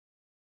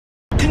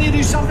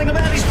you something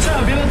about this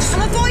turbulence?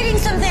 I'm avoiding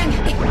something.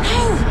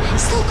 No,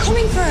 it's still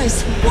coming for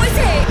us. What is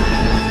it?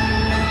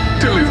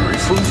 Delivery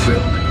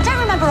fulfilled. I don't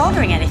remember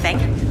ordering anything.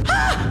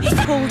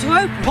 It's pulled to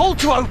open. Pull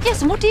to open.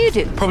 Yes, and what do you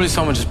do? Probably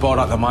someone just bought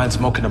out their minds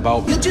mucking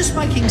about. You're just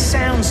making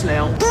sounds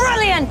now.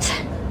 Brilliant.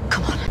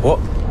 Come on.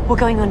 What? We're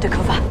going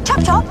undercover.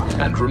 Chop chop.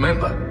 And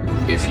remember,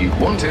 if you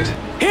want it,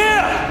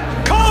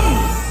 Here come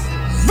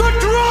the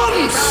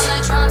drums!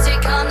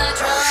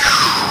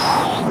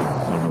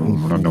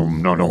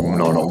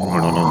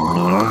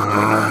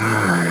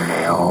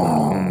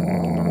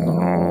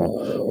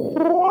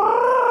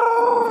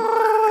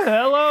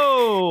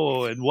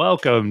 Hello, and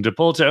welcome to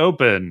Pull to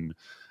Open,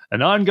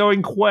 an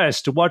ongoing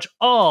quest to watch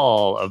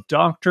all of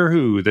Doctor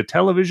Who, the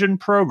television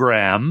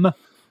program,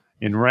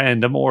 in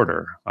random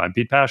order. I'm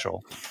Pete Pachal.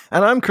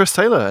 And I'm Chris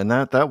Taylor, and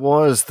that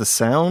was the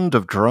sound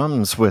of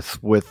drums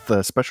with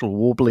a special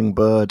warbling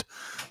bird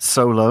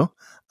solo.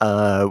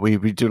 We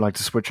do like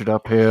to switch it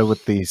up here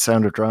with the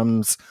sound of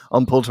drums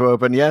on Pull to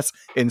Open. Yes,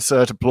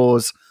 insert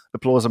applause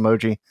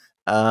emoji.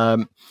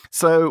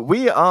 So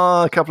we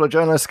are a couple of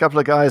journalists, a couple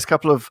of guys, a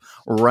couple of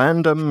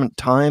random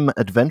time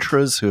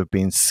adventurers who have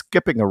been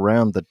skipping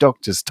around the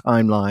Doctor's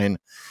timeline.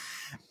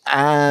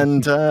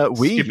 And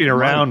Skipping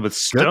around with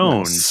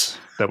stones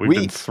that we've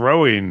been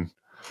throwing.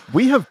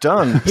 We have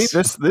done, Pete,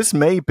 this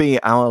may be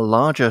our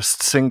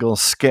largest single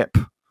skip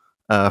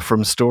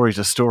from story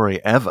to story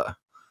ever.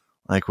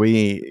 Like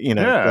going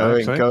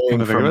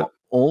from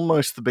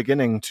almost the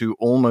beginning to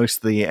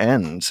almost the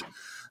end.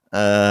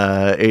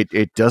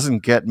 It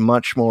doesn't get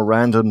much more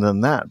random than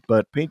that.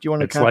 But Pete, do you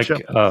want to catch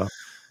up?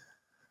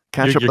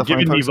 You're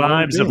giving me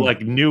vibes of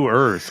like New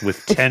Earth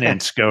with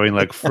Tennant going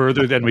like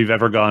further than we've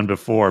ever gone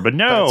before. But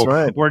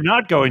no, we're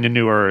not going to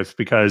New Earth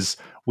because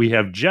we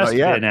have just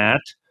been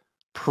at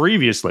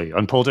previously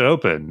on Pull to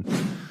Open.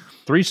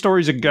 3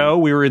 stories ago,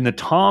 we were in the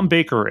Tom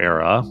Baker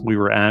era. We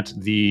were at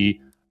the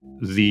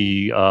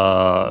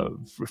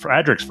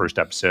Adric's first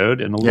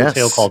episode in a little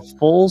tale called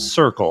Full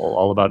Circle,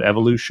 all about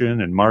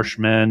evolution and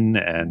marshmen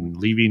and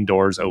leaving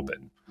doors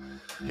open.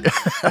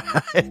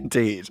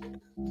 Indeed.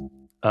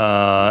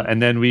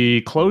 And then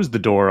we closed the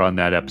door on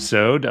that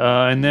episode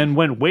and then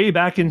went way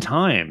back in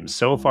time,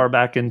 so far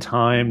back in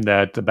time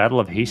that the Battle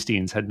of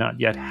Hastings had not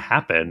yet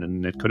happened,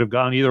 and it could have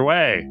gone either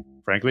way,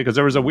 frankly, because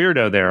there was a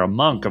weirdo there, a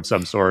monk of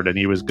some sort, and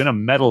he was going to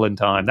meddle in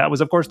time. That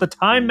was, of course, the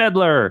Time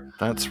Meddler.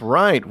 That's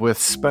right, with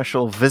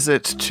special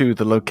visit to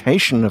the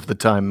location of the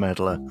Time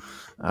Meddler.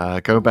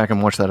 Go back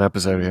and watch that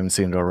episode if you haven't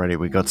seen it already.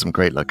 We got some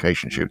great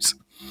location shoots.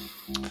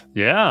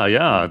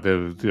 Yeah.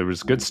 There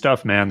was good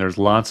stuff, man. There's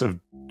lots of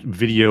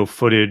video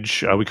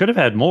footage. We could have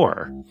had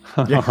more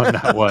on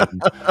that one.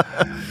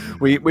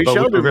 we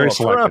showed it very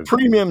for our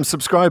premium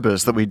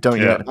subscribers that we don't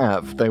yet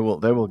have. They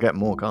will get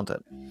more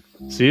content.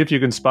 See if you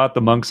can spot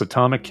the monk's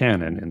atomic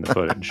cannon in the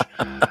footage.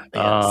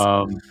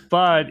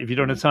 But if you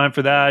don't have time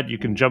for that, you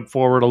can jump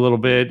forward a little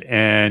bit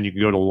and you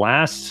can go to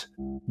last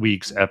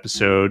week's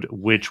episode,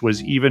 which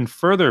was even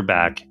further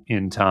back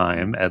in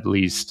time, at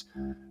least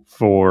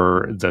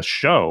for the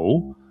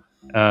show.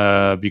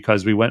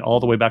 Because we went all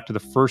the way back to the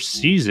first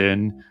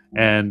season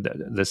and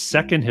the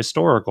second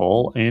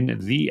historical in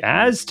the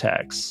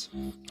Aztecs.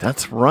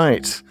 That's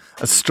right.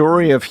 A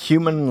story of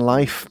human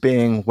life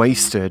being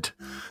wasted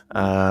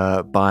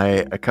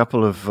by a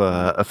couple of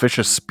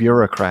officious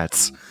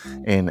bureaucrats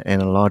in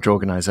a large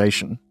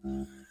organization,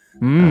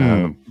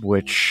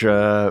 which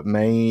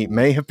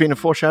may have been a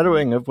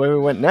foreshadowing of where we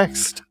went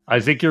next. I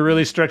think you're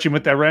really stretching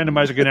with that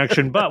randomizer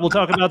connection, but we'll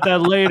talk about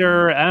that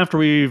later after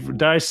we've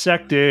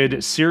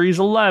dissected Series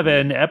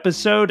 11,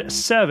 Episode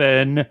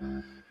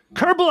 7,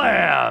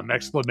 Kerblam!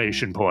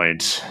 Exclamation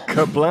point.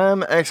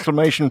 Kerblam!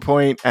 Exclamation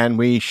point. And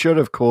we should,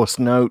 of course,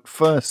 note,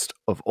 first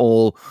of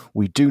all,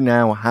 we do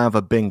now have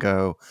a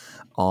bingo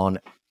on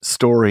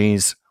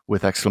stories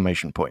with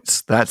exclamation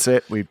points. That's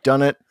it. We've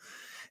done it.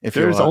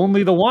 There's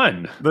only the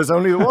one. There's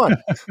only the one.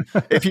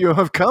 If you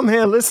have come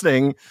here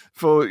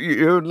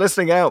you're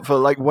listening out for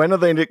like, when are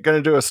they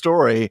going to do a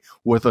story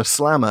with a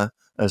slammer,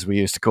 as we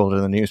used to call it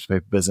in the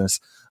newspaper business,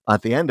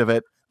 at the end of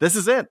it, this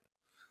is it.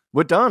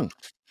 We're done.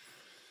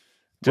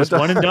 Just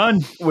one and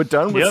done. We're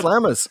done with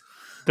slammers.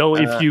 Though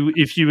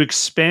if you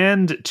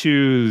expand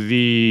to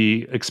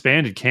the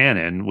expanded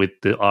canon with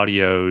the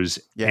audios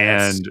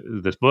and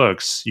the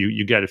books,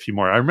 you get a few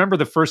more. I remember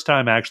the first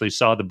time I actually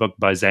saw the book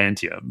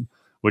Byzantium,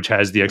 which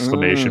has the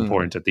exclamation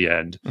point at the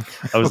end.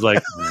 I was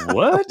like,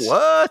 what?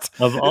 What?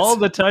 Of all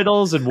the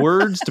titles and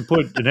words to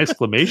put an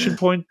exclamation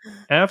point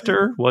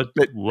after? What?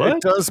 It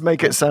does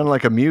make it sound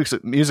like a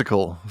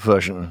musical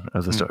version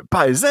of the story.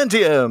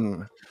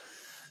 Byzantium!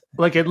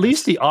 Like, at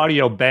least the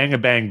audio bang a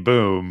bang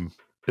boom.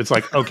 It's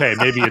like, okay,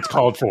 maybe it's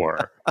called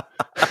for.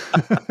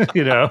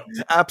 You know?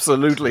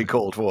 Absolutely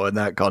called for in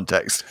that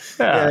context.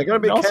 Yeah, you got to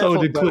be careful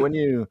when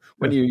you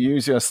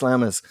use your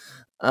slammers.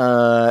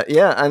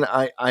 And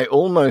I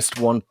almost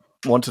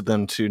wanted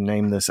them to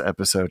name this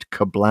episode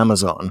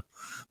Kerblamazon,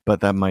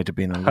 but that might have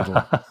been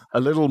a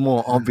little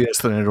more obvious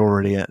than it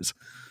already is.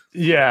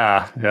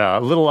 Yeah,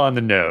 a little on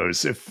the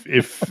nose. If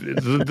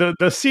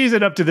the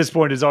season up to this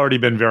point has already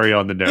been very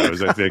on the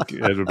nose, I think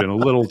it would have been a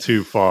little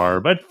too far.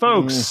 But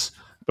folks,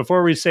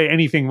 before we say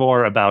anything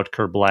more about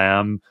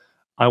Kerblam,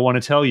 I want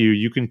to tell you,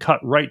 you can cut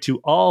right to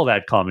all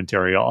that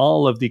commentary,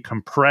 all of the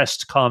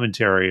compressed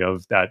commentary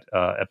of that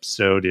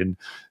episode in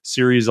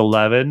Series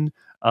 11,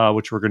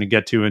 which we're going to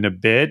get to in a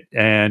bit.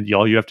 And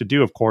all you have to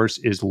do, of course,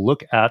 is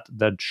look at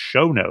the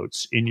show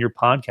notes in your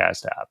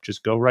podcast app.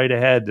 Just go right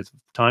ahead. The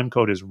time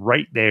code is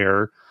right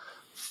there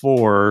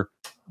for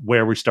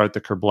where we start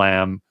the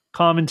Kerblam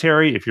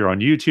commentary. If you're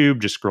on YouTube,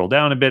 just scroll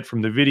down a bit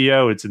from the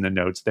video. It's in the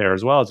notes there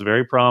as well. It's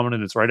very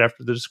prominent. It's right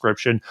after the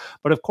description.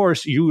 But of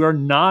course, you are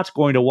not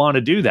going to want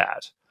to do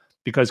that,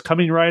 because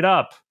coming right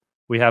up,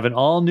 we have an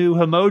all-new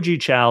Whomoji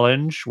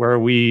challenge where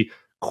we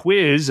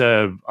quiz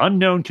a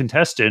unknown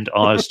contestant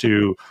as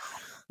to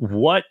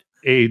what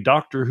a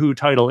Doctor Who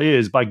title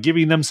is by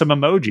giving them some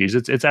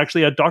emojis. It's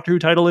actually a Doctor Who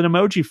title in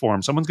emoji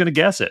form. Someone's going to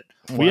guess it.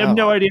 Wow. We have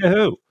no idea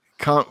who.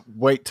 Can't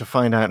wait to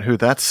find out who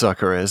that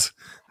sucker is.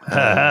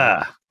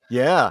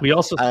 Yeah. We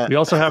also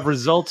have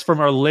results from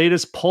our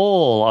latest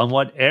poll on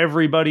what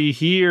everybody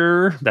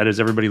here, that is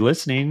everybody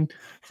listening,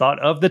 thought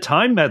of the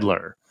Time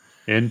Meddler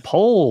in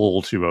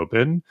poll to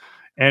open.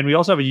 And we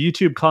also have a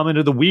YouTube comment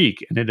of the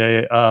week, and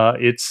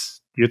it's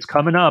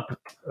coming up.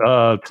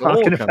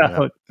 Talking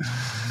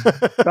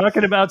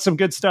about some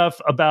good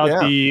stuff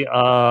about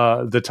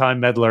the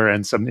Time Meddler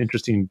and some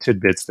interesting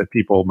tidbits that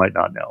people might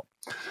not know.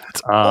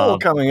 It's all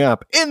coming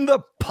up in the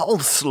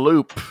Pulse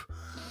Loop.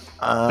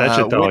 That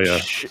should tell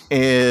which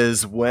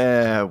is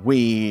where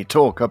we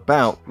talk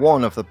about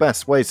one of the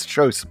best ways to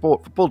show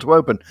support for Pull to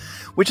Open,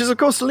 which is, of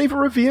course, to leave a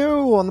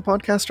review on the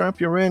podcast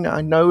app you're in.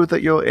 I know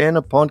that you're in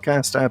a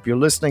podcast app. You're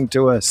listening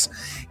to us.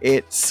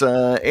 It's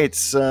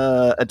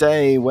a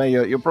day where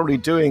you're probably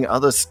doing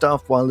other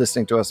stuff while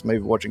listening to us, maybe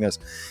watching us.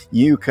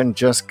 You can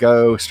just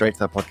go straight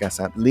to that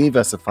podcast app, leave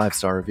us a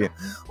 5-star review,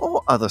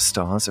 or other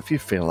stars if you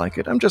feel like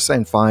it. I'm just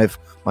saying 5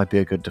 might be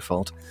a good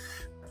default.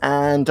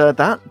 And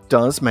that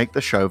does make the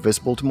show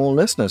visible to more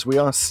listeners. We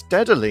are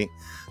steadily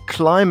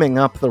climbing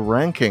up the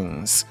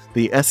rankings,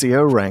 the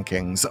SEO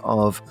rankings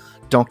of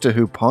Doctor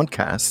Who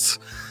podcasts.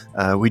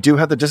 We do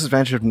have the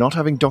disadvantage of not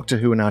having Doctor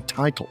Who in our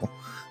title,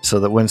 so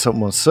that when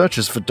someone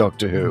searches for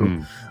Doctor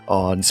Who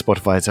on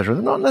Spotify, etc.,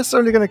 they're not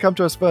necessarily going to come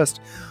to us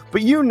first.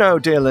 But you know,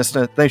 dear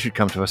listener, they should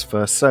come to us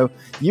first. So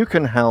you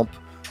can help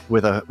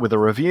with a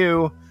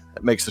review.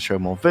 It makes the show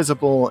more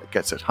visible. It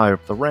gets it higher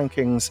up the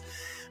rankings.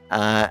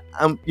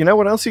 You know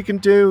what else you can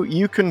do?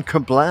 You can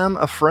Kerblam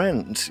a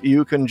friend.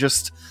 You can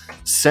just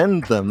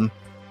send them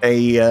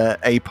a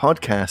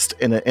podcast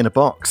in a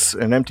box,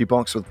 an empty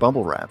box with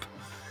bubble wrap,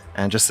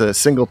 and just a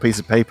single piece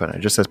of paper, and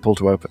it just says "Pull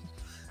to Open,"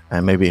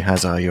 and maybe it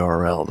has our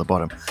URL at the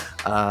bottom.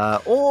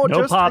 Or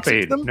no just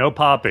popping, no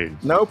popping,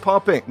 no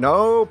popping,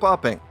 no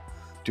popping.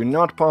 Do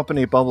not pop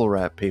any bubble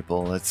wrap,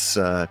 people. It's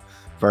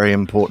very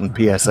important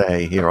PSA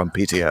here on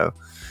PTO.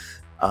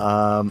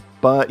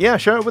 But yeah,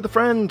 share it with a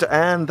friend,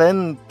 and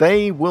then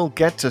they will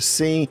get to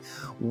see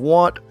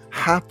what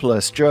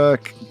hapless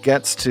jerk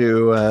gets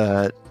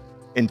to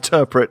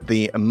interpret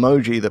the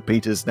emoji that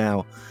Peter's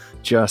now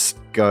just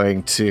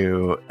going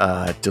to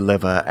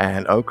deliver,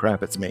 and oh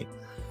crap, it's me.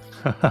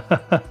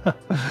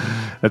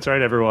 That's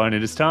right, everyone.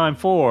 It is time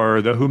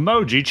for the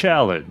Whomoji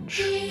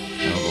challenge.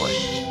 Oh boy.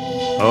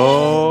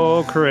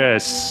 Oh,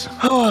 Chris.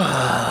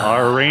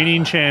 Our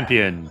reigning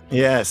champion.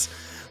 Yes.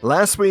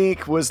 Last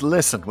week was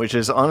Listen, which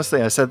is,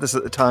 honestly, I said this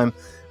at the time,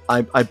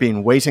 I've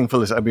been waiting for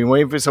Listen. I've been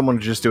waiting for someone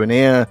to just do an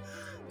ear,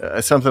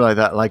 something like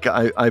that. Like,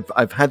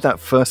 I've had that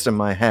first in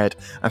my head.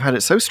 I've had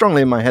it so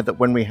strongly in my head that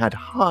when we had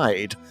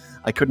Hide,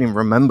 I couldn't even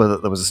remember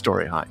that there was a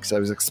story Hide, because I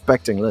was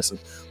expecting Listen.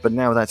 But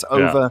now that's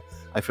over.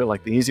 I feel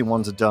like the easy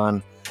ones are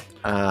done.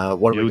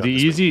 What have we got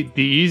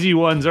the easy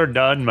ones are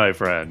done, my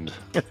friend.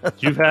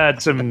 You've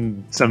had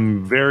some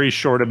very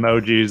short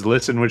emojis.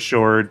 Listen was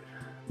short.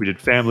 We did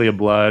Family of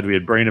Blood. We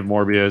had Brain of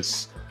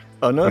Morbius.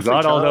 We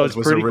got all those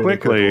pretty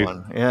quickly.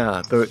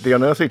 Yeah, the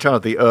Unearthly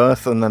Child, the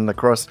Earth, and then the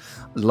Cross.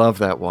 Love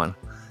that one.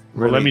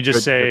 Well, let me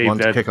just say that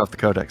to kick off the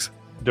codex.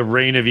 The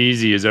reign of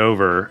easy is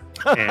over,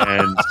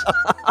 and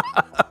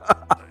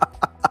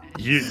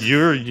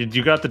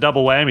you got the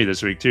double whammy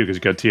this week too, because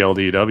you got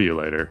TLDW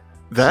later.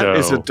 That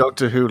is a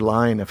Doctor Who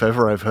line, if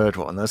ever I've heard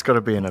one. That's got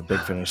to be in a Big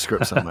Finish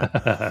script somewhere.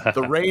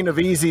 The reign of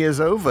easy is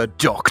over,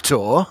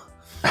 Doctor.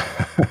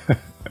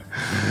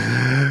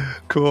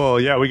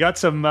 Cool. Yeah, we got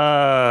some.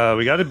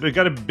 We got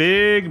a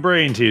big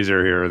brain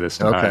teaser here this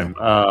time.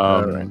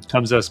 Okay.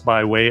 Comes us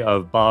by way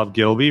of Bob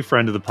Gilby,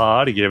 friend of the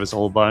pod. He gave us a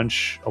whole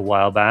bunch a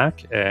while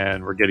back,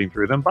 and we're getting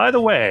through them. By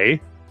the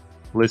way,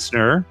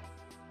 listener,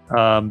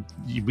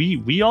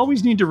 we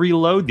always need to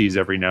reload these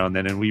every now and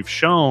then, and we've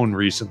shown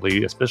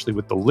recently, especially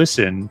with the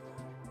Listen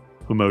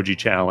Whomoji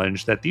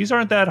challenge, that these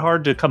aren't that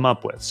hard to come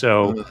up with.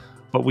 So,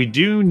 but we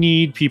do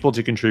need people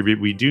to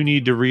contribute. We do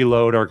need to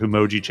reload our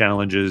Whomoji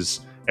challenges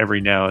every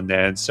now and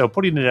then. So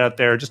putting it out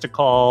there, just a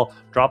call,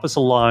 drop us a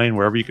line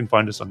wherever you can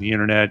find us on the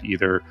internet,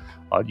 either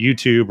on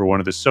YouTube or one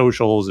of the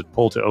socials at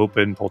Pull to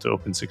Open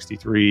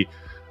 63. You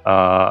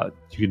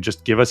can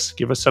just give us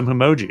some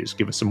emojis,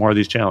 give us some more of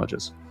these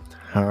challenges.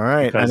 All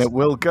right, and it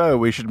will go.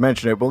 We should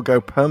mention it will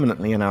go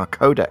permanently in our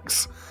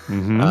codex,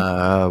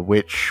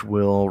 which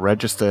will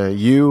register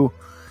you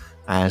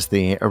as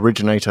the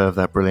originator of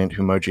that brilliant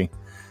Whomoji.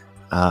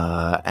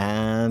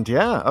 And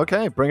yeah,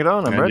 okay, bring it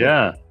on. I'm ready.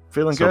 Yeah,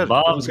 feeling so good.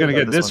 Bob's going to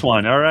get this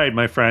one. All right,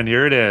 my friend,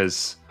 here it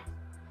is.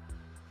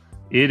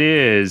 It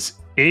is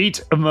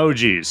 8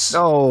 emojis.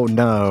 Oh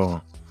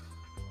no!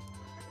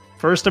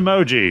 First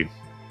emoji,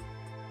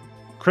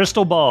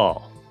 crystal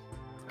ball.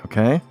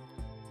 Okay.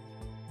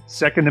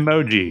 Second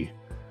emoji,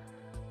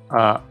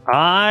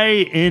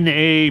 eye in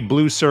a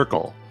blue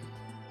circle.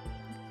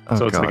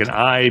 So it's like an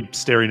eye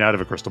staring out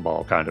of a crystal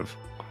ball, kind of.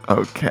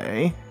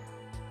 Okay.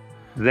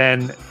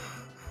 Then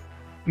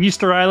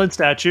Easter Island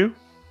statue.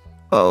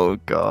 Oh,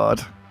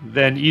 God.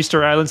 Then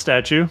Easter Island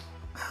statue.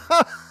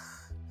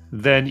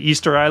 Then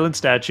Easter Island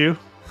statue.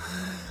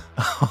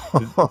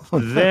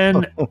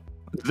 Then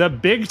the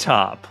big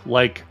top,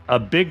 like a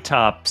big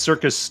top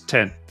circus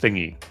tent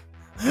thingy.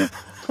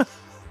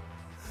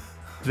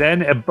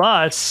 Then a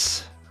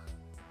bus,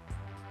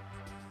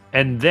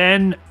 and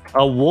then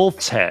a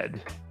wolf's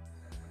head.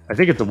 I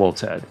think it's a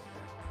wolf's head.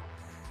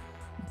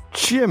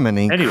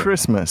 Jiminy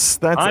Christmas.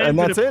 That's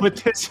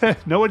it?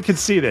 No one can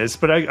see this,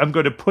 but I'm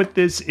going to put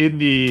this in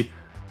the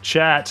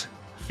chat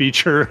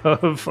feature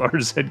of our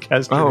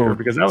Zedcaster here,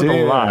 because that was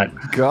a lot.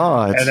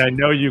 God. And I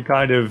know you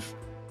kind of...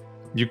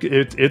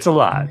 it's a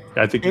lot.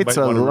 I think you it's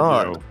might a want to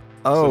lot. review.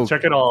 Oh, so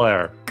check it all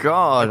there.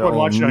 God, everyone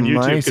watching on YouTube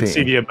almighty. can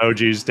see the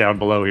emojis down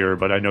below here,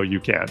 but I know you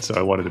can't, so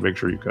I wanted to make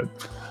sure you could.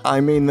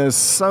 I mean, there's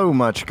so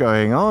much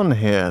going on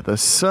here. The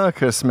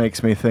circus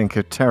makes me think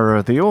of Terror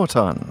of the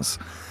Autons,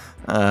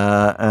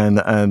 and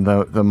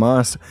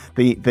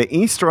the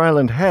Easter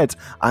Island heads.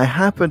 I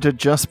happen to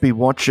just be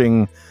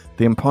watching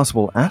The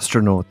Impossible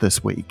Astronaut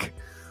this week,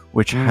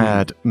 which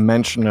had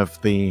mention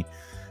of the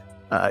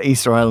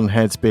Easter Island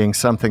heads being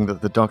something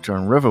that the Doctor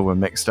and River were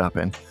mixed up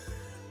in.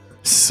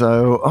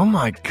 So, oh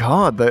my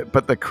God!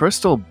 But the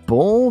crystal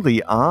ball,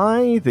 the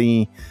eye,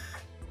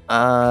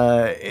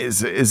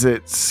 is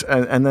it?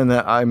 And then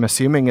I'm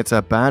assuming it's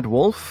a bad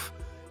wolf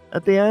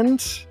at the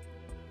end.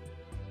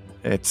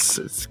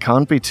 It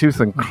can't be Tooth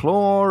and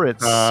Claw.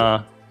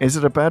 Is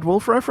it a bad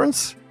wolf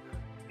reference?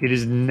 It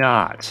is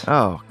not.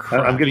 Oh,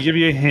 crap. I'm going to give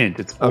you a hint.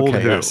 It's Old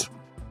Who. Yes.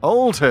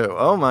 Old Who.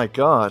 Oh my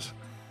God.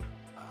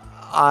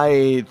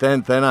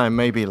 Then I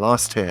may be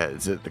lost here.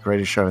 Is it the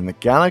greatest show in the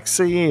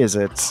galaxy? Is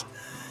it?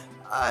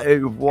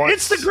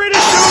 It's the greatest show in the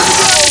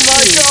galaxy! Oh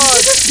my God!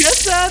 Did you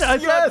just get that? I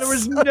thought there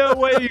was no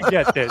way you'd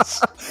get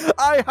this.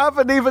 I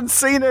haven't even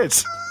seen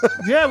it.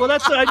 Yeah, well,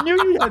 I knew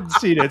you hadn't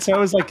seen it, so I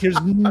was like, "There's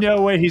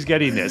no way he's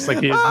getting this. Like,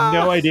 he has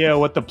no idea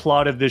what the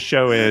plot of this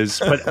show is."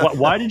 But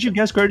why did you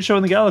guess Greatest Show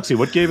in the Galaxy?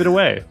 What gave it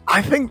away?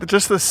 I think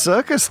just the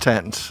circus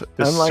tent.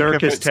 The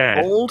circus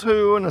tent. Old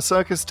Who and a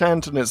circus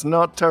tent, and it's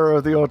not Terror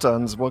of the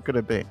Autons. What could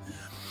it be?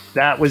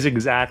 That's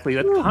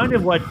kind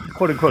of what,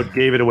 quote unquote,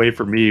 gave it away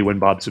for me when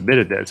Bob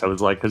submitted this. I was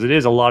like, because it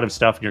is a lot of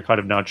stuff and you're kind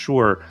of not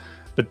sure.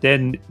 But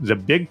then the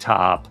big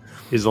top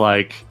is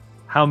like,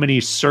 how many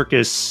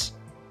circus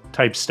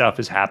type stuff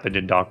has happened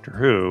in Doctor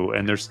Who?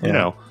 And there's,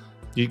 that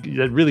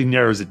really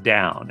narrows it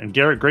down. And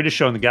Greatest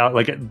Show in the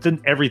Galaxy, then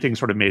everything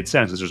sort of made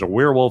sense. There's a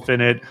werewolf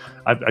in it.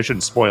 I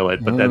shouldn't spoil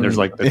it, but then there's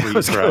like the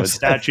three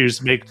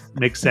statues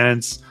make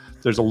sense.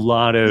 There's a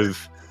lot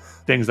of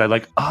things that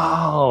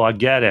I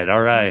get it.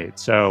 All right.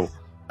 So,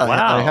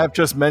 wow. I have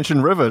just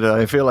mentioned River.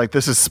 I feel like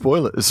this is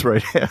spoilers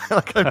right here.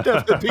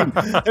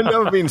 I've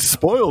never been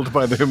spoiled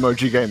by the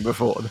Whomoji game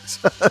before.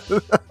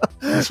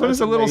 This one is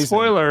a little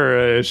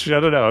spoiler-ish. I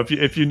don't know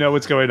if you know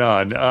what's going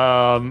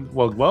on.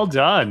 Well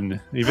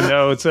done. Even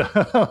though it's a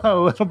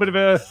little bit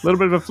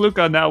of a fluke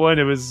on that one,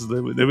 it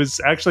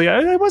was actually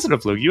it wasn't a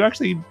fluke. You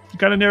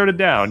kind of narrowed it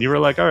down. You were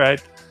like, all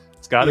right,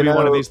 it's got to be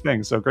one of these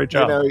things. So great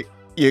job.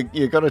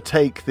 You got to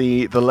take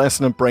the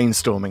lesson of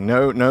brainstorming.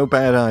 No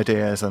bad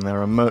ideas, and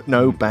there are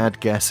no bad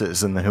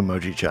guesses in the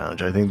Whomoji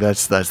challenge. I think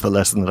that's the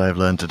lesson that I've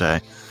learned today.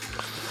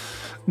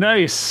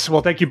 Nice.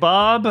 Well, thank you,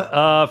 Bob,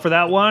 for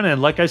that one.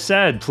 And like I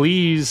said,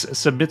 please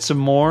submit some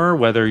more,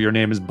 whether your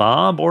name is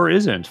Bob or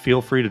isn't.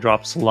 Feel free to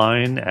drop us a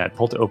line at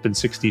Pull to Open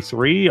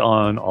 63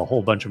 on a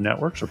whole bunch of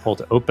networks, or Pull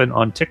to Open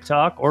on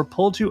TikTok, or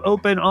Pull to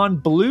Open on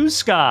Blue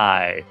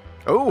Sky.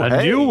 Oh,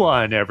 a new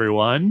one,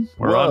 everyone.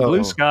 We're on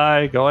Blue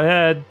Sky. Go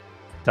ahead.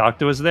 Talk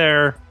to us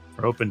there.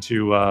 We're open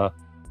to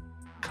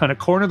kind of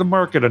corner the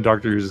market on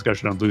Doctor Who's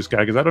discussion on Blue Sky,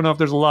 because I don't know if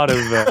there's a lot of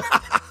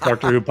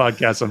Doctor Who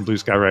podcasts on Blue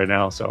Sky right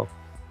now. So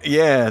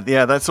yeah,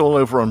 that's all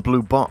over on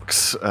Blue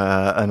Box,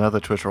 another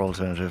Twitter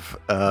alternative.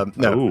 But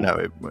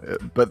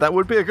that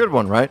would be a good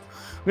one, right?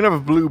 We're gonna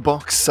have a Blue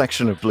Box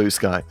section of Blue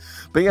Sky.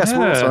 But yes,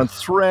 we're also on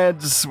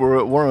Threads.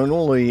 We're on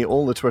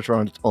all the Twitter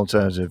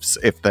alternatives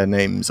if their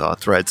names are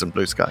Threads and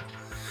Blue Sky.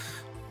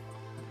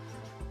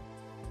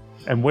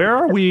 And where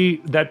are we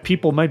that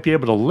people might be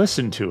able to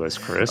listen to us,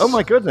 Chris? Oh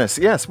my goodness,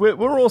 yes,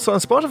 we're also on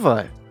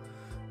Spotify,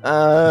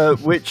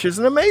 which is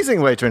an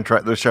amazing way to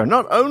interact with the show.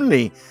 Not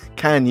only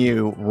can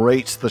you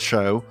rate the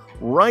show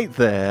right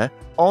there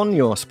on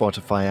your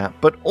Spotify app,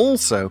 but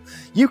also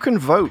you can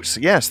vote.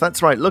 Yes,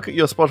 that's right. Look at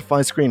your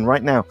Spotify screen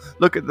right now.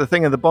 Look at the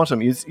thing at the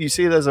bottom. You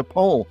see there's a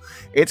poll.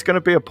 It's going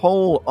to be a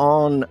poll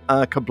on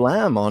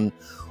Kerblam, on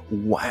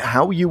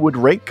how you would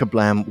rate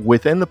Kerblam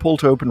within the Pull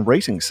to Open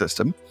rating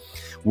system,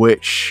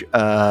 which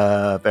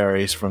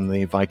varies from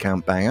the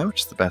Viscount Banger,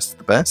 which is the best of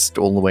the best,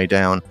 all the way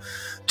down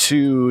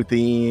to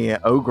the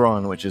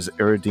Ogron, which is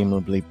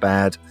irredeemably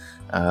bad,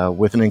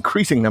 with an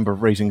increasing number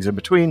of ratings in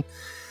between.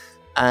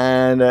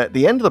 And at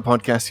the end of the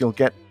podcast, you'll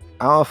get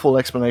our full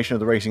explanation of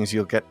the ratings,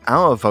 you'll get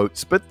our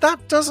votes, but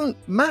that doesn't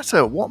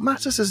matter. What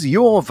matters is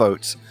your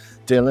vote,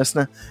 dear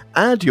listener.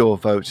 Add your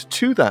vote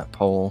to that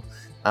poll,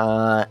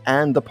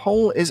 and the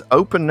poll is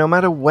open no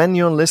matter when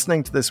you're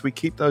listening to this. We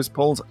keep those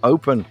polls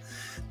open.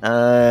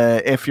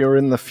 If you're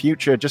in the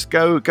future, just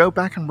go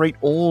back and rate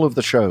all of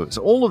the shows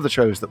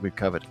that we've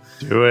covered.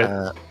 Do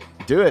it.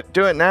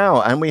 Do it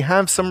now. And we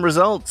have some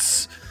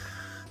results.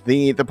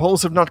 The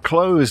polls have not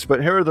closed,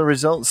 but here are the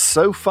results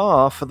so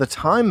far for the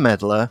Time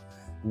Meddler,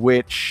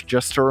 which,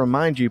 just to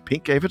remind you,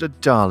 Pete gave it a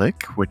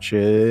Dalek, which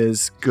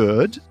is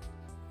good.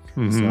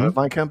 Mm-hmm. It's not a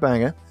Viscount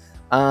Banger.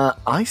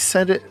 I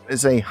said it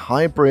is a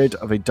hybrid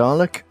of a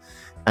Dalek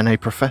and a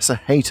Professor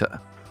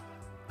Hater.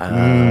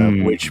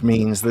 Which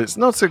means that it's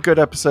not so good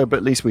episode, but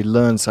at least we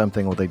learned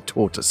something, or they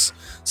taught us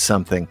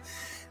something.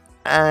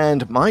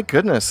 And my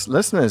goodness,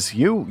 listeners,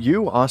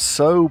 you are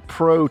so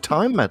pro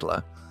Time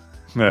Meddler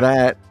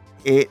that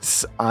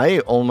I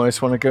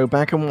almost want to go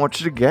back and watch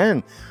it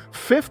again.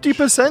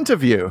 50%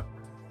 of you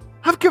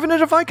have given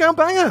it a Viscount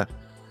Banger.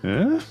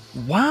 Yeah.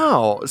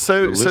 Wow.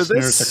 So listeners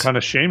this are kind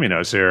of shaming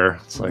us here.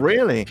 It's like,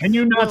 really? Can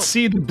you not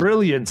see the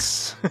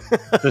brilliance?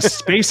 The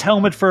space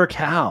helmet for a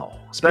cow.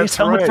 Space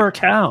helmet for a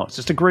cow. It's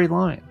just a great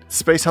line.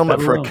 Space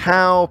helmet for a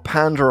cow,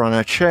 panda on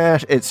a chair.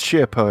 It's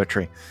sheer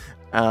poetry.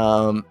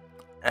 But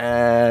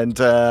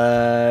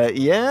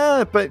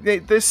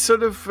this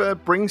sort of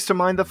brings to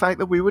mind the fact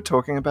that we were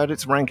talking about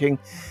its ranking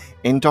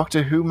in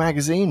Doctor Who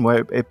magazine,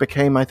 where it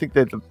became, I think,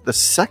 the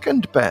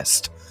second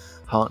best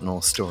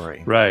Hartnell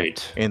story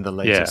in the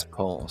latest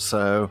poll.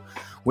 So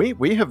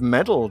we have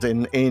meddled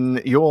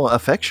in your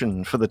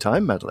affection for the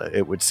Time Meddler,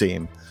 it would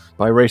seem,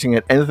 by rating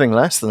it anything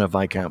less than a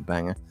Viscount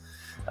Banger.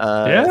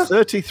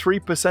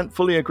 33%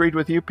 fully agreed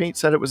with you. Pete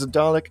said it was a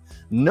Dalek.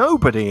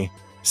 Nobody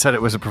said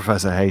it was a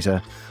Professor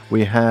Hater.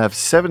 We have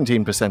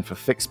 17% for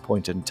Fixed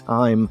Point in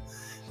Time,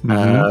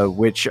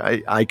 which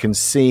I can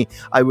see.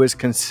 I was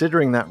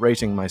considering that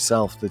rating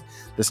myself, that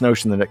this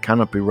notion that it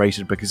cannot be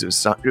rated because it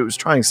was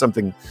trying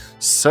something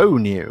so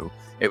new.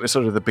 It was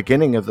sort of the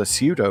beginning of the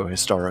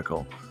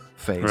pseudo-historical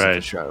phase of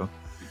the show.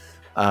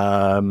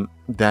 That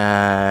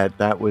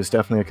was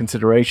definitely a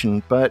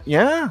consideration. But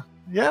yeah,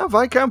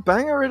 Viscount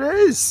Banger it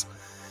is.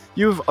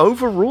 You've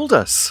overruled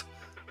us.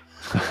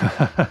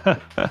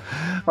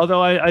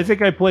 Although I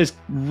think I placed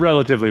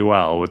relatively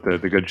well with the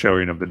good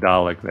showing of the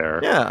Dalek there.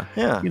 Yeah.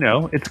 You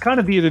know, it's kind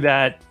of either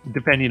that,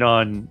 depending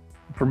on,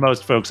 for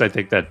most folks, I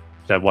think that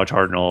watch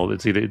Hartnell,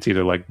 it's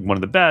either like one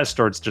of the best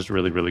or it's just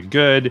really, really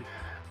good.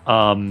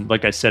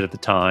 Like I said at the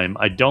time,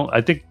 I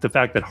think the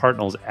fact that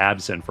Hartnell's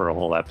absent for a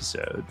whole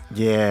episode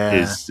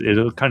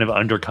it kind of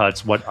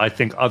undercuts what I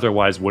think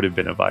otherwise would have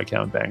been a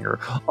Viscount Banger.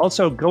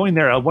 Also, going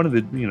there, one of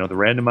the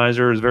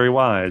randomizer is very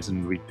wise,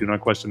 and we do not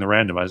question the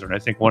randomizer. And I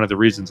think one of the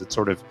reasons it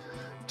sort of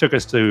took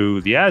us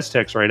to the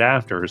Aztecs right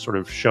after is sort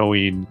of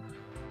showing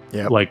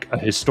like a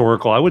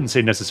historical, I wouldn't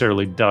say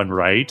necessarily done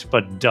right,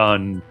 but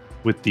done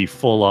with the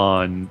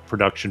full-on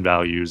production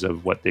values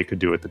of what they could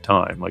do at the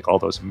time. Like all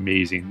those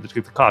amazing,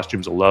 the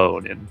costumes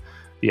alone in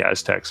the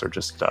Aztecs are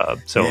just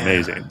so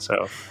amazing.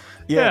 So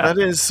that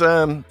is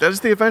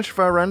the adventure of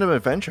our random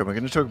adventure. We're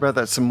going to talk about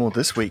that some more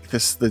this week.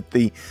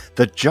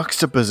 The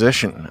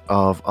juxtaposition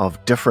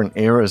of different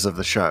eras of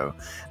the show,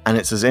 and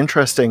it's as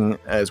interesting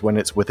as when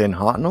it's within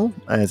Hartnell,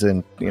 as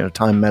in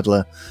Time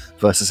Meddler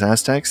versus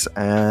Aztecs,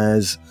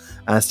 as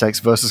Aztecs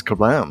versus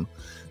Kerblam,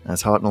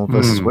 as Hartnell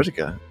versus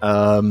Whittaker.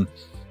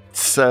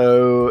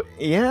 So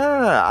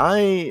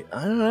I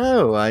don't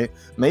know.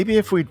 Maybe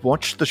if we'd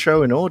watched the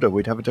show in order,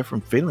 we'd have a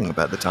different feeling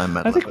about the Time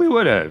Meddler. I think we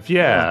would have,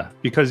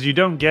 because you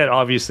don't get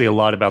obviously a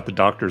lot about the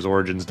Doctor's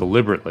origins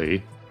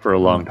deliberately for a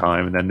long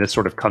time, and then this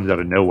sort of comes out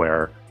of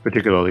nowhere,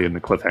 particularly in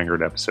the cliffhanger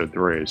in episode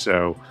 3.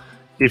 So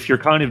if you're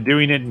kind of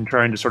doing it and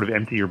trying to sort of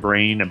empty your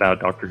brain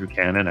about Doctor Who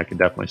canon, I can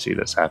definitely see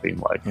this having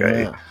like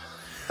a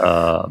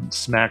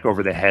smack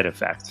over the head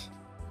effect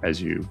as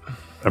you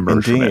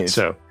emerge from it.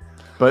 So.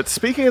 But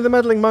speaking of the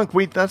Meddling Monk,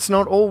 that's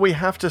not all we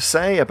have to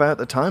say about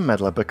the Time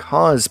Meddler,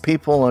 because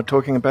people are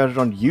talking about it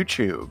on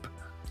YouTube.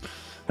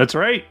 That's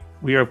right.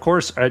 We are, of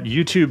course, at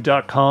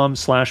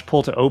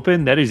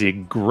youtube.com/pull-to-open. That is a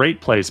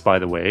great place, by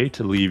the way,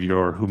 to leave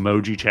your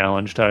Whomoji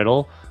challenge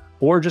title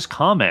or just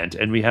comment.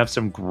 And we have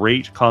some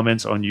great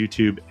comments on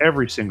YouTube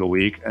every single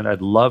week, and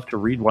I'd love to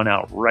read one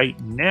out right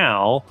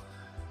now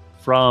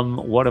from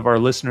one of our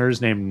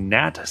listeners named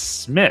Nat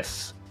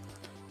Smith.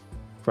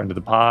 Friend of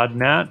the pod,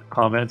 Nat,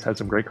 had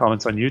some great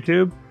comments on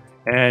YouTube.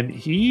 And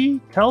he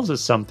tells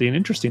us something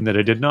interesting that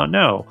I did not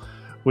know,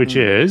 which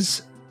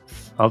is,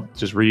 I'll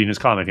just reading his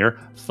comment here.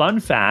 Fun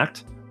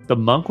fact, the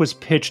monk was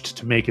pitched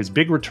to make his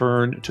big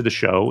return to the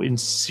show in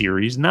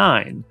Series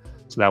 9.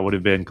 So that would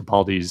have been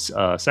Capaldi's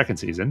second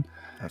season.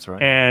 That's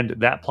right. And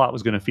that plot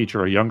was going to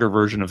feature a younger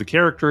version of the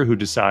character who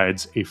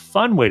decides a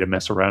fun way to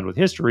mess around with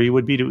history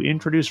would be to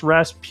introduce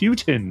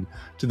Rasputin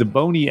to the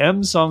Boney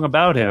M song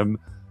about him.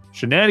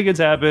 Shenanigans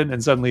happen,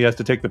 and suddenly he has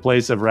to take the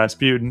place of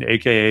Rasputin,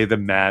 a.k.a. the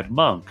Mad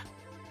Monk.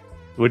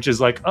 Which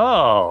is like,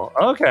 oh,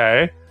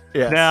 okay.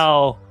 Yes.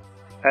 Now,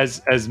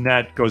 as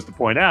Nat goes to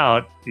point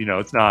out,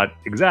 it's not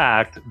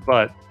exact,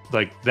 but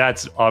like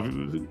that's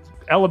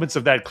elements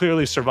of that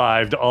clearly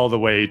survived all the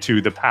way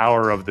to the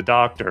power of the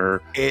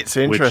Doctor. It's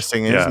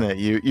interesting, isn't it?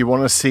 You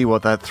want to see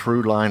what that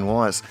through line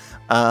was.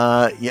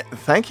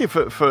 Thank you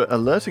for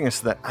alerting us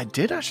to that. I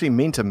did actually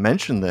mean to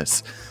mention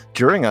this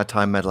during our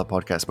Time Meddler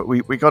podcast, but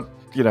we got,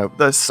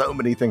 there's so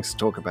many things to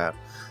talk about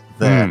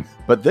there.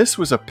 But this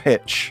was a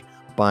pitch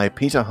by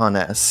Peter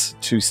Harness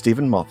to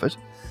Stephen Moffat.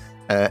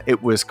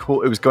 It was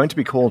going to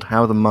be called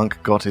How the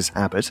Monk Got His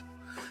Habit.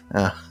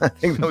 I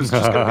think that was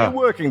just going to be a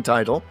working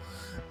title.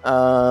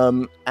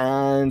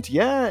 And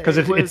yeah, because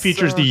it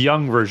features the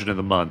young version of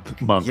the monk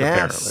yes.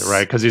 apparently,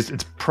 right? Because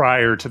it's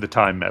prior to the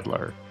Time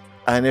Meddler.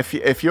 And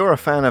if you're a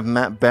fan of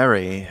Matt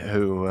Berry,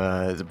 who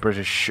is a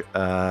British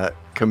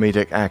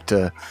comedic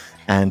actor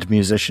and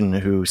musician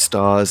who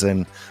stars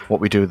in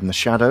What We Do in the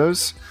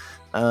Shadows,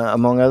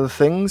 among other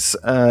things,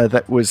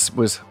 that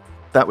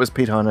was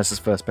Peter Harness's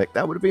first pick.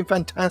 That would have been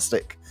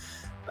fantastic,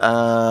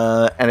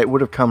 and it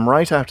would have come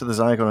right after the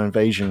Zygon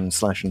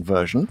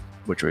Invasion/Inversion,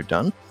 which we've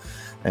done.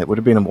 It would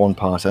have been a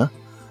one-parter,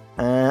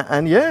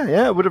 and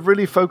it would have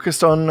really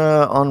focused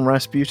on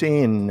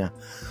Rasputin,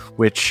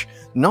 which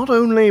not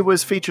only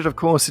was featured, of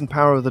course, in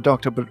Power of the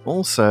Doctor, but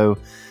also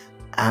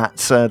at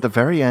the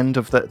very end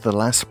of the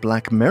last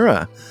Black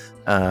Mirror.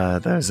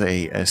 There's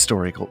a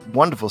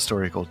wonderful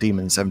story called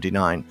Demon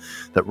 79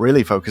 that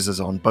really focuses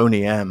on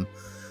Boney M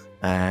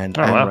and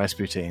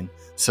Rasputin.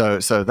 So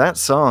that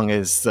song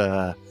is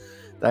that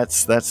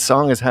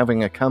song is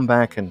having a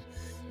comeback, and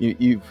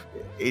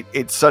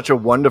it's such a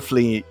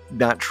wonderfully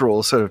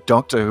natural sort of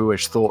Doctor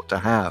Who-ish thought to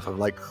have of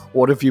like,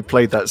 what if you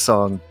played that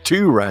song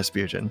to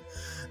Rasputin?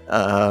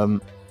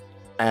 And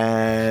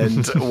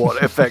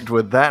what effect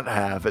would that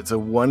have? It's a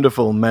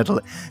wonderful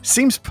medley.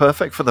 Seems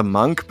perfect for the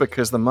monk,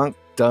 because the monk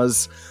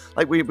does,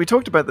 like we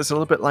talked about this a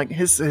little bit, like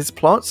his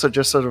plots are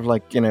just sort of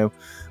like,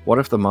 what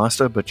if the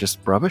Master, but just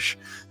rubbish?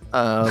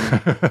 And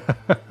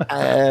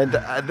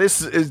this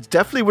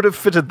definitely would have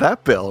fitted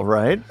that bill,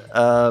 right?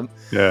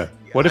 Yeah.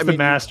 What if the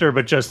Master,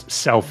 but just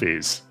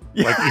selfies?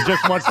 Like he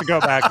just wants to go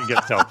back and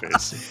get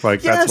selfies.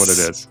 Like that's what it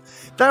is.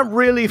 That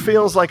really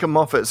feels like a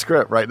Moffat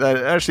script, right? That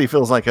actually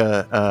feels like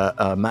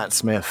a Matt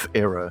Smith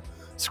era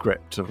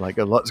script of like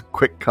a lot of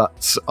quick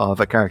cuts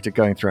of a character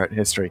going throughout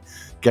history,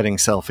 getting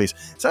selfies.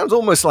 Sounds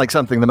almost like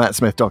something the Matt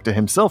Smith Doctor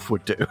himself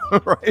would do,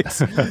 right?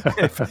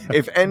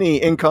 if any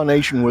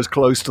incarnation was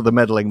close to the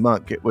meddling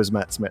monk, it was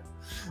Matt Smith.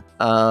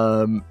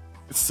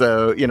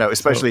 So,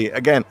 especially,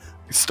 again,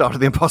 Start of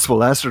the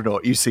Impossible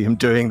Astronaut, you see him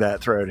doing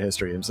that throughout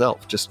history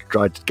himself, just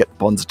tried to get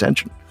Bond's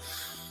attention.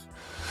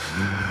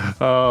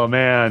 Oh,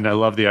 man, I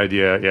love the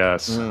idea,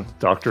 yes.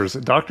 Doctor is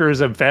a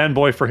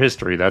fanboy for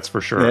history, that's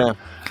for sure. Yeah.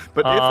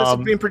 But if this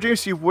had been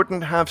produced, you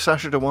wouldn't have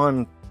Sacha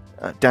Dhawan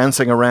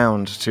dancing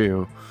around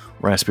to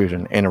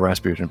Rasputin in a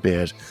Rasputin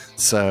beard.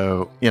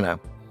 So,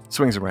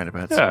 swings and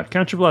roundabouts. Yeah,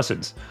 count your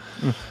blessings.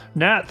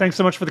 Nat, thanks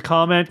so much for the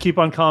comment. Keep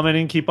on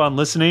commenting, keep on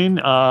listening.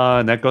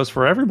 And that goes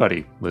for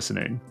everybody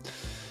listening.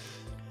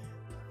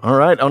 All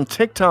right, on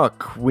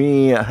TikTok,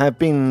 we have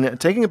been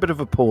taking a bit of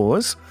a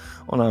pause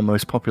on our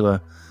most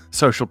popular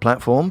social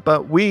platform,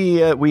 but we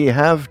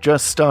have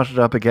just started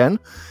up again.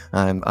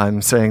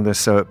 I'm saying this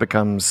so it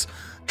becomes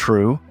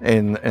true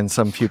in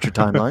some future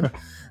timeline.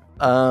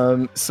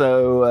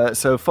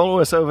 So follow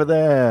us over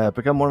there.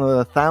 Become one of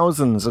the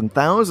thousands and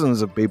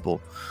thousands of people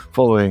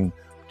following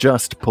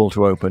just Pull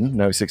to Open,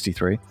 No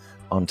 63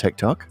 on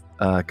TikTok.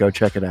 Go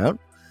check it out.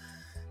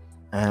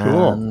 And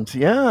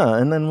cool. Yeah,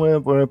 and then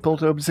we're Pull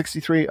to Open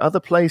 63 other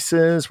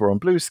places. We're on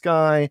Blue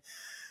Sky.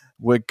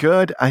 We're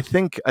good. I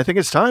think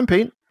it's time,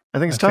 Pete. I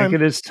think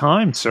it is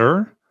time,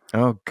 sir.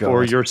 Oh, God.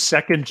 For your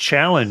second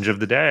challenge of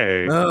the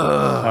day,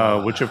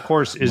 which, of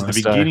course, is the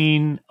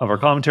beginning of our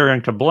commentary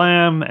on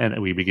Kerblam. And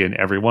we begin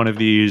every one of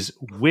these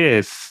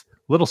with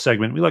a little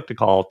segment we like to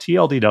call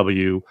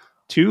TLDW,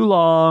 Too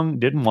Long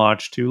Didn't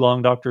Watch Too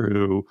Long Doctor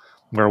Who,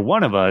 where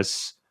one of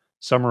us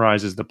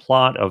summarizes the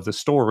plot of the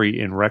story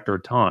in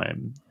record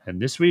time.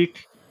 And this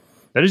week,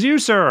 that is you,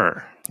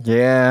 sir.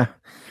 Yeah.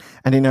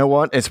 And you know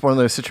what? It's one of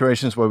those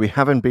situations where we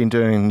haven't been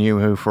doing New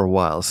Who for a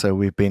while, so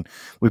we've been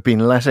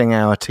letting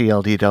our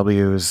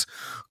TLDWs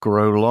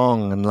grow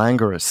long and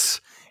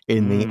languorous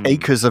in the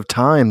acres of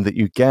time that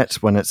you get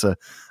when it's a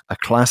a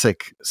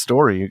classic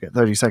story, you get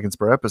 30 seconds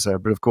per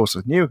episode. But of course,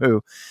 with New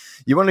Who,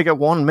 you only get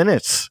 1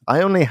 minute.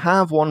 I only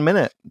have 1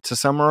 minute to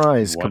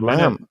summarize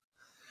Kerblam.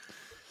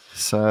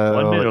 So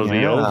 1 minute will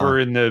be over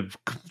in the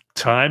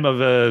time of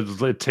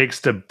it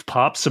takes to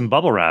pop some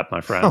bubble wrap,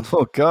 my friend.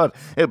 Oh God,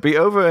 it'll be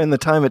over in the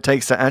time it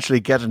takes to actually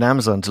get an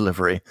Amazon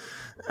delivery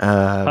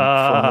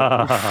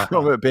from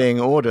it being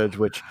ordered,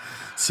 which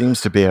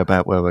seems to be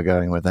about where we're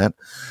going with that.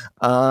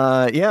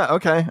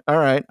 Okay, all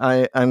right.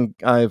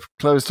 I've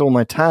closed all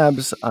my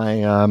tabs.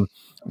 I'm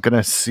going to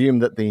assume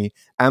that the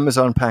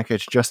Amazon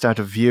package just out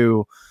of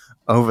view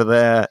over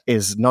there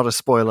is not a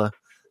spoiler,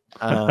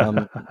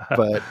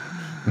 but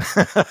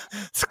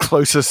it's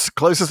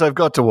closest I've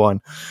got to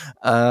one.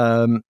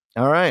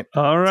 All right.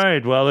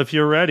 Well, if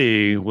you're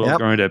ready, we're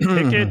going to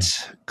pick it,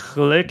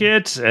 click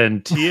it,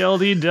 and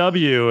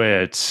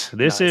TLDW it.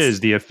 This is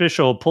the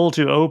official pull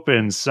to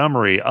open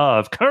summary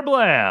of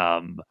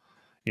Kerblam.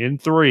 In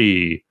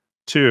 3,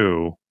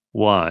 2,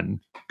 1,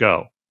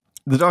 go.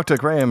 The Doctor,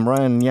 Graham,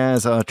 Ryan, and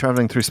Yaz are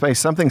traveling through space.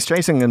 Something's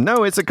chasing them.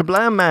 No, it's a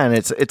Kerblam man.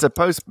 It's a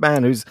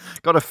postman who's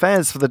got a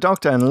fez for the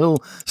Doctor and a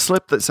little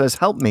slip that says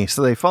 "Help me."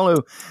 So they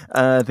follow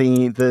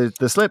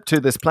the slip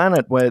to this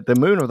planet, where the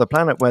moon of the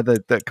planet where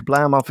the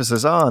Kerblam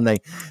officers are, and they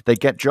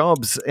get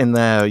jobs in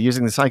there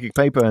using the psychic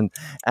paper,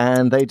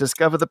 and they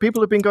discover that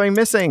people have been going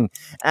missing.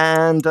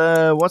 And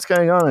what's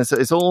going on?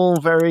 It's all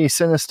very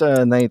sinister,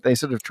 and they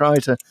sort of try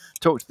to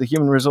talk to the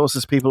human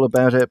resources people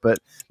about it, but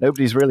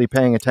nobody's really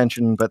paying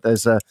attention. But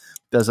there's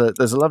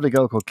a lovely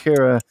girl called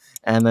Kira,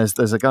 and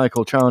there's a guy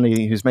called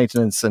Charlie who's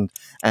maintenance, and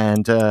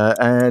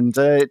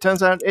it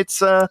turns out it's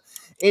the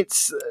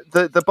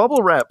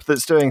bubble wrap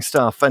that's doing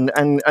stuff, and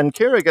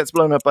Kira gets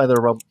blown up by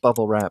the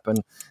bubble wrap,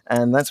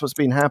 and that's what's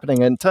been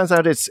happening. And it turns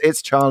out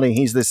it's Charlie.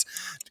 He's this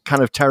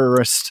kind of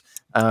terrorist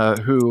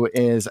who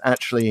is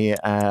actually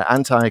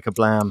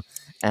anti-Kerblam.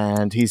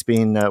 And he's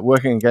been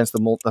working against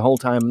them the whole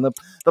time. And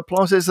the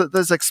plot is that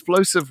there's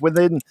explosive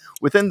within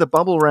the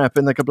bubble wrap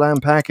in the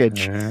Kerblam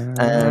package.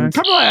 And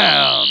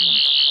Kerblam!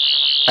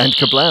 And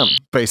Kerblam,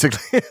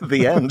 basically,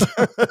 the end.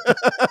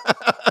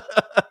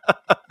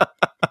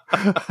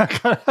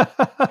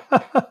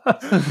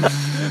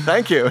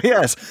 Thank you.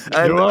 Yes.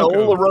 And all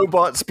the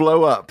robots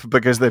blow up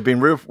because they've been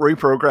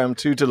reprogrammed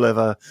to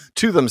deliver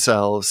to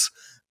themselves.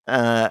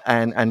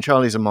 And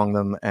Charlie's among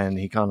them, and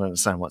he can't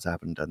understand what's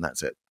happened, and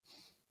that's it.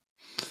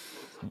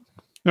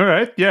 All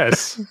right.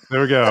 Yes. There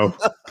we go.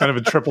 Kind of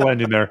a triple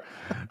ending there.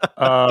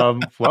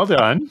 Well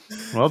done.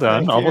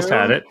 Almost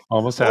had it.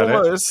 Almost.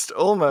 I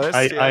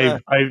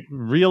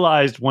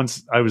realized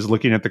once I was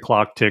looking at the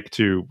clock tick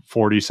to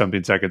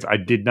 40-something seconds, I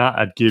did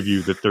not give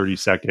you the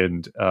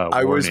 30-second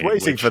I was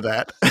waiting for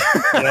that.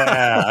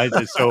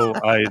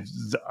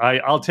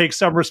 I'll take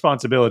some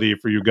responsibility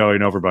for you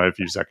going over by a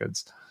few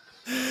seconds.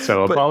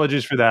 So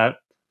apologies for that.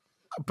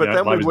 But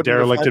then I was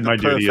derelict in my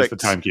duty as the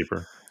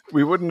timekeeper.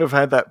 We wouldn't have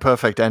had that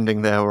perfect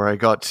ending there where I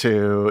got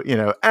to,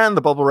 and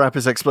the bubble wrap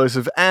is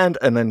explosive, and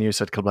then you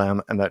said Kerblam,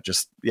 and that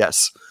just,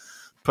 yes,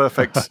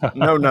 perfect.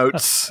 No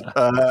notes.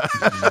 All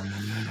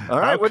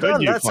right, we're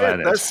done. That's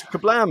it. That's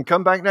Kerblam.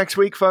 Come back next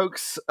week,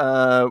 folks.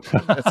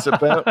 That's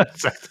about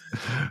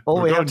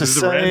all we have to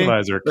say.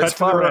 Let's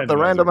fire up the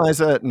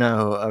randomizer.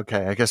 No,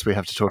 okay. I guess we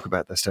have to talk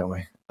about this, don't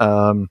we?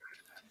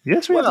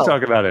 Yes, we have to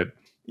talk about it.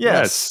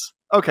 Yes.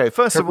 Okay,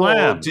 first of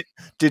all,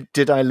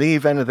 did I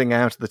leave anything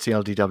out of the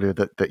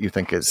TLDW that you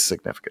think is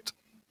significant?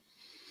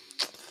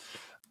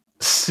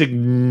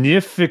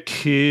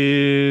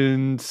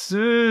 Significant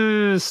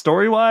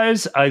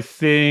story-wise, I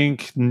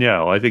think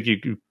no. I think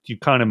you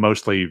kind of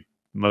mostly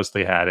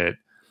had it.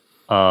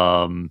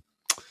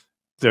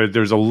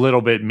 There's a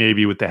little bit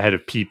maybe with the head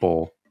of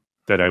people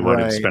that I would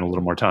have spent a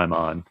little more time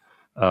on.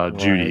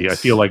 Judy, I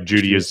feel like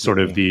Judy is sort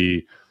of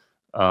the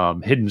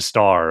hidden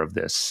star of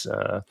this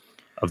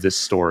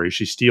story.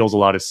 She steals a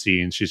lot of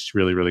scenes. She's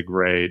really, really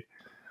great.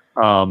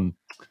 But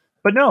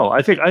no,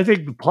 I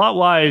think plot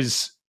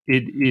wise,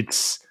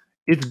 it's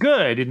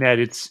good in that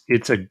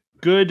it's a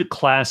good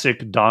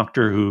classic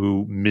Doctor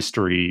Who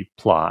mystery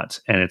plot,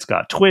 and it's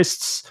got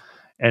twists,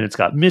 and it's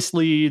got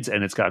misleads,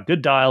 and it's got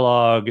good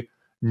dialogue,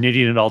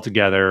 knitting it all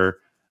together.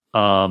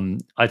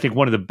 I think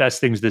one of the best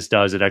things this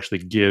does, it actually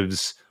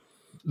gives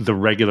the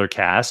regular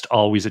cast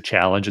always a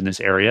challenge in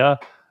this area.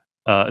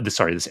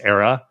 This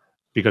era.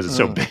 Because it's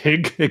so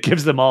big, it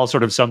gives them all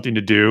sort of something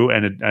to do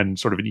and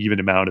sort of an even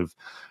amount of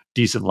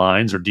decent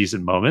lines or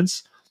decent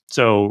moments.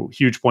 So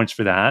huge points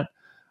for that.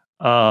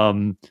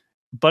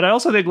 But I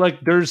also think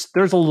there's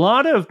a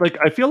lot of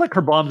I feel like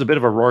Kerblam's a bit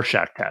of a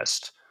Rorschach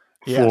test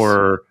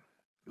for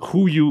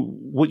who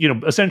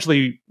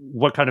essentially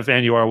what kind of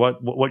fan you are,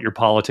 what your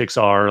politics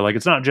are.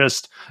 It's not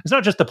just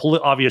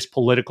the obvious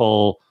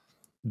political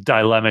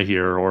dilemma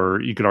here,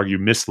 or you could argue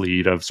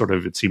mislead of sort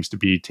of it seems to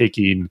be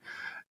taking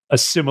a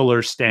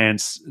similar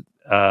stance,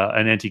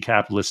 an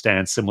anti-capitalist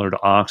stance similar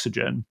to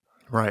Oxygen.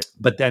 Right.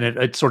 But then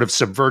it sort of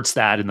subverts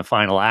that in the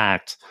final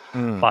act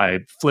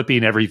by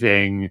flipping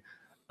everything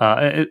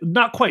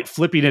not quite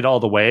flipping it all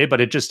the way, but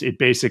it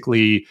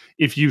basically,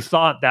 if you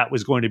thought that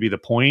was going to be the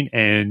point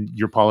and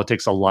your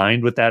politics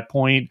aligned with that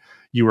point,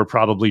 you were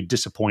probably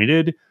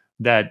disappointed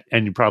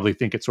and you probably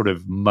think it sort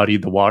of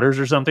muddied the waters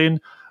or something,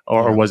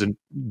 or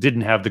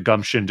didn't have the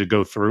gumption to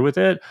go through with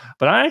it.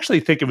 But I actually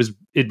think it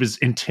was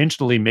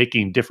intentionally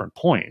making different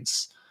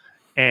points.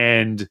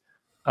 And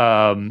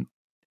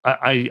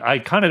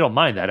I kind of don't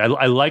mind that.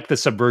 I like the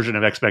subversion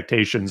of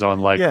expectations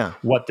on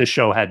what the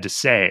show had to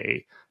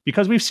say,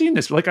 because we've seen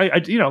this. Like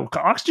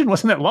Oxygen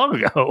wasn't that long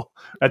ago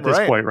at this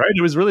point, right?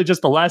 It was really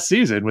just the last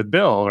season with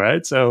Bill,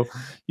 right? So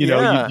you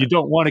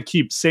don't want to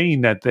keep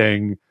saying that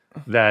thing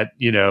that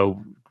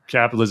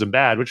capitalism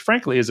bad, which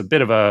frankly is a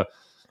bit of a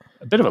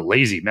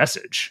lazy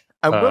message.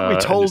 And weren't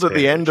we told at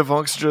the end of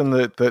Oxygen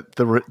that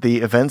the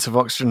events of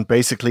Oxygen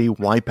basically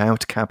wipe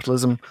out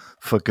capitalism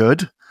for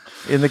good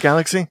in the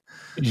galaxy?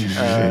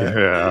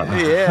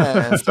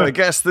 Yeah. So I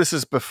guess this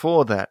is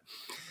before that.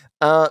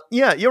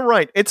 Yeah, you're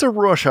right. It's a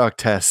Rorschach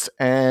test,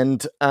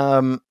 and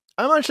I'm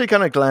actually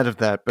kind of glad of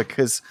that,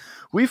 because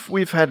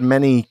we've had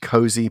many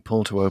cozy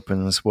pull to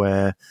opens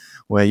where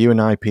you and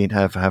I, Pete,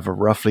 have a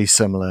roughly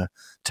similar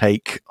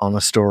take on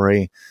a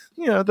story.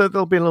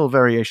 There'll be a little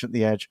variation at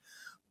the edge,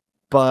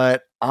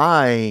 but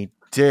I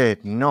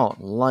did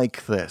not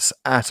like this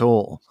at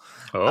all.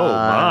 Oh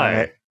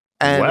my!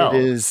 And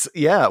it is,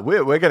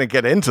 we're going to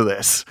get into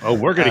this. Oh,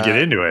 we're going to get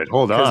into it.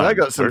 Hold on, because I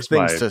got some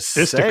things to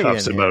say.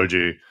 Fisticuffs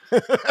emoji.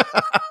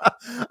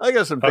 I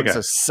got some things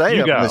to say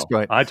at this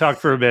point. I talked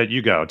for a bit.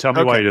 You go. Tell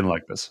me why you didn't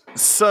like this.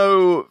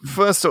 So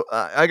first,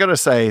 I got to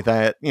say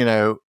that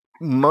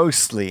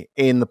mostly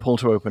in the pull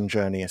to open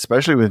journey,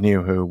 especially with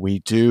New Who, we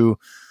do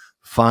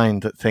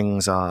find that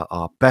things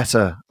are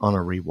better on a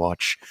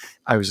rewatch.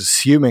 I was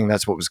assuming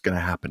that's what was going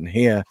to happen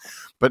here,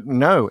 but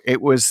no,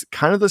 it was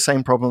kind of the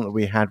same problem that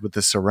we had with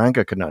the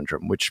Saranga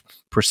conundrum, which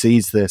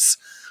precedes this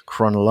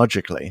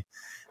chronologically,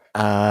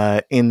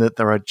 in that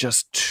there are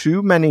just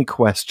too many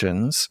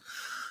questions,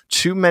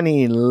 too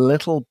many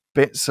little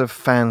bits of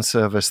fan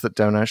service that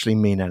don't actually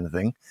mean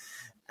anything.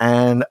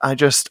 And I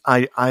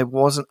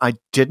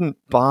didn't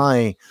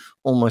buy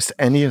almost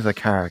any of the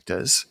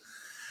characters.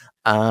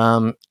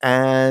 And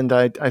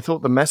I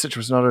thought the message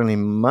was not only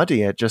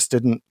muddy, it just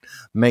didn't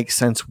make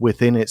sense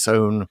within its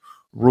own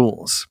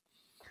rules.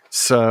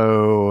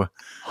 So,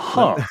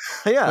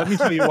 Let me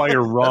tell you why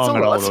you're wrong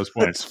on all of those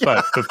points.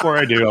 But before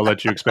I do, I'll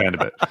let you expand a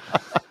bit.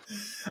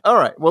 All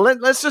right. Well,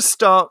 let's just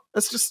start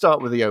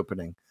with the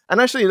opening.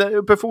 And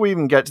actually, before we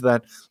even get to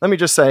that, let me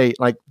just say,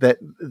 that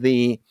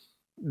the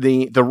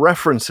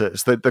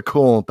references, the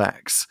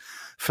callbacks,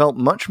 felt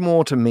much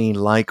more to me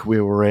like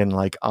we were in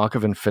Arc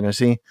of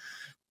Infinity,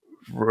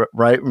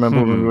 right?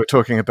 Remember when we were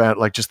talking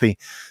about just the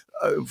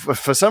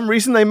for some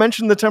reason they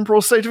mentioned the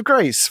temporal state of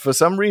grace. For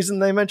some reason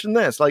they mentioned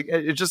this.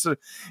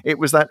 It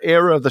was that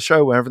era of the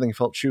show where everything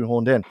felt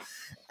shoehorned in,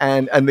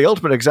 and the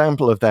ultimate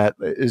example of that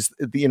is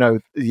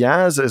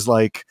Yaz is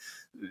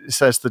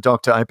says to the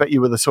Doctor, "I bet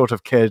you were the sort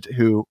of kid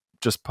who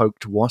just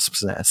poked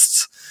wasps'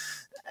 nests."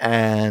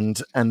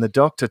 And the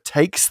Doctor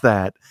takes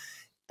that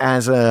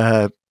as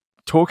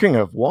talking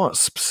of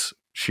wasps,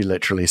 she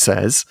literally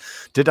says,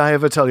 "Did I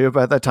ever tell you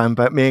about that time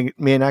about me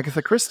and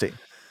Agatha Christie?"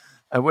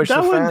 At which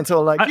the fans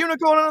are like,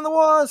 "Unicorn and the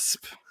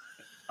Wasp."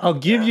 I'll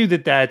give you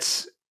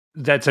that's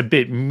a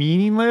bit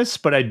meaningless,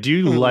 but I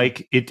do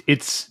like it.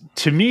 It's,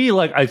 to me,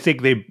 I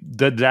think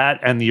that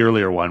and the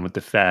earlier one with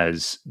the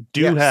Fez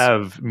do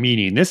have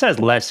meaning. This has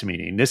less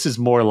meaning. This is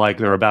more like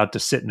they're about to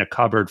sit in a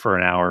cupboard for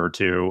an hour or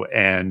two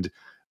and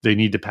they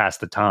need to pass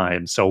the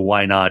time. So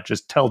why not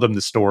just tell them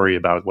the story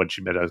about when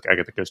she met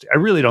Agatha Christie? I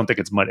really don't think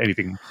it's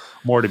anything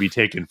more to be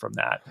taken from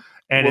that.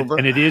 And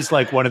it is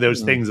one of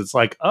those things. It's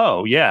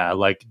oh yeah,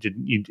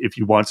 if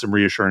you want some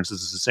reassurance,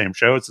 this is the same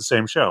show. It's the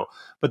same show.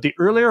 But the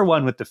earlier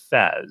one with the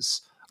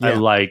Fez, I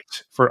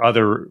liked for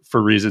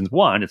reasons.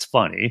 One, it's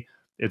funny.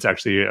 It's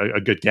actually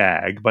a good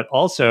gag. But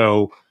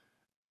also,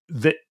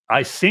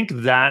 I think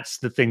that's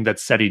the thing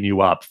that's setting you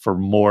up for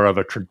more of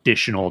a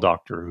traditional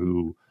Doctor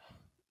Who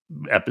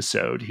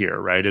episode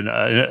here, right?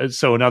 And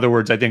so in other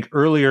words, I think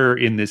earlier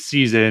in this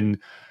season,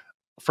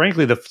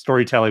 frankly, the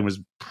storytelling was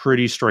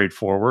pretty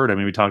straightforward. I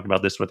mean, we talked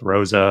about this with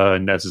Rosa,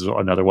 and this is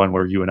another one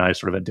where you and I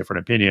sort of had different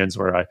opinions,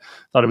 where I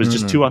thought it was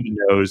just too on the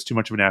nose, too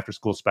much of an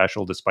after-school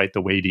special, despite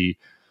the weighty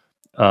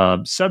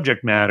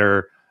subject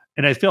matter.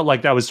 And I felt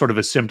like that was sort of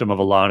a symptom of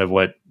a lot of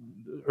what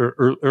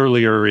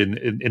earlier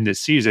in this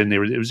season, it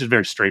was just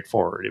very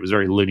straightforward. It was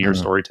very linear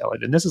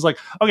storytelling. And this is okay,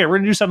 we're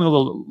going to do something a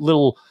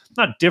little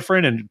not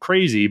different and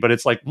crazy, but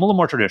it's a little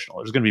more traditional.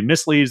 There's going to be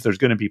misleads. There's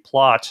going to be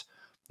plot.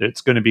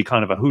 It's going to be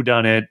kind of a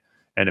whodunit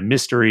and a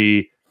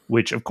mystery,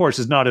 which of course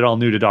is not at all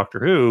new to Doctor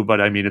Who, but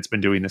I mean, it's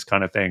been doing this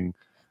kind of thing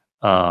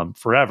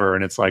forever.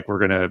 And it's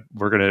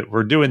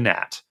we're doing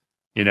that,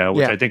 which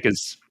I think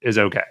is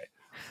okay.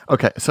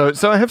 Okay, so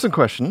I have some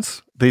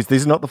questions.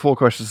 These are not the 4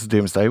 questions of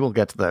Doomsday. We'll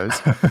get to those.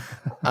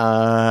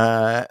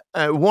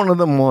 One of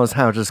them was,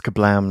 how does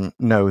Kerblam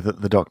know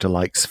that the Doctor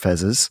likes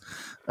fezzes?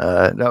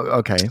 No,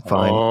 okay,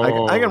 fine.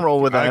 I can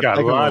roll with that. I got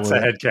can roll lots with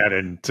of it.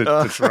 headcanon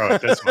to throw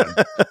at this one.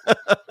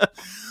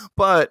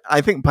 But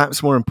I think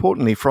perhaps more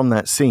importantly from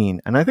that scene,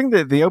 and I think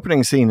that the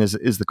opening scene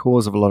is the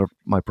cause of a lot of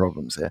my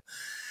problems here.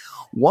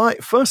 Why?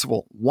 First of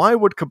all, why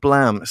would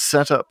Kerblam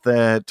set up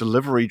their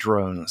delivery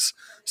drones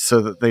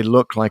so that they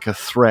look like a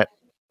threat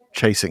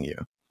chasing you?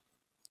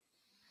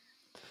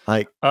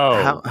 Like,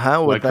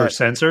 how would like her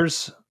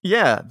sensors?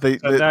 Yeah, the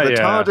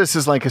TARDIS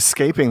is like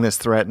escaping this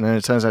threat, and then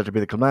it turns out to be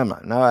the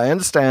Kerblam. Now, I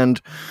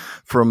understand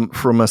from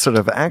a sort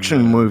of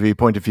action movie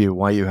point of view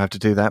why you have to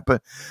do that,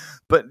 but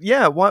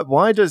yeah,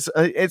 why does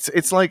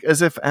it's like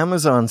as if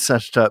Amazon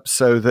set it up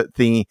so that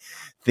the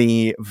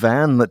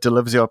van that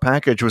delivers your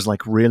package was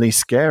like really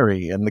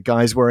scary, and the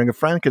guy's wearing a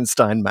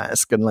Frankenstein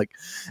mask, and like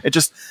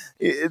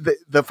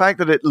the fact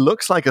that it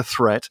looks like a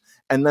threat,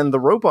 and then the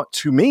robot,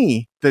 to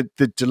me, the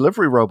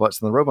delivery robots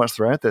and the robots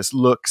throughout this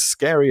look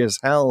scary as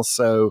hell.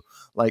 So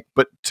like,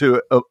 but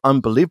to an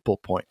unbelievable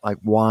point, like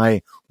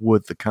why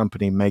would the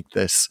company make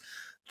this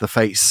the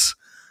face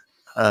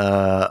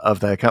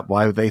of their cup?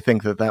 Why would they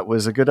think that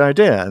was a good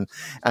idea?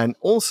 And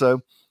also,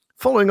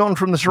 following on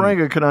from the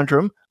Saranga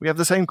conundrum, we have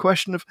the same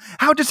question of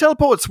how do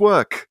teleports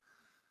work?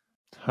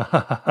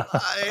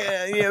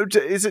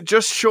 Is it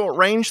just short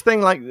range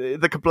thing? Like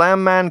the Kerblam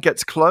man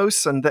gets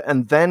close and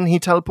then he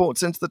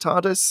teleports into the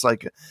TARDIS?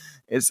 Like,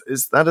 is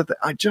that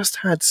I just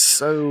had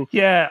so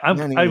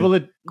I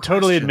will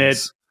totally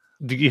admit.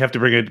 You have to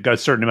bring a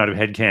certain amount of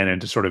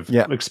headcanon to sort of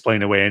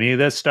explain away any of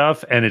this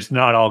stuff, and it's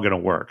not all going to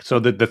work. So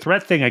the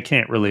threat thing I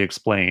can't really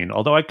explain,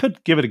 although I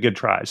could give it a good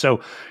try.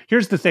 So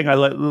here's the thing: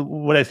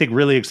 what I think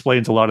really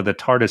explains a lot of the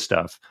TARDIS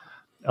stuff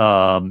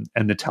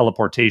and the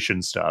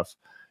teleportation stuff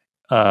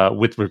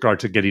with regard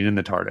to getting in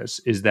the TARDIS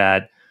is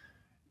that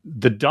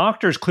the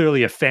Doctor's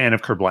clearly a fan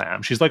of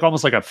Kerblam. She's like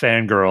almost like a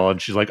fangirl,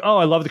 and she's like, "Oh,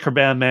 I love the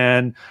Kerblam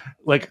man."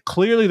 Like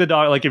clearly the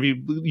Doctor, like if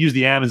you use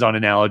the Amazon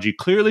analogy,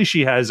 clearly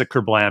she has a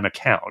Kerblam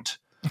account,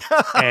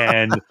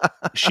 and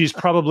she's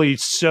probably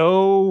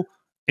so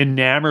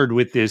enamored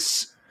with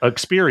this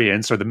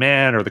experience, or the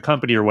man, or the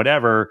company, or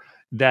whatever,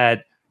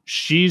 that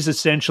she's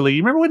essentially.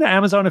 You remember when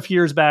Amazon a few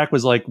years back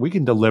was like, "We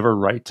can deliver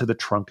right to the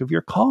trunk of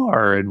your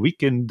car, and we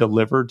can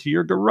deliver to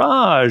your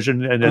garage,"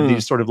 and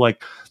these sort of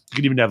like. You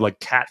could even have like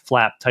cat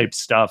flap type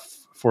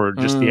stuff for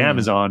just the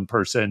Amazon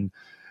person.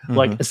 Mm-hmm.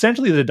 Like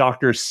essentially the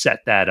Doctor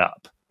set that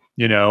up,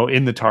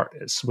 in the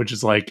TARDIS, which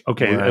is like,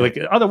 okay, like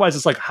otherwise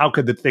it's like, how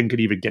could the thing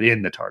could even get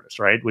in the TARDIS,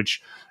 right?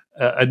 Which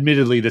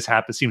admittedly this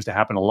seems to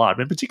happen a lot,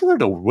 but in particular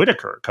to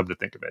Whittaker, come to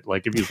think of it.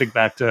 Like if you think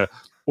back to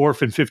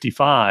Orphan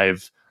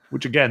 55,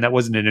 which again, that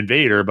wasn't an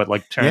invader, but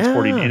like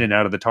transporting in and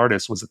out of the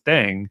TARDIS was a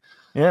thing.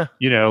 Yeah.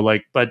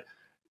 But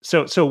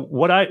so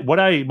what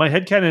my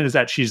headcanon is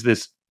that she's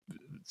this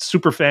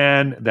super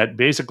fan that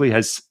basically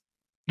has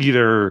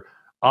either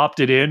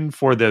opted in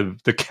for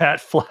the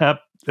cat flap,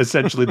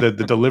 essentially the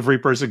delivery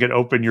person can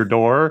open your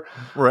door,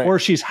 or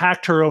she's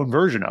hacked her own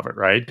version of it,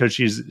 right? Because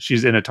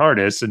she's in a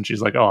TARDIS and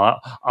she's like, oh,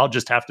 I'll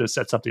just have to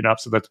set something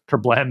up so that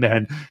Kerblam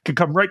man can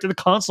come right to the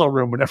console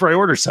room whenever I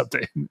order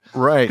something,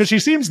 right? Because she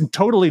seems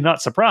totally not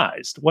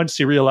surprised once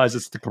she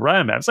realizes it's the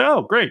Kerblam man. It's like,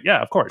 oh, great,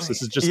 yeah, of course,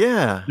 this is just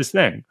this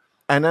thing.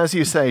 And as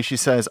you say, she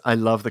says, I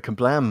love the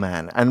Kerblam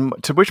man. And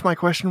to which my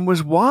question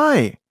was,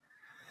 why?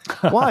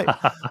 Why?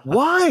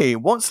 Why?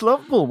 What's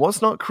lovable?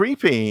 What's not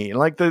creepy?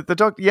 Like the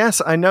Doctor,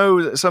 yes, I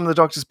know some of the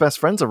Doctor's best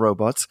friends are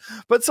robots,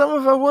 but some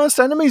of her worst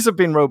enemies have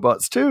been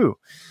robots too.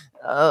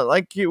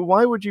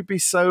 Why would you be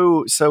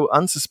so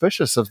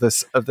unsuspicious of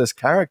this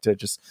character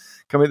just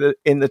coming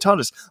in the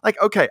TARDIS?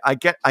 Like, okay, I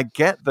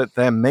get that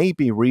there may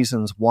be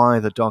reasons why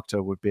the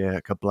Doctor would be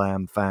a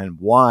Kerblam fan,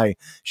 why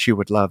she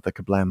would love the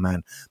Kerblam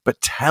man, but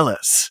tell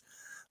us,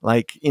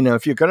 like,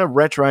 if you're going to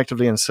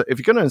retroactively insert, if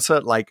you're going to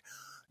insert like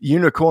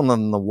Unicorn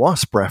and the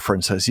Wasp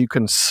references, you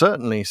can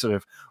certainly sort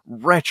of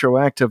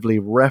retroactively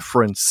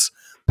reference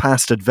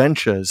past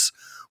adventures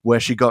where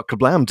she got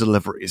Kerblam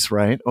deliveries,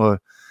 right? Or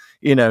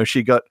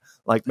she got.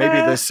 Like maybe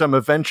there's some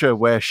adventure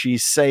where she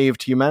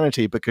saved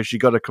humanity because she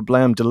got a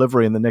Kerblam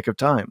delivery in the nick of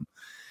time.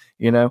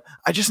 I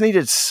just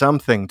needed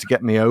something to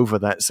get me over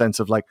that sense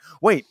of like,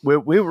 wait, we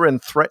were in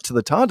threat to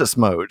the TARDIS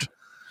mode.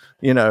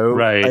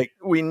 Right? Like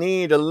we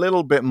need a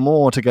little bit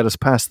more to get us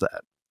past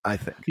that, I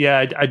think.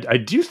 Yeah, I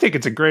do think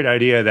it's a great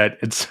idea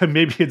that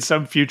maybe in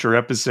some future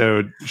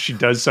episode she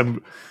does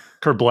some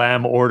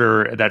Kerblam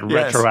order that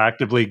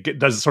retroactively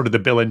does sort of the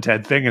Bill and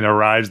Ted thing and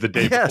arrives the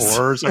day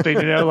before or something,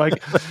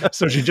 like,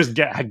 so she just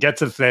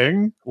gets a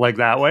thing like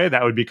that way.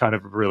 That would be kind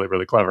of really,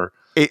 really clever.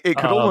 It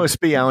could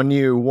almost be our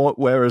new,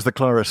 where is the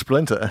Clara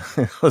Splinter?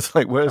 It's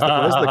like, where's the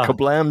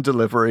Kerblam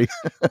delivery?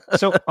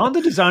 So on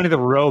the design of the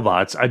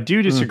robots, I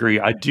do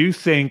disagree. I do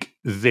think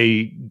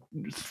they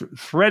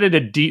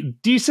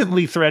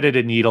decently threaded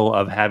a needle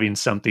of having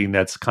something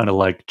that's kind of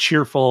like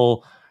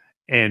cheerful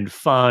and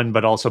fun,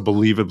 but also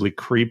believably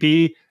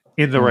creepy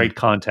in the right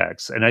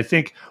context. And I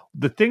think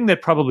the thing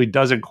that probably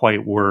doesn't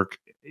quite work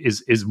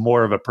is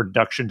more of a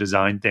production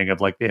design thing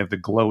of like they have the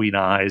glowing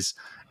eyes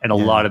and a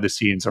lot of the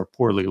scenes are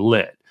poorly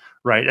lit,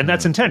 right? And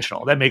that's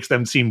intentional. That makes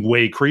them seem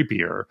way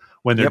creepier.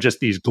 when they're just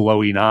these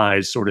glowing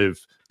eyes sort of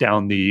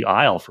down the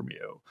aisle from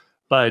you.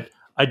 But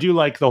I do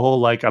like the whole,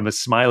 like, I'm a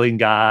smiling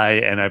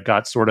guy and I've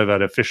got sort of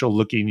an official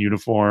looking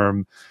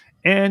uniform.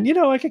 And,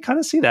 I can kind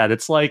of see that.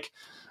 It's like,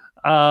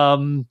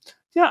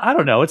 I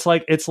don't know. It's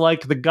like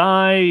the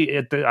guy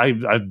at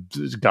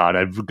the, God,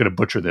 I'm going to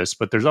butcher this,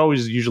 but there's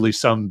always usually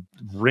some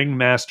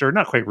ringmaster,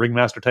 not quite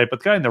ringmaster type, but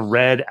the guy in the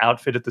red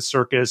outfit at the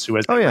circus who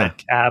has the red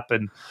cap.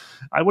 And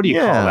what do you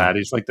call that?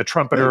 He's like the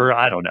trumpeter.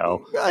 I don't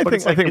know. I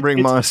think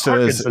ringmaster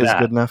is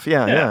good enough.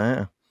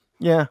 Yeah.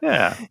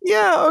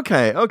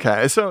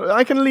 Okay. So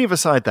I can leave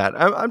aside that.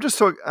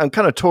 I'm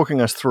kind of talking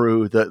us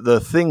through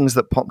the things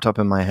that popped up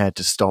in my head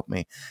to stop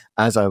me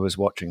as I was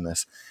watching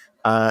this.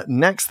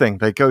 Next thing,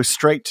 they go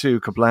straight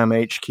to Kerblam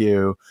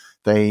HQ.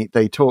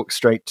 They talk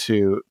straight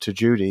to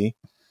Judy,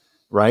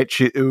 right?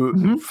 She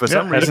for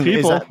some reason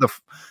is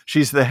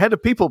she's the head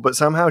of people, but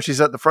somehow she's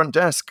at the front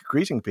desk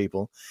greeting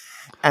people.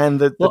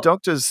 And the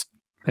doctor's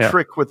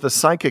trick with the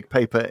psychic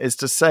paper is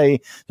to say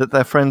that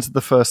they're friends of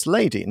the First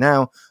Lady.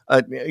 Now,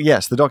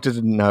 yes, the doctor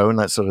didn't know, and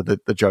that's sort of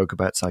the joke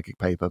about psychic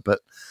paper.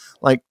 But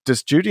like,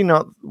 does Judy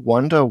not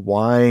wonder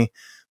why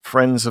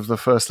friends of the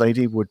First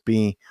Lady would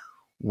be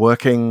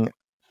working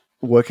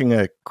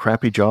a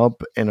crappy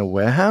job in a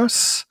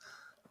warehouse?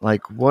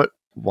 Like,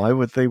 why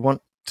would they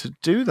want to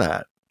do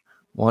that?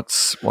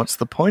 What's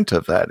the point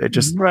of that? It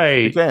just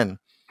again.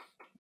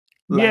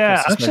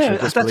 Actually,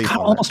 that kind of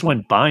almost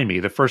went by me.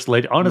 The First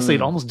Lady, honestly,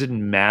 it almost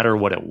didn't matter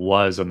what it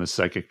was on the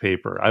psychic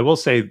paper. I will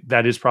say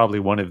that is probably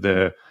one of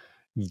the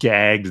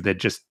gags that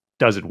just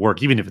doesn't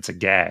work, even if it's a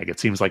gag. It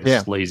seems like it's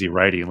just lazy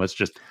writing. Let's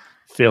just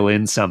fill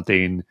in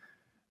something.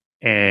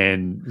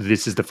 And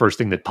this is the first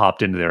thing that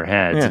popped into their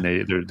heads,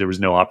 and there was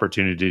no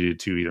opportunity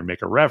to either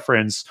make a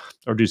reference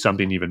or do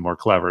something even more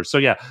clever. So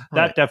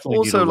that definitely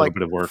needed a little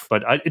bit of work,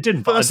 but it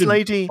didn't. First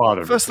Lady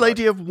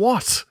of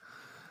what?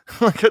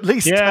 Like, at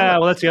least. Yeah,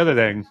 well, that's the other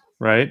thing,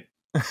 right?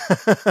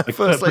 Like,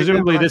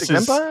 presumably this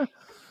is. Empire?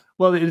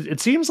 Well, it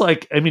seems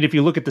like, I mean, if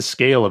you look at the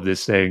scale of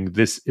this thing,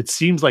 it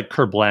seems like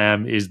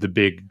Kerblam is the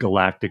big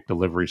galactic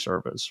delivery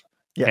service,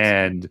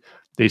 and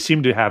they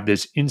seem to have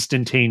this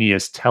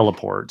instantaneous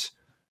teleport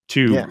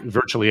to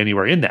virtually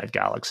anywhere in that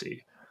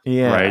galaxy.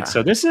 Yeah. Right.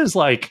 So this is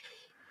like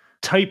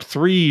type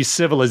 3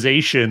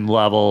 civilization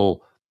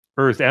level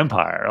Earth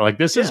Empire. Like,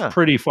 this is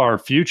pretty far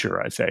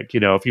future, I think.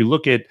 If you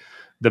look at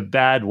the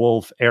Bad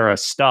Wolf era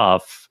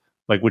stuff,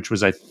 like, which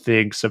was, I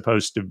think,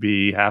 supposed to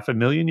be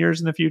 500,000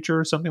 years in the future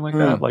or something like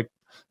that, like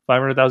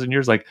 500,000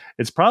 years, like,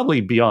 it's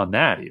probably beyond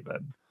that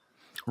even.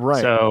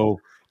 Right.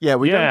 So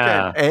we don't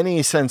get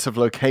any sense of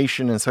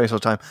location in space or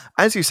time.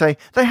 As you say,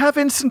 they have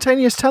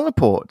instantaneous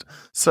teleport.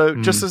 So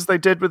just as they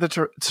did with the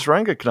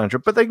Taranga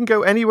conundrum, but they can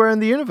go anywhere in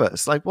the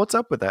universe. Like, what's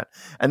up with that?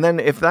 And then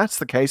if that's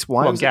the case,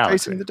 why was it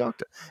facing the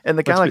Doctor in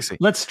the galaxy?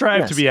 Let's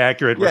strive to be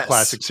accurate where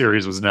classic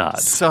series was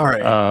not.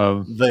 Sorry.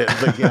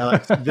 The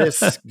galaxy,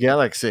 this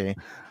galaxy,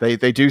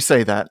 they do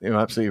say that. You're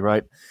absolutely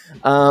right.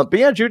 But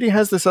yeah, Judy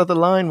has this other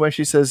line where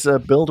she says,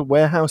 build a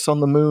warehouse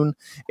on the moon.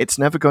 It's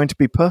never going to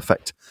be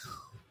perfect.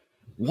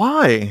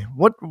 Why?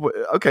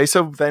 Okay,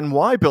 so then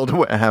why build a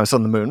warehouse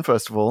on the moon,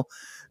 first of all?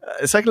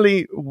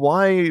 Secondly,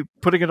 why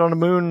putting it on a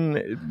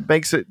moon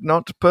makes it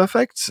not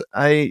perfect?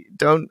 I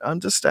don't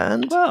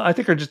understand. Well, I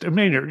think her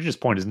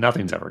point is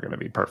nothing's ever going to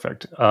be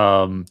perfect.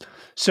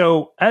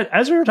 So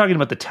as we were talking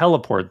about the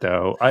teleport,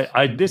 though,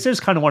 this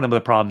is kind of one of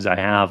the problems I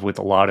have with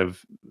a lot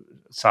of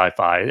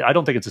sci-fi. I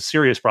don't think it's a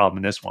serious problem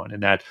in this one, in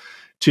that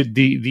to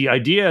the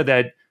idea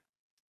that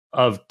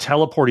of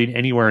teleporting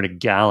anywhere in a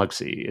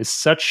galaxy is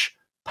such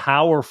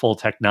powerful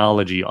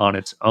technology on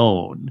its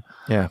own.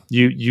 Yeah.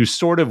 You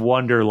sort of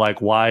wonder,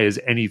 like, why is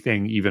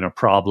anything even a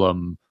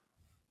problem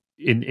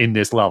in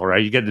this level,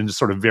 right? You get into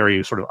sort of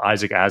very sort of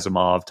Isaac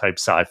Asimov type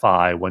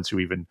sci-fi once you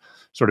even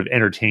sort of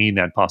entertain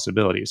that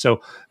possibility.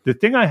 So the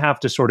thing I have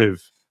to sort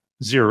of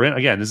zero in,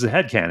 again, this is a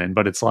headcanon,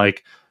 but it's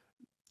like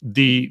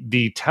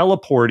the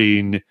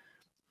teleporting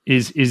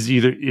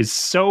is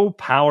so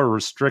power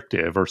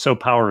restrictive or so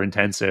power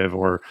intensive,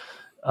 or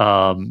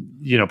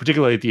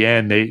particularly at the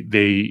end,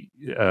 they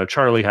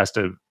Charlie has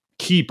to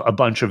keep a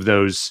bunch of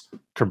those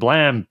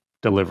Kerblam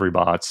delivery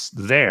bots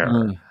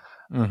there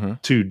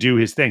to do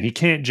his thing. He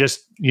can't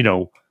just,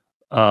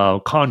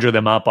 conjure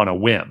them up on a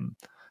whim.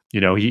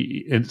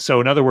 So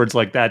in other words,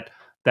 like that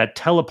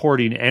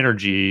teleporting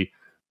energy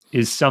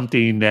is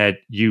something that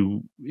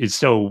is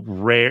so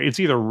rare. It's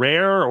either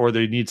rare or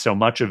they need so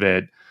much of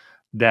it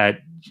that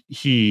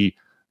you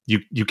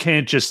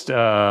can't just do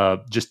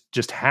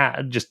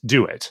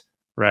it.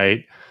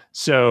 Right.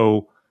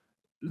 So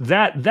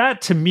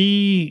that to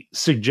me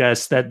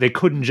suggests that they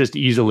couldn't just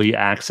easily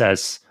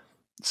access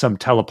some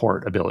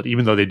teleport ability,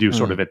 even though they do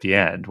sort of at the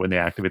end when they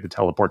activate the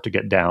teleport to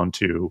get down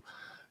to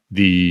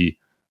the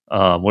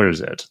what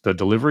is it? The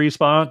delivery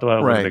spot?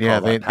 What do they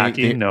call that?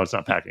 Packing? No, it's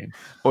not packing.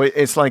 Well,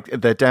 it's like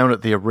they're down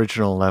at the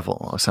original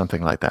level or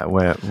something like that,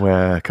 where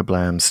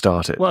Kerblam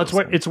started. Well,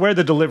 it's where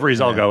the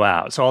deliveries all go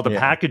out. So all the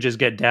packages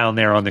get down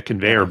there on the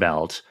conveyor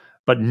belt,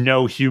 but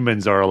no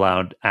humans are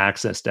allowed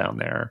access down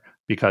there.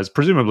 because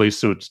presumably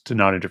so to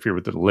not interfere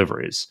with the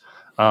deliveries.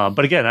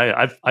 But again,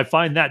 I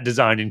find that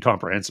design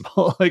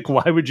incomprehensible. Like,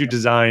 why would you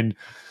design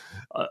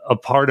a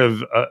part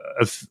of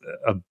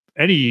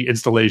any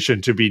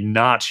installation to be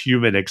not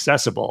human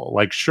accessible?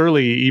 Like,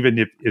 surely, even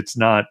if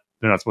they're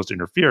not supposed to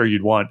interfere,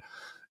 you'd want,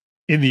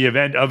 in the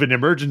event of an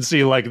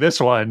emergency like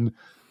this one,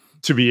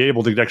 to be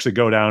able to actually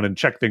go down and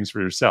check things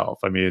for yourself.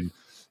 I mean,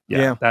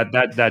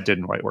 that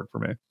didn't quite work for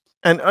me.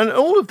 And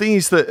all of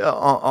these that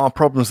are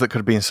problems that could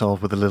have been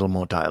solved with a little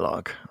more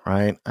dialogue,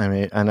 right? I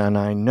mean, and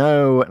I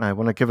know, and I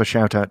want to give a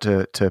shout out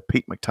to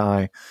Pete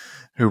McTighe,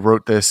 who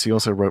wrote this. He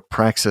also wrote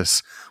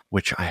Praxis,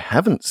 which I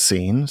haven't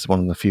seen. It's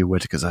one of the few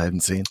Whitakers I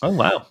haven't seen. Oh,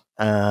 wow.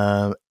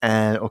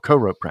 Or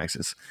co-wrote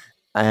Praxis.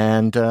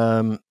 And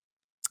and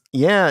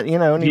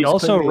he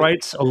also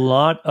writes a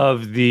lot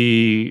of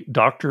the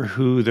Doctor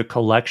Who The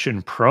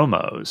Collection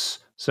promos.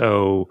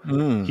 So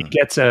he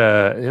gets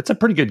it's a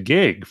pretty good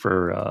gig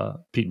for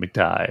Pete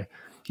McTighe.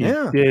 He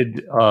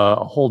did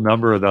a whole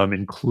number of them,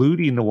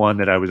 including the one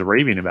that I was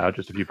raving about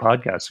just a few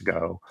podcasts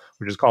ago,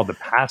 which is called The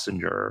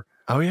Passenger.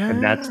 Oh, yeah.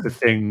 And that's the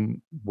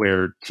thing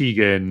where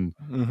Tegan,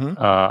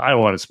 I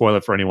don't want to spoil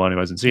it for anyone who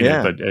hasn't seen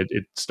it, but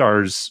it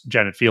stars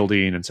Janet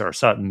Fielding and Sarah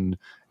Sutton,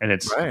 and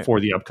it's for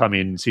the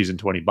upcoming season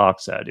 20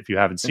 box set. If you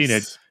haven't seen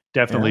it,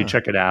 definitely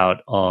check it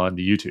out on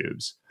the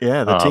YouTubes.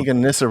 Yeah, the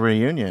Tegan Nyssa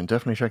reunion.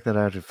 Definitely check that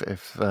out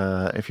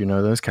if you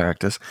know those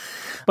characters.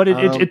 But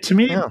it to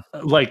me,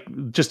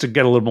 like, just to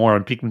get a little more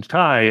on Pete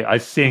McTighe, I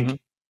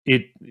think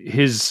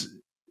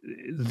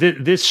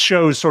this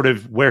shows sort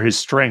of where his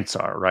strengths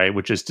are, right?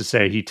 Which is to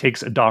say, he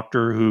takes a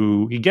Doctor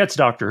Who, he gets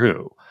Doctor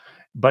Who,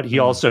 but he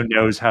also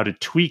knows how to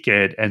tweak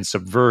it and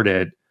subvert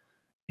it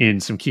in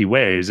some key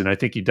ways. And I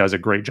think he does a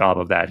great job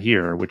of that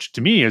here, which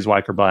to me is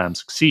why Kerblam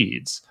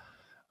succeeds.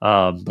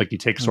 Like, he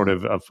takes sort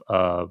of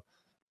a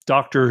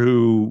Doctor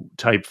Who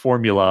type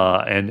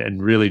formula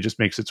and really just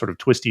makes it sort of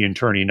twisty and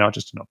turny, not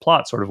just in a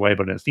plot sort of way,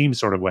 but in a theme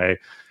sort of way.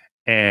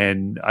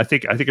 And I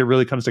think it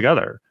really comes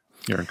together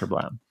here in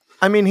Kerblam.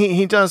 I mean,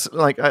 he does,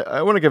 like,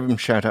 I want to give him a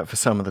shout out for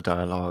some of the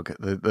dialogue.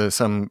 There's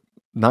some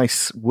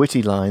nice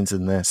witty lines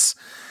in this.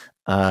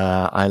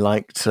 I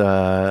liked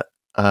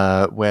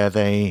where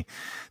they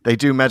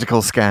do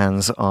medical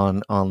scans on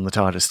the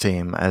TARDIS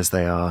team as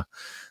they are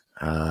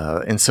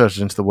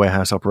inserted into the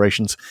warehouse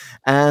operations,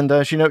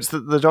 and she notes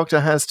that the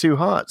Doctor has two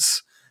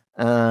hearts,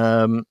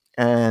 and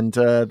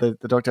the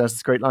Doctor has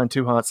this great line: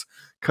 2 hearts,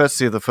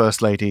 courtesy of the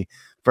First Lady,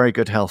 very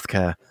good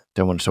healthcare.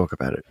 Don't want to talk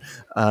about it,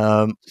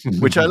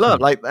 which I love.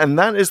 Like, and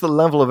that is the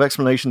level of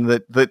explanation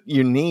that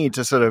you need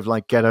to sort of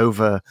like get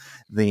over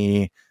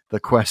the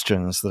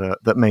questions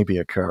that may be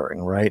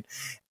occurring, right?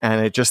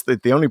 And it just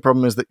the only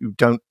problem is that you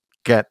don't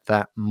get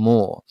that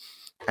more.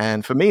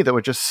 And for me, there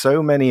were just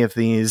so many of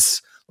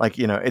these. Like,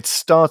 it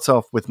starts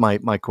off with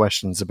my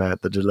questions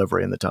about the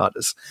delivery in the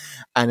TARDIS,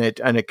 and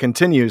it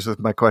continues with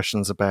my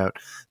questions about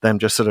them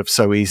just sort of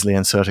so easily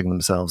inserting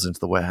themselves into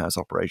the warehouse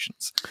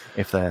operations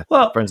if they're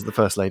friends of the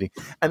First Lady.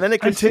 And then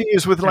it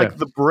continues with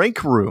the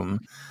break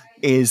room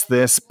is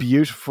this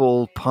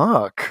beautiful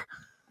park.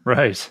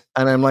 Right.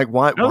 And I'm like,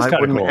 why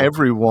wouldn't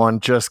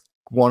everyone just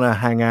want to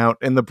hang out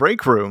in the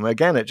break room?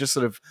 Again, it just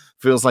sort of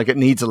feels like it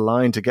needs a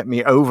line to get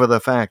me over the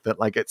fact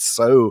that, like, it's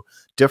so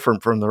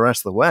different from the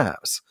rest of the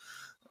warehouse.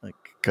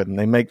 Couldn't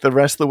they make the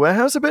rest of the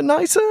warehouse a bit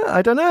nicer?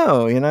 I don't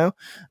know,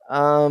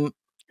 and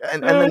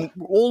then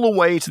all the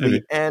way to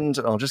the end,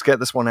 I'll just get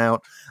this one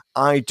out.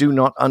 I do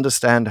not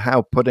understand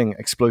how putting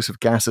explosive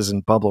gases in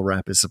bubble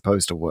wrap is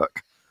supposed to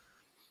work.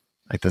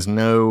 Like, there's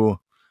no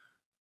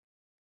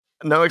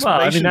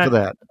explanation for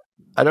that.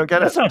 I don't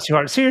get it. That's not too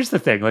hard. So here's the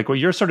thing. Like, what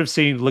you're sort of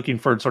seeing, looking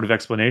for sort of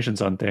explanations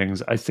on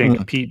things, I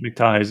think Pete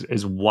McTighe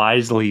is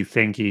wisely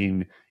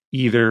thinking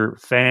either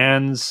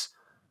fans,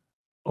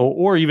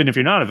 or even if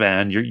you're not a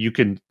fan, you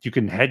can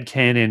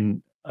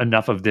headcanon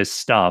enough of this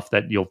stuff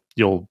that you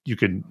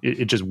can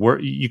just work.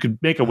 You can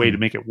make a way to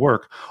make it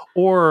work,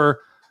 or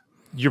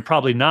you're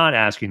probably not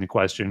asking the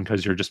question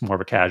because you're just more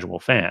of a casual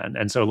fan.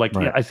 And so, like,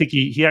 I think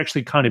he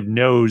actually kind of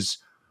knows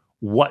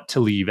what to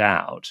leave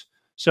out.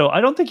 So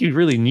I don't think you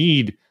really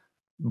need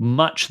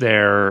much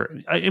there.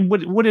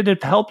 Would it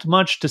have helped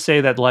much to say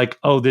that, like,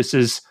 oh, this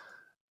is,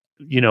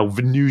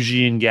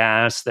 Venusian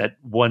gas that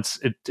once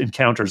it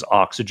encounters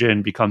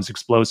oxygen becomes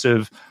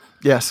explosive?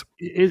 Yes.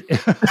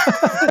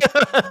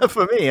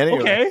 For me, anyway.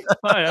 Okay.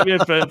 I mean,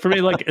 for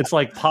me, like, it's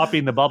like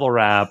popping the bubble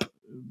wrap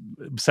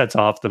sets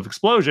off the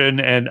explosion,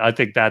 and I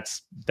think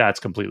that's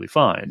completely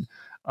fine.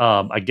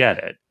 I get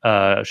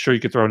it. Sure, you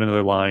could throw in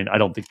another line. I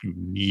don't think you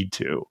need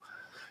to.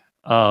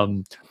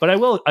 But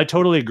I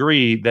totally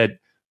agree that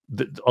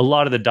a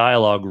lot of the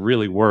dialogue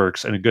really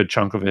works, and a good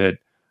chunk of it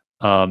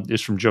is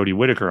from Jodie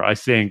Whittaker. I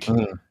think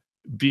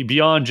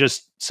beyond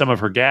just some of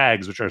her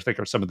gags, which I think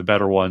are some of the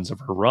better ones of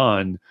her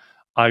run,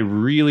 I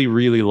really,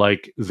 really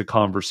like the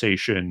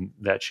conversation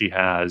that she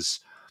has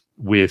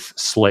with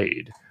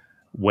Slade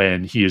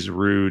when he is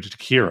rude to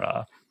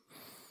Kira.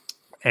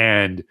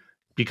 And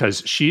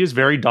because she is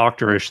very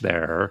doctorish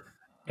there,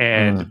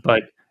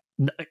 but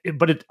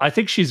I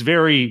think she's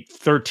very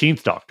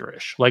 13th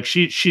Doctor-ish. Like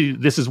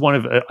this is one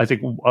of I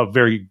think a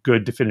very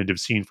good definitive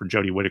scene for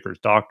Jodie Whittaker's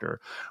Doctor,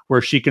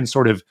 where she can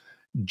sort of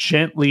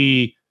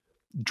gently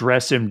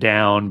dress him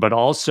down, but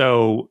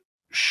also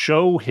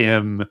show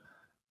him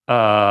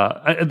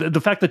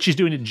the fact that she's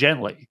doing it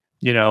gently.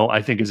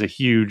 I think is a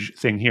huge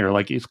thing here.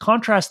 Like, it's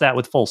contrast that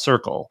with Full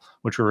Circle,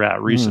 which we were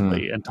at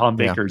recently, and Tom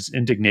Baker's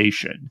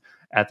indignation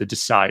at the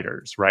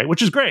deciders, right?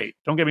 Which is great.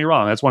 Don't get me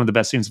wrong. That's one of the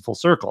best scenes of Full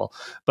Circle.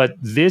 But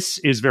this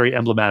is very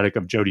emblematic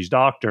of Jodie's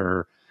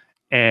Doctor,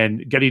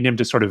 and getting him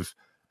to sort of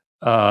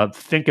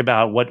think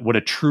about what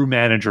a true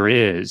manager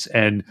is,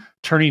 and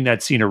turning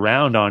that scene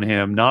around on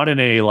him, not in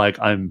a like,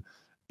 I'm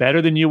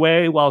better than you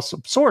way, well,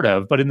 sort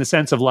of, but in the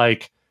sense of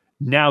like,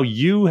 now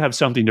you have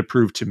something to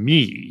prove to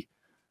me.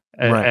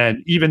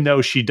 And even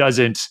though she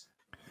doesn't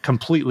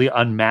completely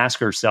unmask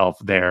herself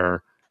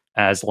there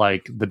as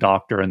like the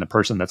Doctor and the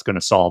person that's going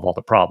to solve all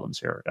the problems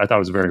here, I thought it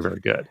was very, very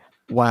good.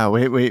 Wow,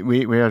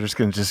 we are just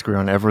going to disagree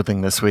on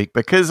everything this week,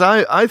 because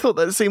I thought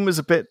that scene was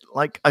a bit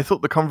like, I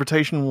thought the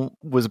confrontation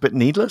was a bit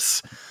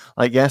needless.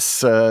 Like, yes,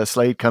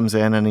 Slade comes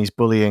in and he's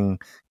bullying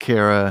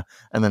Kira,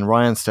 and then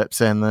Ryan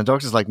steps in, and the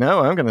Doctor's like,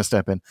 no, I'm going to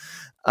step in.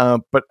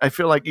 But I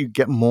feel like you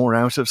get more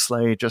out of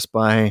Slade just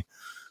by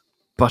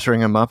buttering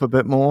him up a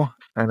bit more.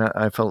 And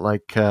I felt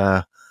like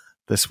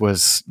this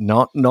was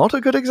not a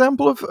good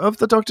example of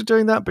the Doctor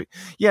doing that. But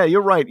yeah,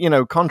 you're right.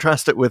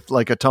 Contrast it with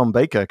like a Tom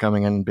Baker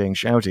coming in and being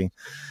shouty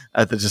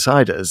at the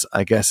deciders.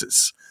 I guess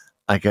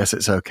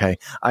it's okay.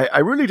 I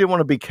really do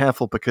want to be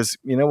careful, because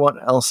you know what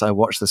else I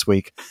watched this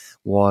week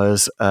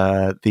was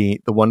the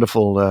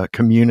wonderful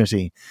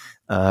Community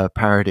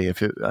parody. I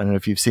don't know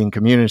if you've seen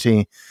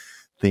Community,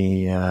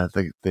 the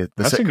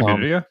sitcom.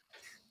 Community, yeah.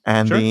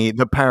 And sure.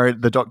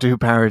 the Doctor Who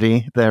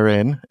parody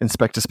therein,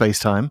 Inspector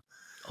Spacetime.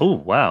 Oh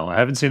wow, I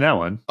haven't seen that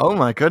one. Oh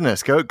my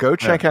goodness, go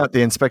check out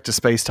the Inspector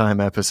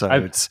Spacetime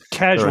episodes. I'm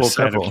casual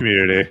fan of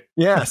Community.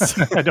 Yes,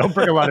 I don't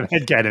bring a lot of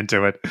headcanon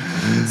into it.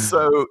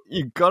 So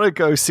you got to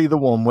go see the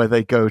one where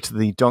they go to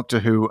the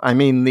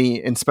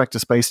the Inspector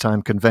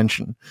Spacetime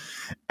convention,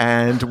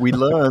 and we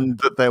learned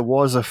that there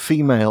was a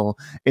female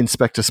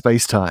Inspector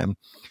Spacetime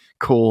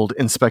called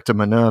Inspector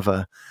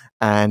Minerva,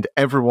 and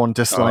everyone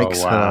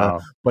dislikes her,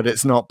 but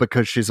it's not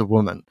because she's a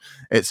woman.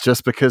 It's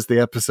just because the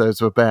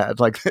episodes were bad.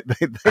 Like,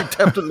 they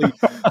definitely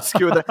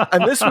skewered that.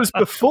 And this was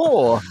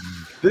before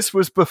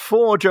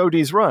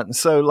Jodie's run.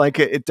 So like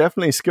it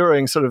definitely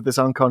skewering sort of this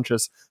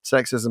unconscious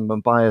sexism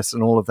and bias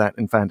and all of that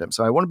in fandom.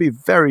 So I want to be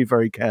very,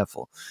 very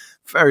careful,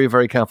 very,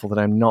 very careful that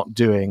I'm not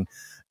doing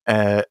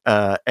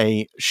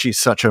she's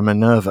such a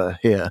Minerva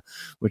here,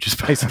 which is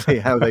basically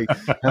how these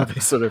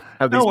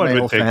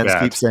male fans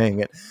keep saying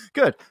it.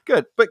 Good,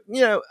 but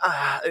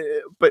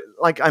but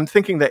like, I'm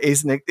thinking that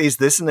is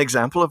this an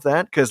example of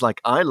that? Because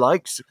like, I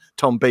liked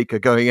Tom Baker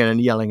going in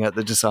and yelling at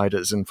the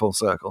deciders in Full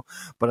Circle,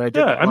 but I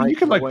didn't. Yeah, I mean, you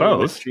can like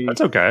both.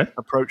 That's okay.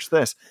 Approach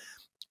this,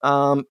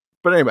 but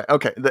anyway,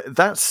 okay.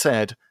 That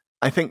said,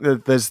 I think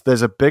that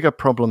there's a bigger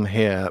problem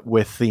here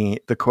with the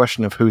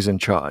question of who's in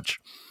charge.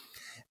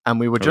 And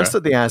we were just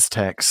at the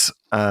Aztecs,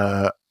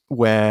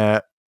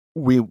 where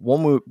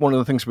one of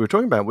the things we were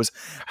talking about was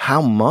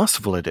how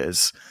masterful it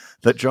is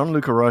that John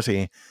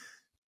Lucarotti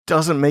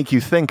doesn't make you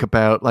think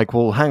about, like,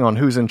 well, hang on,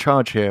 who's in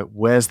charge here?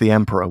 Where's the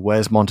Emperor?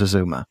 Where's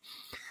Montezuma?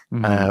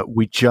 Mm-hmm.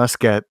 We just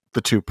get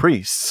the two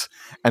priests,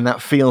 and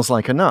that feels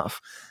like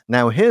enough.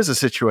 Now, here's a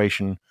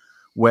situation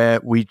where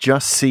we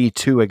just see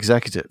two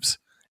executives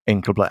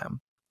in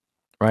Kerblam,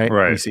 right?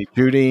 We see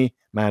Judy,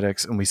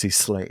 Maddox, and we see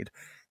Slade.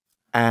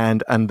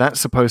 And that's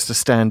supposed to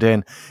stand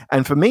in.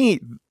 And for me,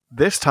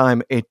 this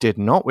time it did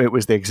not. It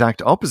was the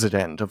exact opposite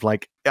end of,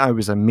 like, I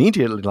was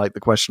immediately like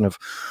the question of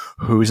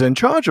who's in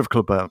charge of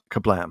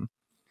Kerblam?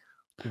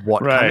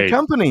 What kind of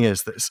company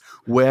is this?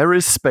 Where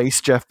is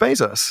Space Jeff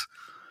Bezos?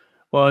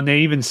 Well, and they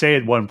even say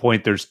at one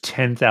point there's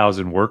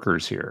 10,000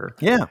 workers here.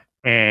 Yeah.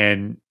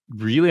 And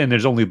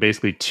there's only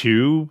basically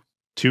two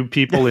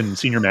people in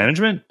senior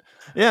management.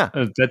 Yeah,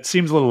 that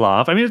seems a little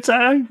off. I mean, it's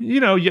again,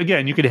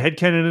 you could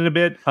headcanon it a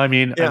bit. I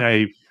mean, and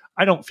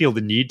I don't feel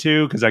the need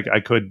to, because I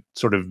could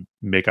sort of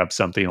make up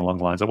something along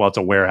the lines of, well, it's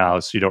a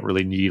warehouse. You don't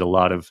really need a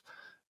lot of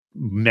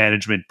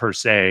management per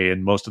se,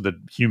 and most of the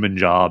human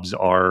jobs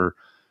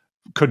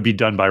could be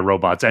done by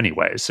robots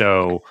anyway.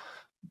 So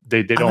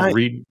they don't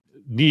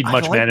need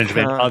much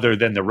management other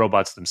than the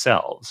robots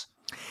themselves.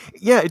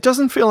 Yeah, it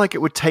doesn't feel like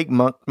it would take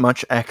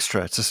much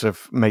extra to sort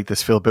of make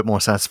this feel a bit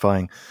more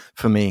satisfying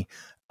for me.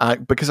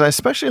 Because I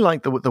especially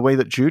like the way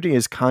that Judy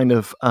is kind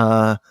of,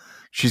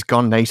 she's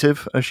gone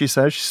native, as she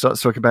says. She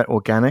starts talking about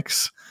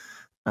organics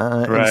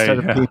instead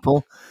of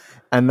people.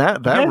 And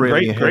that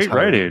really great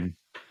writing.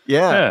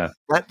 Yeah.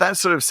 That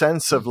sort of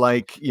sense of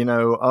like, you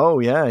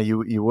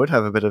would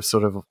have a bit of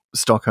sort of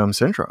Stockholm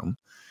syndrome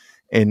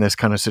in this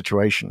kind of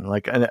situation.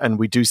 Like, and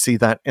we do see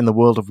that in the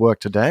world of work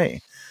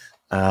today.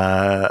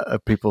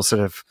 People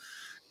sort of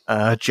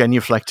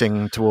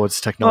genuflecting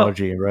towards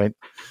technology, right?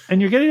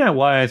 And you're getting at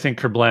why I think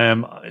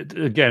Kerblam,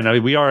 again, I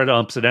mean, we are at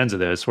opposite ends of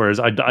this, whereas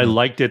I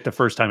liked it the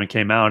first time it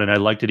came out, and I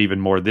liked it even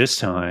more this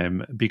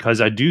time,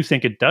 because I do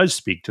think it does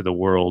speak to the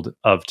world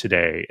of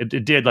today.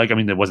 It did, like, I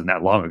mean, it wasn't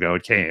that long ago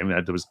it came,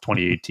 it was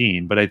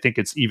 2018, but I think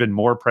it's even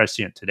more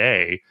prescient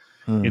today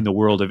in the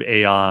world of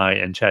AI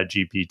and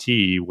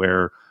ChatGPT,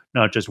 where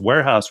not just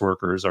warehouse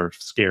workers are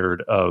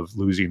scared of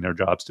losing their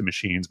jobs to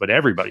machines, but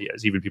everybody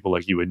is, even people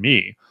like you and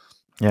me.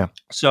 Yeah.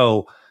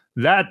 So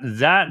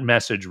that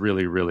message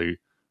really, really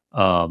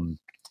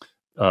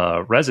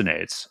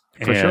resonates.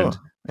 For sure.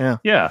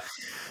 Yeah.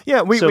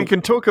 We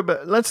can talk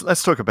about.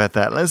 Let's talk about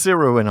that. Let's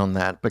zero in on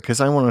that, because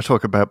I want to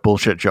talk about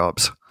bullshit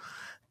jobs,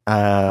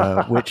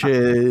 which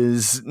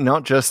is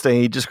not just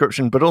a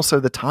description, but also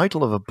the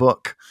title of a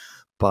book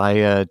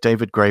by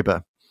David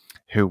Graeber,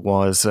 who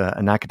was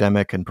an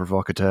academic and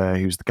provocateur.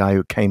 He was the guy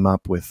who came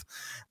up with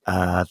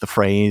the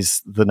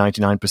phrase "the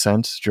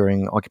 99%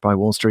 during Occupy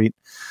Wall Street.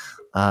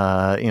 He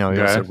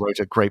also wrote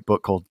a great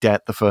book called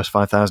Debt, the First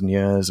 5,000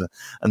 Years,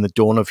 and The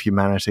Dawn of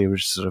Humanity,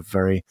 which is sort of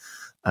very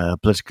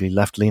politically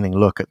left-leaning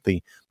look at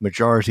the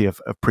majority of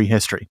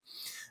prehistory,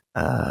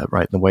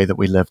 right, the way that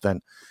we lived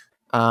then.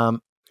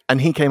 And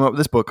he came up with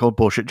this book called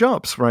Bullshit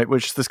Jobs, right,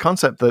 which is this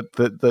concept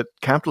that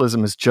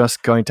capitalism is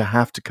just going to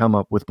have to come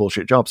up with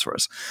bullshit jobs for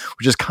us,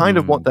 which is kind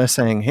of what they're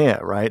saying here,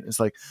 right? It's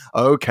like,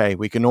 okay,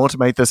 we can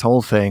automate this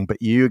whole thing,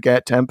 but you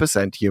get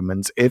 10%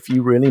 humans if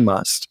you really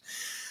must.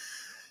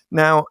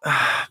 Now,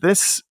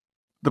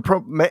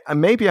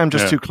 maybe I'm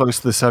just too close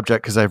to the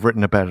subject because I've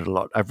written about it a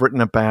lot. I've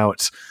written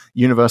about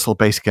universal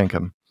basic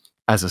income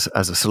as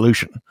a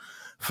solution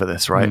for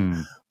this, right?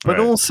 But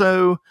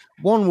also,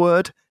 one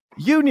word,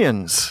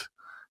 unions.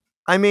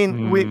 I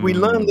mean, we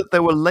learned that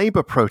there were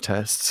labor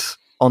protests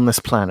on this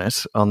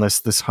planet, on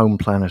this home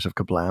planet of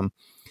Kerblam,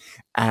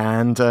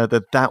 and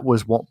that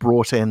was what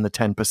brought in the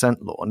 10%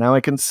 law. Now,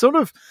 I can sort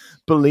of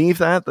believe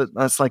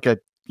that's like a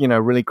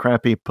really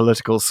crappy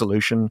political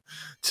solution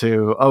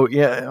to,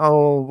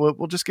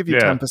 we'll just give you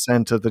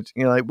 10% of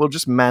the, we'll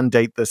just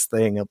mandate this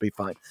thing, it'll be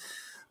fine.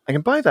 I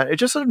can buy that. It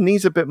just sort of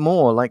needs a bit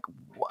more. Like,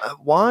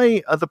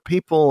 why are the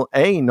people,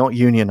 A, not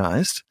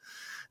unionized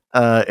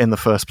in the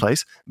first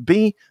place,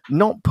 B,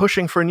 not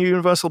pushing for a new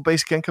universal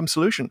basic income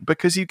solution?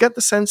 Because you get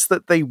the sense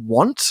that they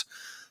want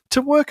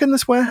to work in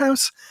this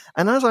warehouse.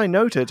 And as I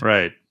noted,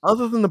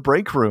 other than the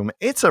break room,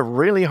 it's a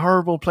really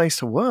horrible place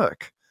to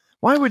work.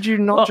 Why would you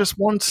not just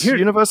want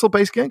universal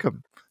basic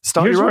income?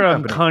 Here's where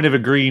I'm kind of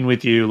agreeing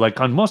with you. Like,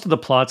 on most of the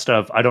plot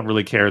stuff, I don't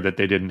really care that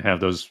they didn't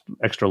have those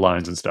extra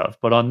lines and stuff.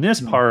 But on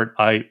this part,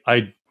 I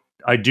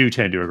do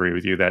tend to agree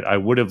with you that I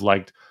would have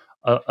liked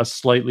a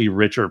slightly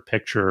richer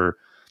picture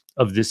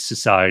of this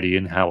society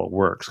and how it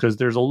works. Because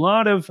there's a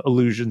lot of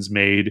allusions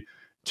made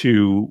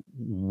to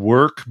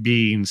work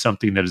being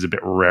something that is a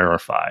bit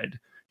rarefied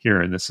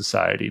here in this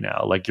society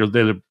now. Like,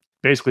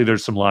 basically,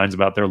 there's some lines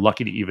about they're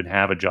lucky to even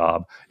have a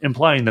job,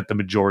 implying that the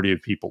majority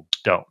of people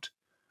don't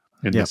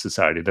in this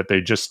society, that they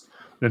just,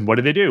 then what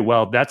do they do?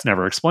 Well, that's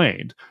never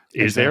explained.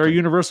 Is there a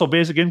universal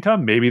basic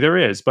income? Maybe there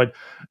is. But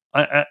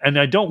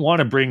I don't want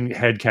to bring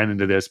headcanon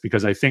into this,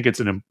 because I think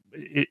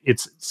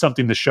it's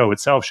something the show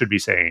itself should be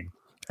saying.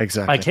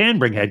 Exactly. I can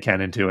bring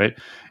headcanon to it,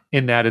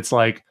 in that it's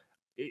like,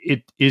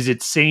 is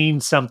it saying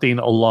something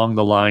along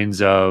the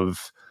lines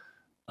of,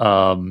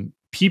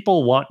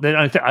 people want,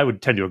 I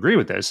would tend to agree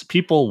with this.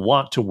 People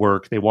want to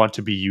work. They want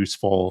to be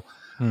useful.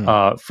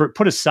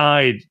 Put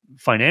aside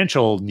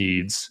financial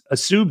needs,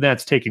 assume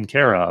that's taken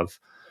care of.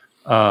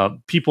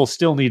 People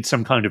still need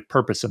some kind of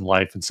purpose in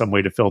life and some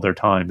way to fill their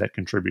time that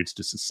contributes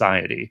to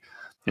society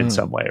in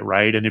some way,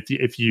 right? And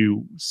if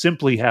you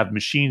simply have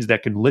machines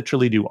that can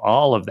literally do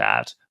all of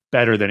that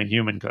better than a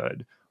human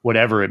could,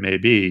 whatever it may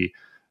be,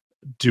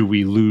 do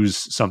we lose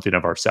something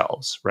of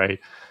ourselves, right?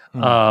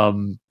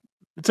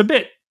 It's a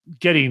bit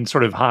getting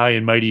sort of high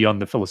and mighty on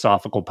the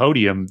philosophical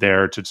podium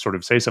there to sort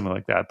of say something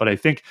like that. But I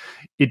think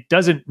it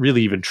doesn't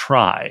really even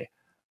try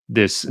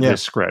this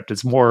script.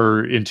 It's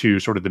more into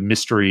sort of the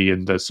mystery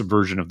and the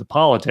subversion of the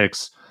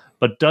politics,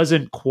 but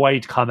doesn't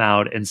quite come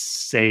out and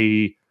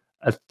say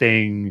a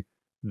thing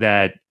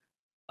that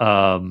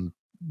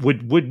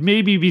would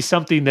maybe be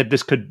something that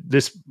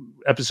this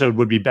episode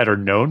would be better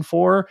known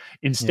for.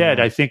 Instead,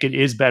 I think it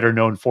is better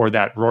known for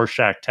that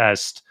Rorschach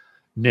test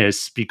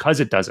because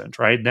it doesn't,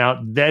 right?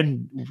 Now,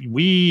 then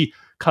we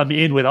come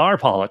in with our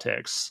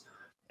politics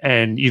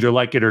and either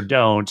like it or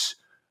don't,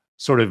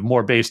 sort of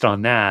more based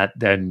on that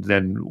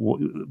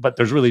but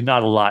there's really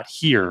not a lot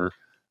here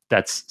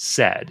that's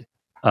said.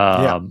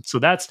 So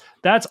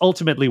that's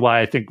ultimately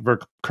why I think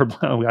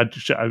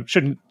I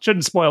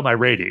shouldn't spoil my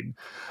rating.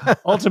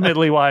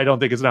 Ultimately, why I don't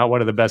think it's not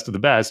one of the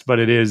best, but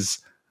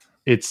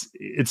it's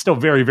still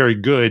very, very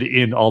good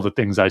in all the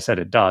things I said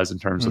it does in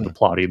terms of the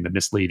plotting, the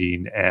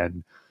misleading,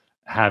 and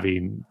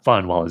having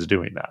fun while it's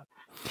doing that.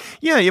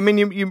 Yeah, I mean,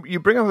 you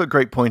bring up a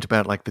great point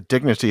about like the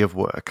dignity of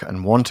work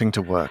and wanting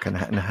to work and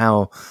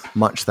how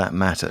much that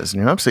matters.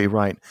 And you're absolutely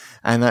right.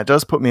 And that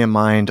does put me in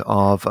mind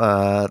of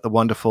the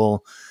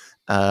wonderful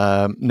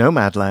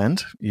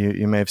Nomadland.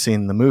 You may have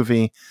seen the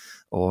movie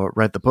or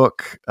read the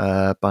book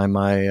by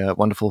my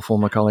wonderful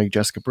former colleague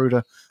Jessica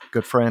Bruder,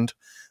 good friend.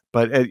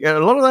 But a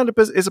lot of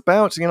that is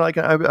about, like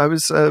I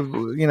was,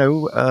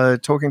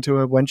 talking to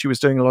her when she was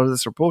doing a lot of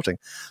this reporting.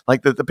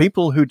 Like the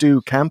people who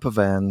do camper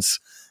vans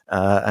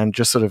and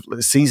just sort of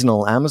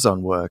seasonal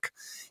Amazon work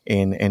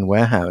in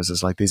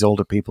warehouses, like these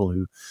older people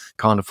who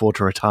can't afford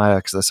to retire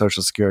because their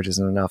social security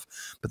isn't enough,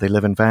 but they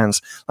live in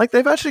vans. Like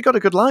they've actually got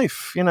a good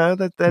life,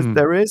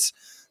 there is.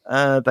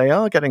 They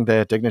are getting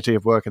their dignity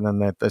of work, and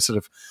then they're sort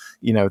of,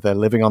 they're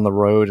living on the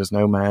road as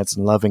nomads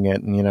and loving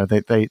it. And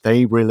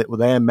they really,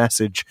 their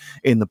message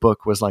in the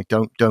book was like,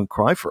 don't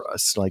cry for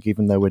us. Like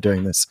even though we're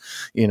doing this,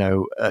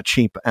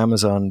 cheap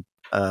Amazon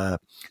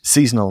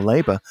seasonal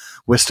labor,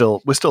 we're still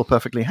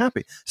perfectly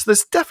happy. So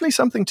there's definitely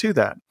something to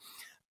that.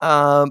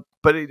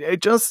 But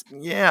it just,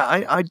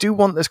 I do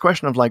want this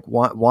question of like,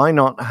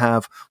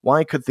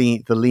 why could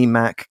the Lee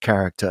Mack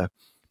character,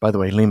 by the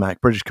way, Lee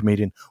Mack, British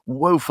comedian,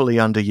 woefully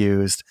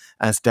underused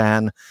as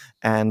Dan,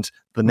 and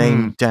the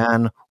name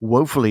Dan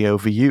woefully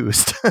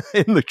overused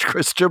in the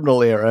Chris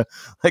Chibnall era.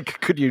 Like,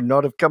 could you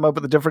not have come up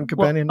with a different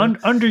companion? Well,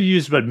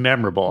 underused but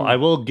memorable. I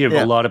will give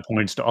a lot of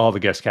points to all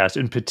the guest cast,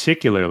 and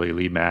particularly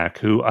Lee Mack,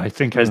 who I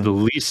think has the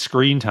least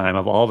screen time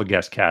of all the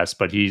guest casts.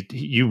 But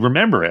you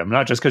remember him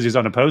not just because he's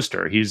on a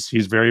poster. He's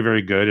very,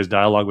 very good. His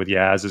dialogue with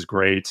Yaz is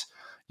great.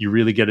 You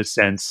really get a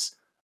sense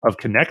of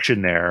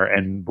connection there,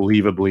 and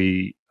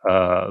believably,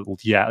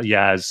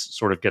 Yaz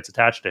sort of gets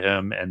attached to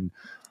him, and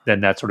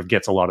then that sort of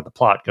gets a lot of the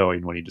plot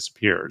going when he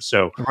disappears.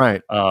 So,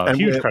 right,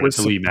 huge credit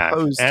to Lee Mack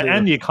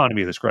and the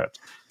economy of the script.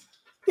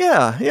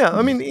 Yeah.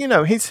 I mean,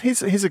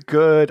 he's a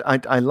good.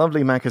 I love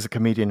Lee Mack as a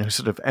comedian who's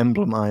sort of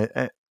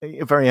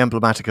very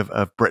emblematic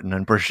of Britain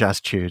and British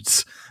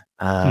attitudes.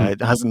 It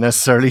hasn't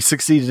necessarily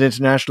succeeded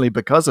internationally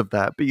because of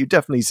that, but you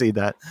definitely see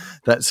that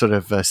sort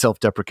of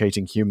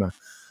self-deprecating humor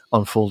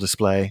on full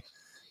display.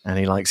 And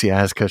he likes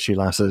Yaz because she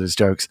laughs at his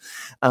jokes.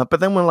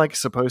 But then we're like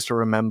supposed to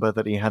remember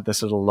that he had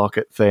this little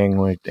locket thing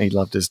where he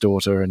loved his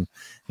daughter and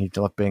he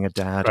loved being a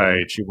dad. Right.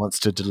 And she wants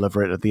to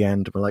deliver it at the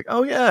end. We're like,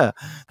 oh yeah,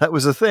 that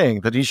was a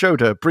thing that he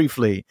showed her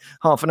briefly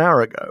half an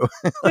hour ago.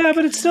 Yeah,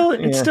 but it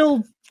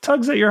still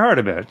tugs at your heart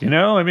a bit,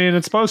 I mean,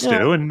 it's supposed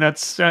to, and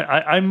that's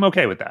I'm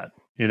okay with that.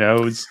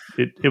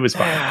 It was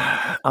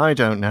fine. I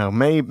don't know.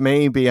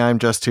 Maybe I'm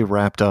just too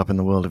wrapped up in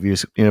the world of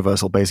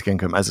universal basic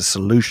income as a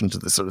solution to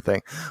this sort of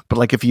thing. But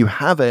like, if you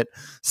have it,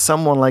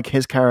 someone like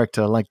his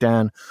character, like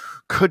Dan,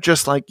 could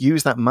just like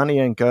use that money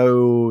and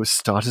go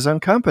start his own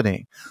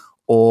company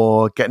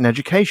or get an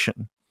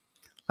education.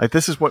 Like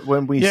this is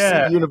when we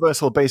see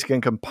universal basic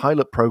income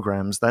pilot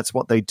programs, that's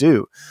what they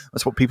do.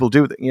 That's what people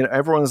do.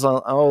 Everyone's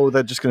like, oh,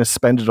 they're just going to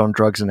spend it on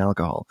drugs and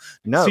alcohol.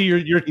 No, see,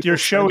 you're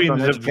showing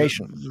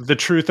the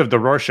truth of the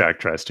Rorschach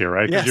test here,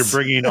 right? Because you're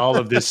bringing all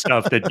of this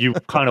stuff that you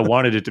kind of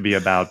wanted it to be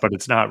about, but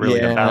it's not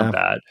really about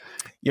that.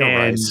 You're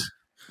right.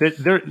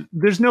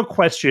 There's no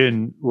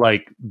question.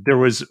 Like there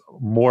was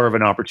more of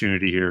an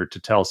opportunity here to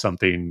tell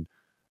something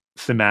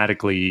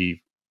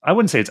thematically. I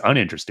wouldn't say it's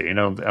uninteresting. I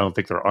don't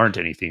think there aren't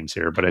any themes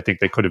here, but I think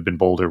they could have been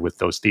bolder with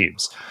those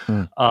themes.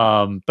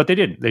 But they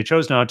didn't. They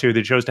chose not to.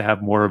 They chose to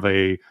have more of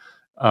a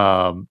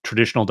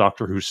traditional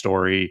Doctor Who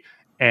story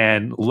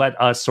and let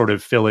us sort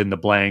of fill in the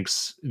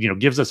blanks.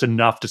 Gives us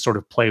enough to sort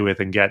of play with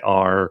and get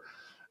our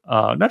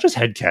not just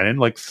headcanon,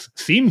 like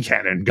theme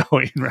canon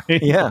going, right?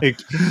 Yeah, like,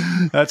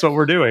 that's what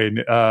we're doing.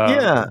 And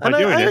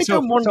I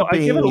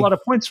give it a lot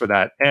of points for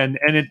that. And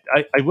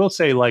I will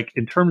say, like,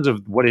 in terms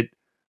of what it.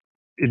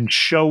 In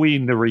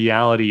showing the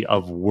reality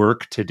of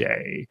work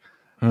today,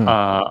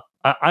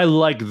 I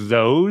like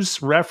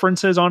those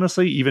references,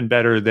 honestly, even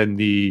better than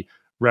the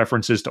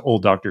references to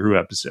old Doctor Who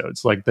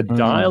episodes. Like the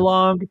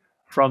dialogue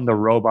from the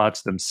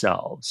robots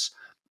themselves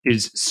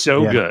is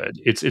so good.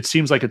 It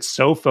seems like it's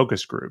so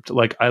focus grouped.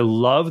 Like I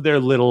love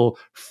their little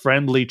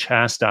friendly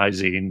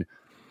chastising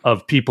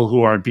of people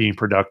who aren't being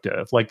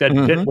productive. Like that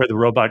bit where the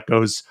robot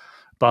goes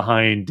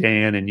behind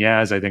Dan and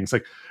Yaz, I think it's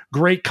like,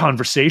 great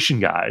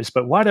conversation, guys,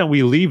 but why don't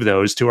we leave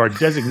those to our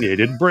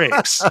designated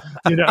breaks?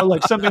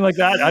 Like something like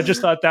that. I just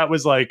thought that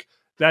was like,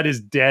 that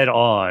is dead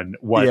on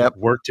what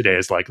work today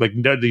is like. Like,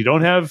 no, you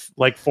don't have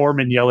like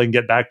foremen yelling,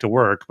 get back to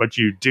work, but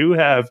you do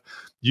have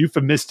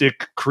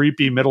euphemistic,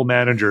 creepy middle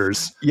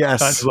managers.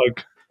 Yes. Kind of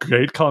like,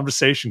 great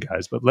conversation,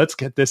 guys, but let's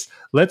refocus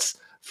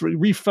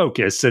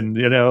and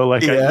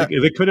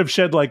they could have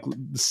shed like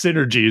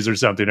synergies or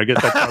something. I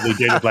guess that's probably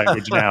dated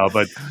language now,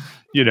 but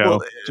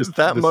just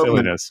that the moment,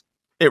 silliness.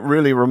 It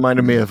really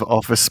reminded me of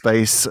Office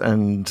Space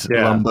and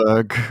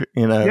Lumberg,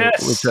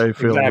 which I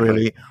feel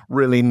really,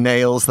 really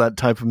nails that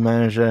type of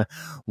manager.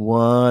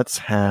 What's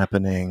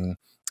happening?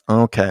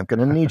 Okay, I'm going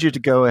to need you to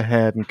go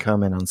ahead and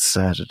come in on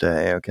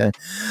Saturday, okay?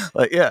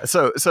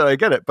 So I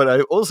get it. But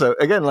I also,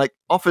 again, like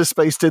Office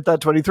Space did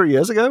that 23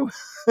 years ago.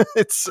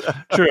 It's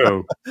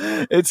true.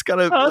 It's kind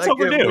of... that's what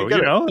we do,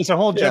 It's a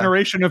whole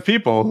generation of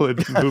people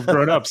who've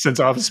grown up since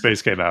Office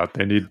Space came out.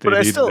 They need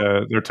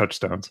their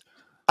touchstones.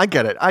 I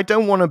get it. I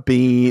don't want to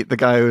be the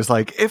guy who's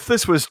like, if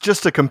this was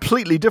just a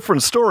completely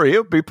different story, it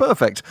would be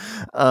perfect.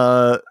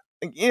 I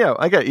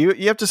get it.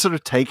 You have to sort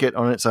of take it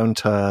on its own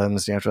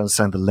terms. You have to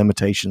understand the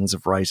limitations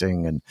of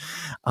writing. And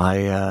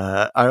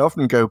I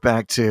often go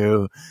back to,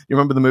 you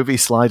remember the movie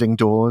Sliding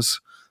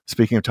Doors?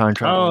 Speaking of time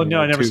travel. Oh,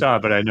 no, I never saw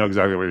it, but I know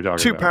exactly what you're talking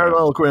about. Two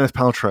parallel Gwyneth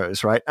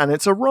Paltrows, right? And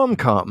it's a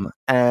rom-com.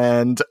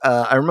 And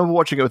I remember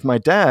watching it with my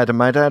dad, and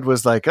my dad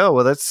was like, oh,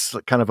 well, that's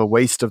kind of a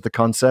waste of the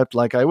concept.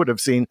 Like, I would have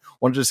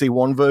wanted to see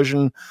one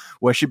version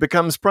where she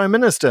becomes prime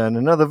minister and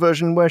another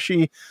version where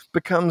she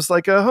becomes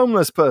like a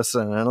homeless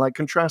person and like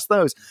contrast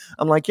those.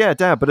 I'm like, yeah,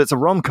 Dad, but it's a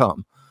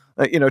rom-com.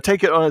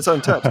 Take it on its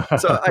own terms.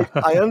 So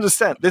I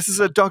understand. This is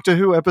a Doctor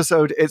Who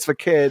episode. It's for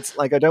kids.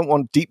 Like, I don't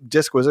want deep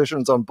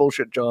disquisitions on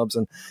bullshit jobs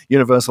and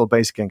universal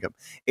basic income.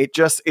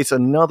 It's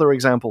another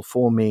example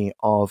for me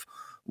of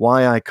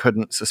why I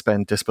couldn't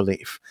suspend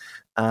disbelief.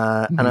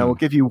 And I will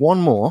give you one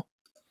more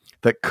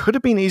that could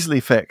have been easily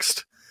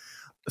fixed.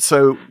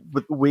 So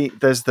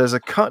there's a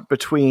cut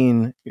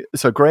between.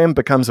 So Graham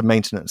becomes a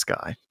maintenance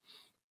guy,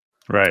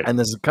 right? And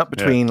there's a cut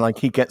between like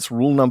he gets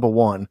rule number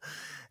 1.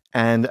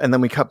 And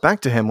then we cut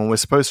back to him when we're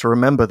supposed to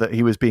remember that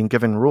he was being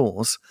given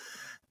rules.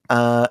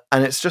 And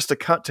it's just a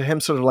cut to him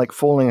sort of like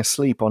falling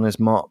asleep on his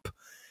mop.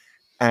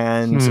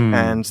 And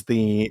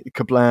the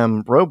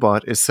Kerblam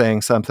robot is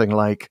saying something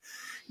like,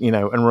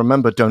 and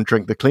remember, don't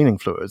drink the cleaning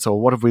fluids.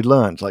 Or what have we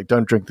learned? Like,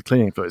 don't drink the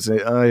cleaning fluids.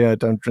 Oh, yeah,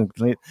 don't drink the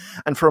cleaning.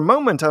 And for a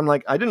moment, I'm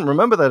like, I didn't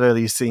remember that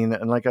early scene.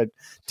 And like,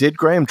 did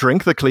Graham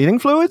drink the cleaning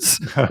fluids?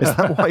 Is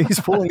that why he's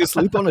falling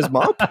asleep on his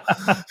mop?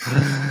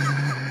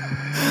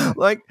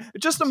 Like,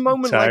 just a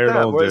moment like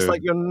that where it's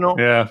like you're not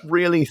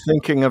really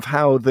thinking of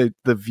how the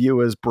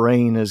viewer's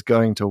brain is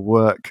going to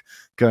work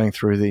going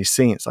through these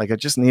scenes. Like, I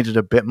just needed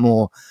a bit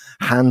more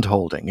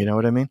hand-holding, you know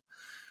what I mean?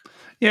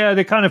 Yeah,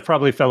 they kind of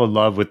probably fell in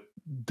love with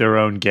their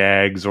own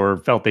gags or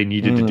felt they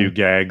needed to do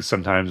gags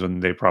sometimes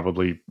when they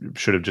probably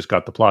should have just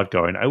got the plot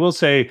going. I will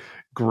say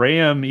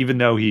Graham, even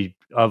though he,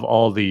 of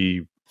all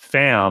the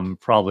fam,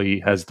 probably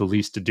has the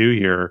least to do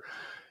here,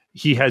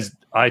 he has,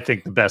 I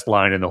think, the best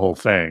line in the whole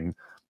thing,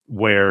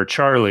 where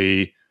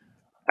Charlie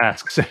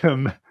asks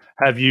him,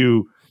 have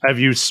you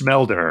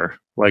smelled her,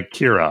 like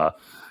Kira?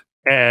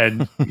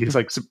 And he's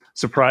like,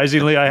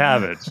 surprisingly, I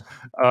haven't,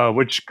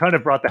 which kind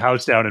of brought the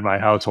house down in my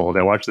household.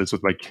 I watched this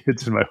with my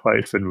kids and my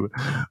wife, and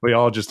we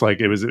all just like,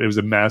 it was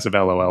a massive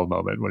LOL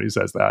moment when he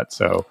says that.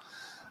 So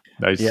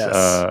nice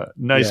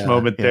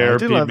moment there,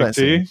 Pete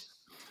McTighe.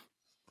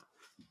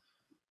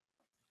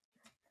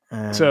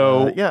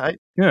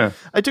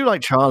 I do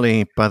like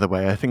Charlie, by the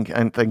way. I think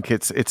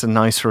it's a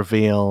nice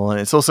reveal,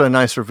 and it's also a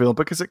nice reveal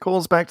because it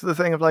calls back to the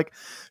thing of like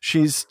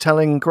she's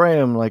telling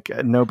Graham like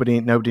nobody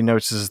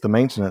notices the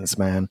maintenance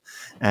man,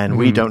 and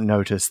we don't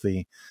notice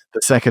the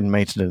second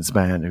maintenance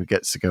man who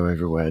gets to go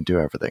everywhere and do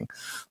everything.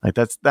 Like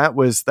that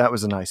was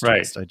a nice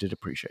twist. I did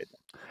appreciate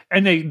that,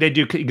 and they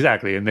do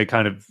exactly, and they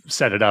kind of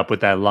set it up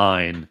with that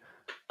line.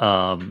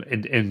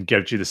 And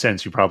gives you the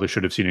sense you probably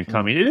should have seen it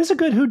coming. It is a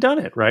good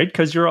whodunit, right?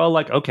 Because you're all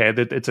like, okay,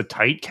 it's a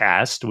tight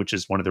cast, which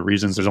is one of the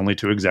reasons there's only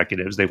 2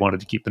 executives. They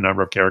wanted to keep the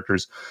number of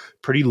characters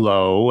pretty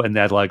low, and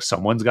that like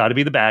someone's got to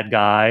be the bad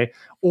guy,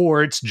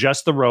 or it's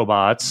just the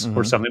robots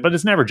or something. But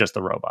it's never just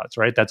the robots,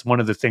 right? That's one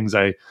of the things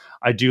I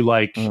do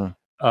like.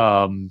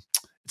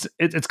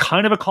 It's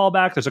kind of a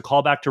callback. There's a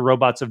callback to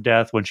Robots of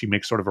Death when she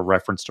makes sort of a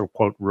reference to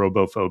quote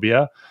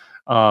robophobia.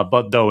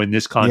 But though in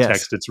this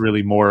context, it's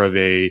really more of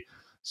a.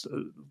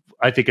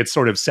 I think it's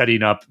sort of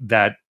setting up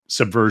that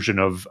subversion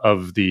of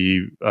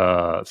the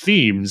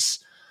themes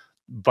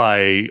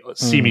by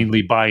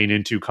seemingly buying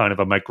into kind of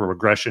a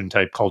microaggression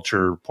type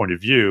culture point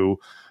of view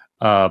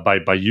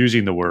by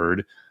using the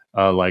word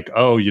like,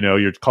 oh,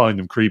 you're calling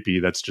them creepy.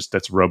 That's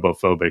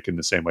robophobic in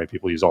the same way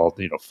people use all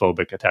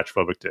phobic, attach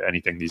phobic to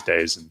anything these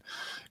days, and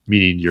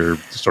meaning you're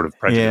sort of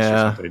prejudiced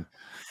or something.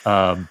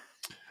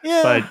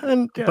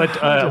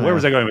 Where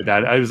was I going with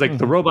that? I was like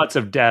the Robots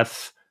of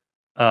Death.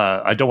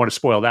 I don't want to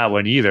spoil that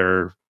one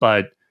either,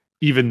 but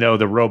even though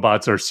the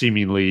robots are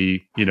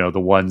seemingly, the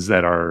ones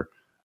that are,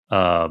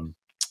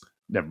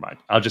 never mind.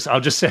 I'll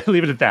just say,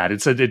 leave it at that.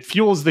 It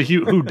fuels the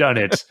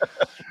whodunit.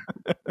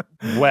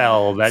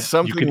 Well,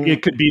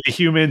 it could be the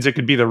humans, it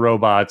could be the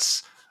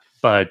robots,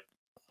 but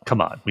come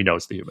on, we know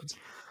it's the humans.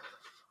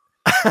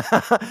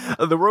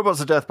 The Robots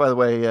of Death, by the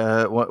way,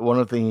 one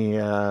of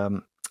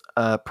the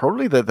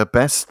probably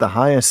the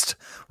highest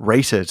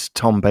rated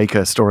Tom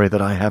Baker story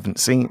that I haven't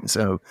seen.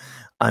 So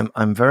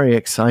I'm very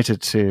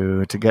excited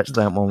to get to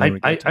that one.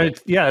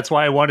 That's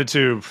why I wanted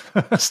to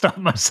stop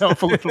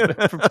myself a little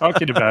bit from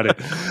talking about it.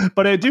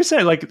 But I do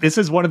say, like, this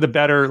is one of the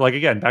better, like,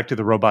 again, back to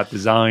the robot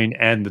design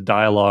and the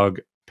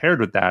dialogue paired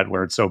with that,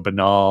 where it's so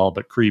banal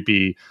but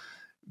creepy,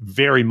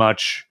 very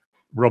much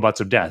Robots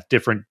of Death,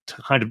 different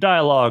kind of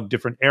dialogue,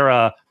 different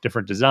era,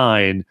 different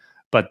design,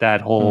 but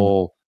that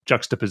whole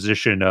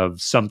juxtaposition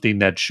of something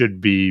that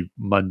should be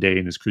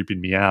mundane is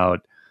creeping me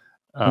out.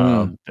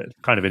 Kind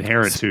of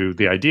inherent to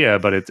the idea,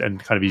 but it's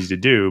kind of easy to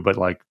do, but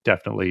like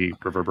definitely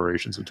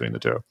reverberations between the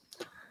two.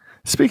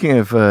 Speaking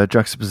of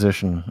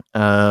juxtaposition,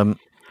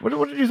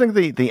 What did you think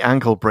of the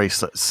ankle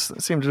bracelets?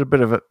 That seemed a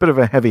bit of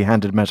a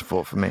heavy-handed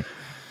metaphor for me.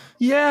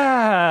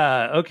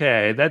 Yeah.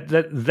 Okay.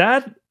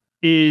 That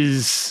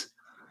is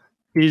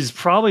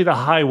probably the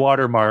high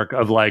watermark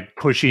of like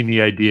pushing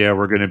the idea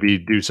we're going to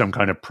do some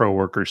kind of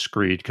pro-worker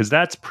screed, because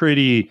that's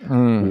pretty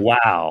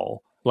wow.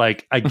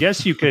 Like, I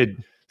guess you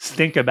could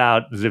think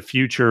about the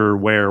future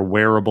where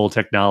wearable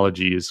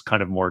technology is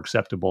kind of more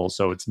acceptable,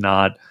 so it's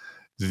not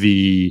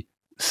the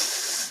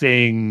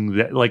thing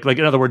that like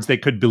in other words, they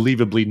could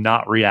believably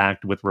not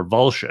react with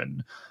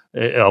revulsion,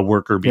 a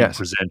worker being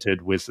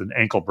presented with an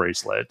ankle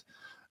bracelet.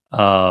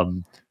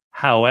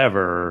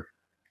 However,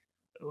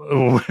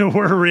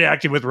 we're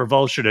reacting with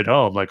revulsion at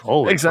home, like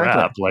holy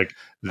crap, like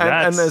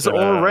that's, and there's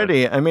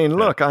already. I mean,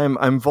 look,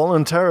 I'm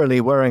voluntarily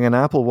wearing an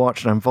Apple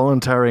Watch, and I'm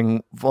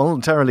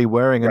voluntarily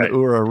wearing an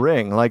Oura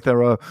ring. Like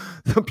there are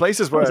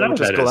places where I would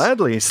just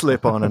gladly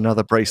slip on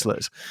another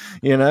bracelet.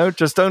 You know,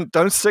 just don't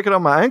stick it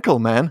on my ankle,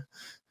 man.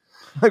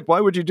 Like,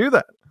 why would you do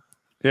that?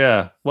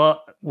 Yeah,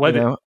 well,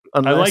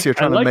 unless you're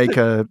trying to make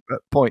a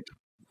point.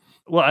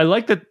 Well, I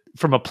like that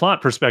from a plot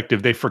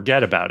perspective, they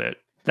forget about it.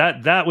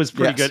 That was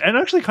pretty good and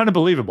actually kind of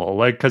believable.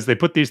 Like, because they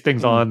put these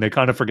things on, they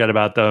kind of forget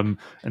about them,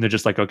 and they're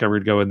just like, okay, we're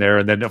gonna go in there,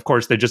 and then of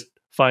course they just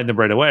find them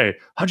right away.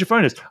 How'd you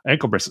find us?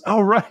 Ankle bracelets. Oh,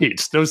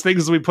 right, those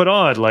things we put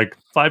on like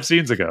 5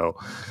 scenes ago.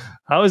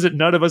 How is it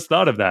none of us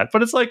thought of that?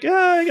 But it's like,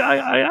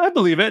 yeah, I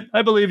believe it.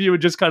 I believe you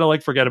would just kind of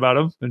like forget about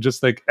them and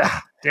just think,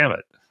 damn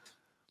it.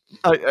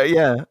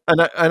 Yeah,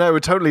 and I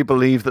would totally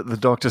believe that the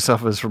Doctor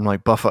suffers from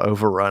like buffer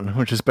overrun,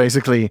 which is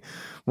basically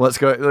what's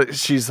going.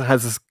 She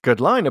has this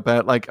good line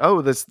about like,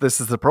 oh, this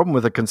is the problem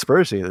with a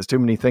conspiracy. There's too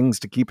many things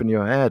to keep in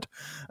your head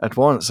at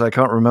once. I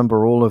can't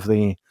remember all of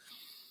the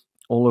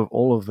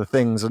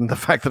things, and the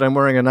fact that I'm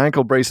wearing an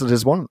ankle bracelet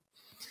is one.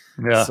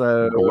 Yeah,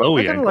 so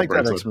I kind of like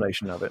that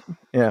explanation of it.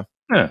 Yeah.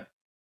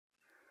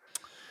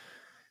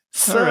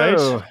 So, all right.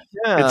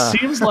 It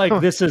seems like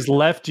this has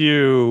left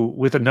you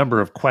with a number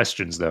of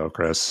questions, though,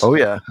 Chris. Oh,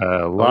 yeah.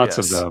 Lots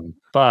of them.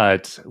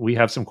 But we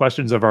have some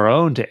questions of our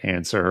own to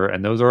answer,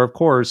 and those are, of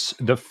course,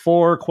 the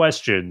 4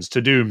 questions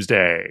to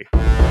Doomsday.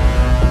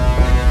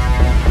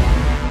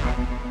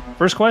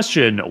 First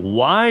question,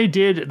 why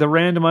did the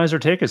randomizer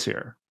take us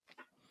here?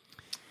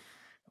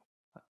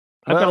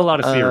 I've got a lot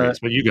of theories,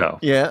 but you go.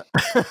 Yeah.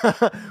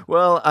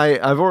 Well,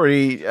 I've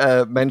already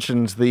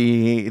mentioned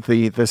the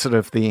sort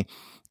of the...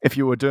 If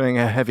you were doing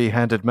a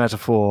heavy-handed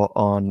metaphor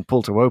on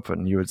Pull to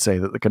Open, you would say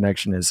that the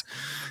connection is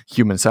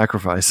human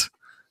sacrifice.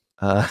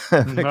 Because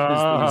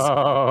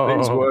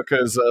these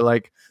workers are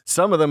like,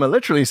 some of them are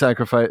literally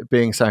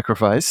being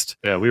sacrificed.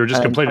 Yeah, we were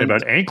just complaining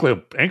about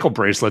ankle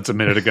bracelets a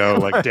minute ago.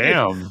 Like,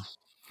 damn.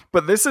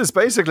 But this is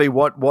basically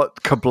what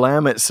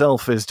Kerblam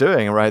itself is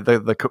doing, right?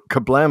 The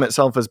Kerblam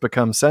itself has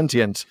become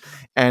sentient,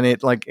 and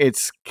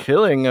it's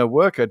killing a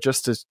worker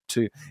just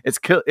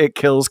it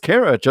kills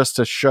Kira just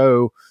to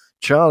show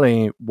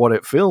Charlie what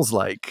it feels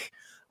like,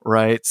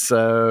 right?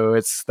 So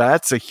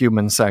that's a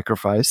human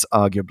sacrifice,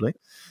 arguably,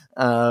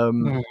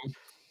 and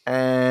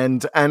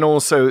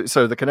also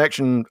so the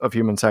connection of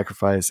human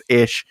sacrifice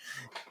ish,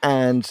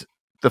 and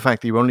the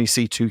fact that you only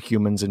see 2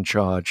 humans in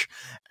charge,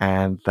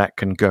 and that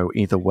can go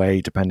either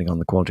way depending on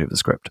the quality of the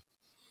script.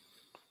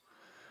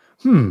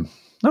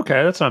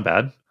 Okay, that's not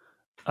bad.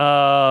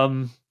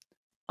 I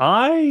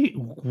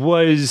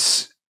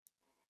was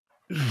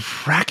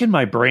racking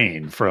my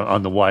brain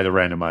on the why the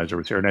randomizer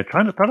was here, and I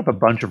kind of thought up a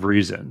bunch of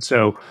reasons.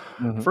 So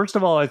first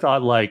of all, I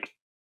thought like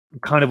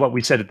kind of what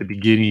we said at the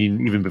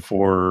beginning, even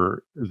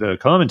before the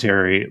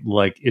commentary,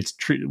 like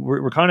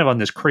we're kind of on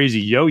this crazy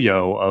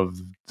yo-yo of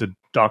the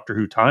Doctor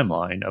Who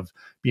timeline of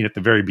being at the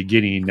very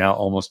beginning, now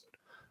almost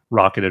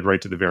rocketed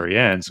right to the very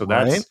end. So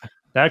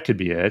that could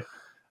be it.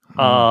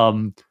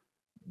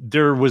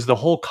 There was the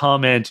whole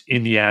comment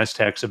in the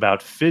Aztecs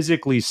about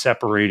physically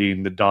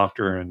separating the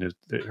Doctor and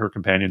her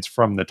companions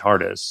from the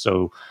TARDIS,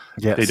 so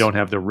they don't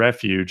have the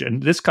refuge.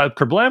 And this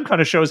Kerblam kind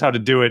of shows how to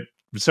do it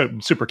so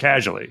super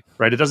casually,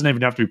 right? It doesn't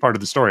even have to be part of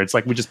the story. It's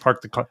like we just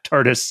park the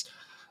TARDIS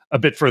a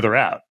bit further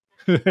out,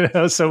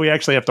 so we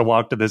actually have to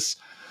walk to this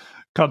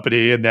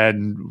company, and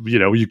then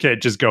you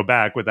can't just go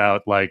back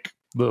without like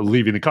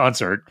leaving the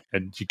concert,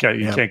 and you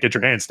can't get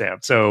your hand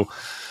stamped. So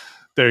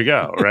there you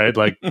go, right?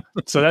 Like,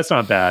 so that's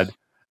not bad.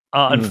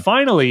 And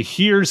finally,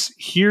 here's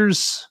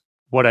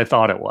what I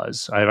thought it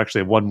was. I actually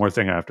have one more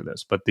thing after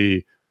this, but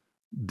the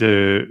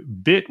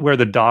bit where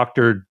the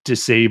Doctor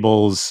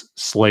disables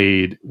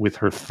Slade with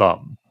her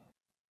thumb.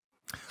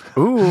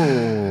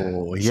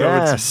 Ooh,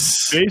 yes.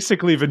 So it's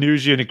basically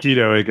Venusian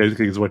Aikido, I think,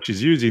 is what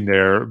she's using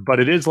there. But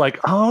it is like,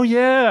 oh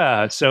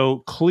yeah.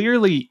 So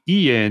clearly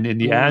Ian in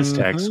the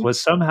Aztecs was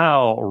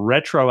somehow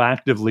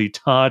retroactively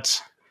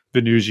taught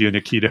Venusian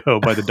Aikido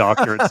by the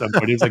Doctor at some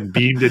point. He was like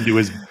beamed into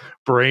his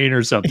brain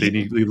or something.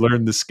 He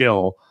learned the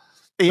skill.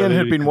 Ian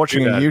had been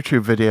watching a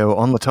YouTube video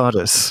on the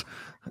TARDIS.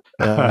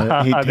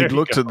 He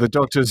looked at the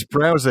Doctor's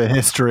browser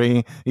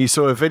history. He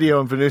saw a video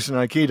on Venusian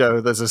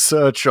Aikido. There's a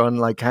search on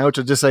like how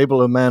to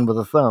disable a man with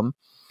a thumb.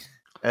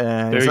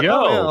 And there you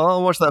go. Oh, yeah,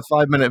 I'll watch that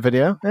 5-minute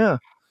video. Yeah.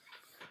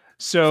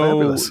 So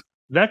fabulous.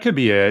 That could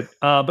be it.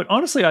 But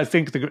honestly, I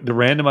think the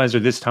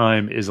randomizer this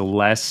time is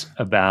less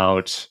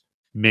about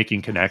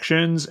making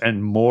connections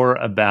and more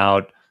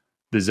about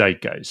the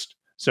zeitgeist.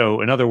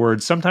 So, in other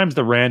words, sometimes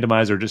the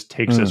randomizer just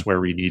takes us where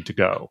we need to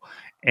go.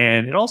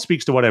 And it all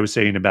speaks to what I was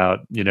saying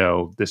about,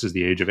 this is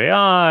the age of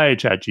AI,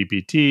 chat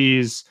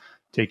GPTs,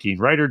 taking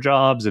writer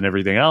jobs and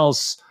everything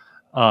else.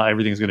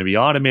 Everything's going to be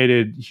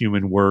automated.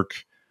 Human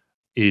work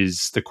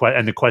is the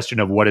question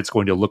of what it's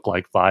going to look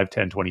like 5,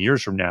 10, 20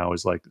 years from now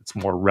is like, it's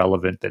more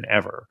relevant than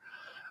ever.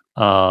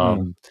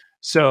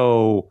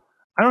 So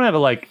I don't have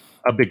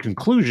a big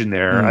conclusion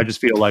there. I just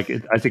feel like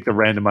I think the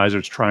randomizer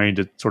is trying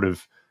to sort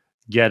of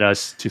get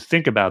us to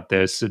think about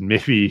this and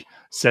maybe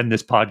send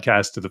this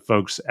podcast to the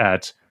folks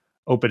at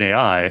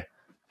OpenAI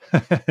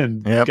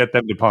and get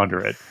them to ponder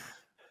it.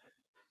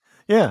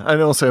 Yeah,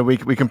 and also we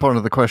can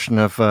ponder the question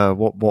of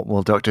what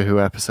will Doctor Who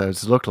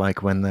episodes look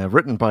like when they're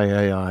written by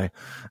AI?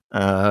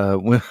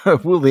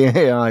 Will the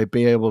AI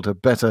be able to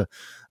better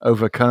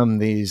overcome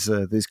these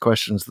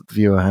questions that the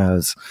viewer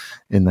has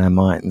in their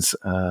minds?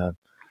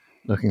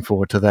 Looking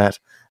forward to that.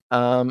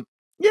 I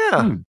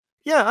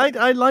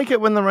like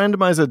it when the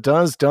randomizer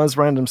does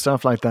random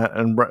stuff like that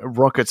and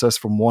rockets us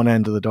from one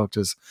end of the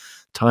Doctor's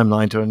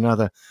timeline to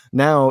another.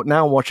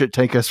 Now watch it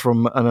take us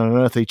from an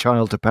unearthly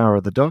child to Power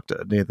of the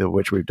Doctor, neither of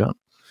which we've done.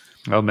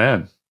 Oh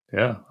man,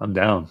 yeah, I'm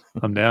down.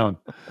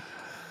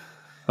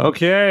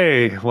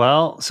 Okay,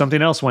 well,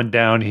 something else went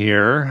down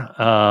here,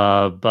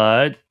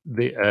 but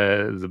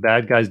the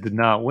bad guys did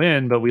not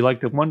win. But we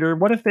like to wonder,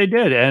 what if they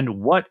did, and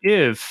what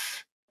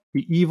if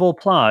the evil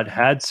plot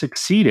had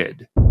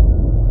succeeded?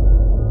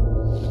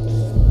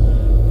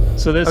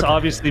 So this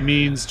obviously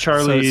means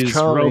Charlie's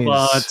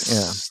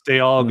robots, they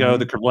all go,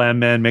 the Kerblam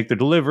men make their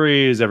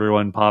deliveries,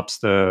 everyone pops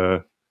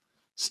the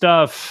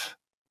stuff,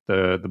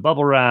 the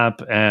bubble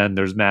wrap, and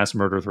there's mass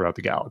murder throughout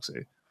the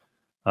galaxy.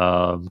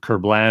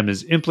 Kerblam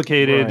is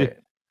implicated.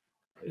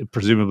 Right.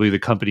 Presumably the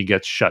company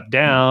gets shut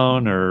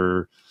down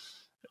or,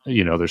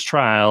 there's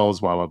trials,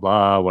 blah, blah,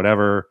 blah,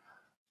 whatever.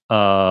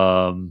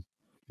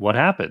 What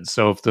happens?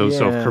 So if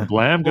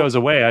Kerblam goes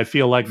away, I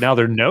feel like now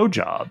there are no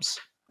jobs.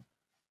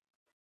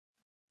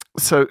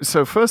 So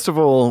first of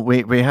all,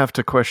 we have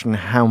to question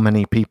how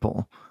many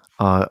people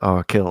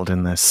are killed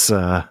in this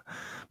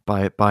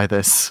by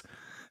this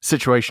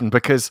situation,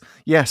 because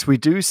yes, we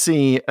do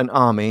see an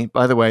army.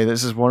 By the way,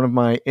 this is one of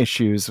my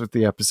issues with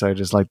the episode,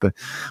 is like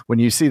when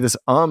you see this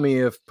army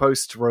of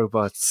post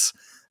robots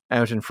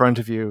out in front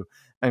of you,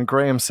 and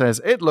Graham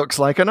says it looks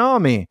like an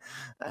army,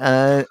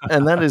 and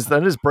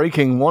that is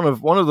breaking one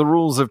of the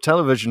rules of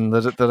television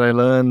that I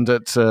learned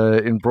at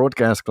in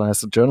broadcast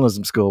class at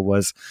journalism school,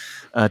 was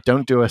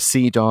don't do a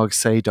see dog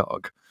say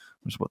dog,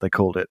 which is what they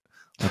called it.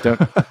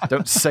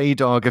 Don't say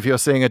dog if you're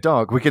seeing a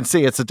dog. We can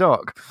see it's a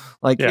dog.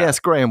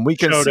 Yes, Graham, we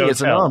can see it's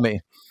an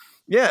army.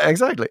 Yeah,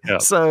 exactly. Yeah.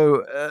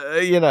 So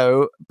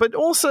but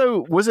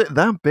also, was it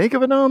that big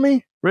of an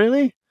army,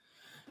 really?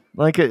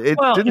 It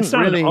didn't it's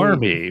not really an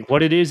army.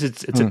 What it is,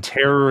 it's a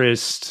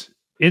terrorist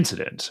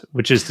incident,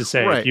 which is to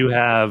say, if you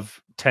have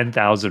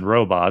 10,000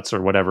 robots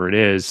or whatever it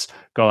is,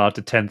 go out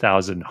to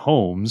 10,000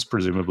 homes,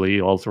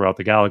 presumably all throughout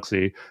the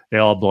galaxy, they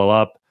all blow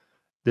up.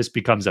 This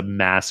becomes a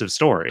massive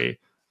story.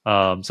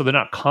 So they're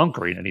not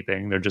conquering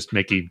anything; they're just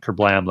making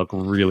Kerblam look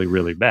really,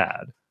 really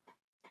bad.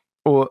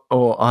 Or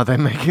are they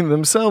making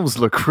themselves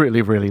look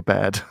really, really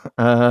bad?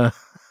 This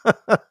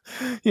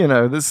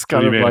is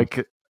kind of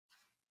like.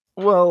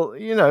 Well,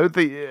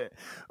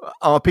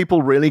 are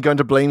people really going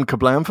to blame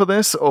Kerblam for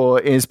this, or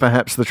is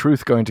perhaps the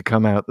truth going to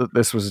come out that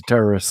this was a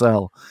terrorist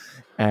cell,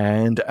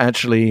 and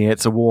actually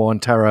it's a war on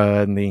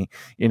terror, and the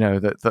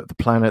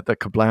planet that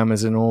Kerblam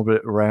is in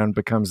orbit around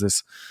becomes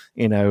this,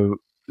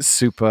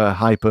 super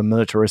hyper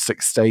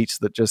militaristic state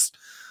that just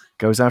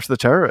goes after the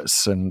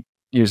terrorists and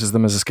uses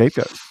them as a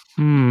scapegoat.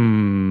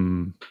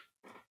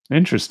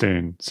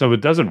 Interesting. So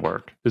it doesn't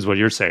work, is what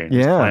you're saying.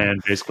 This plan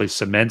basically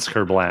cements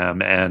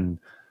Kerblam and.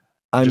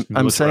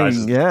 I'm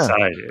saying,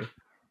 society.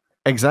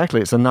 Exactly.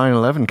 It's a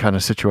 9/11 kind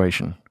of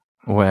situation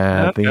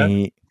where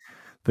the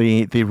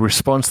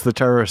response to the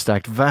terrorist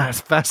act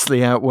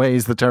vastly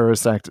outweighs the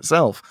terrorist act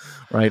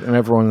itself, right? And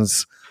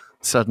everyone's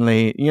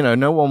suddenly,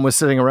 no one was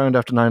sitting around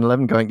after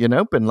 9/11 going,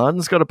 Bin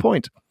Laden's got a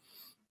point.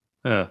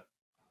 Yeah.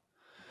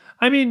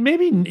 I mean,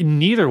 maybe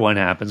neither one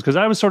happens, because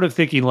I was sort of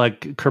thinking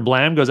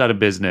Kerblam goes out of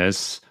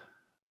business.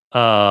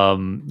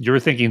 You're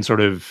thinking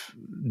sort of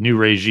new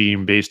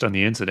regime based on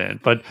the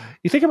incident, but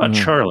you think about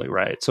Charlie,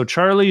 right? So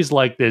Charlie's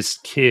like this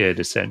kid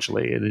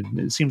essentially, and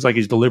it seems like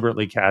he's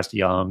deliberately cast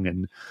young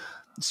and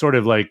sort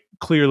of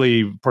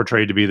clearly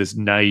portrayed to be this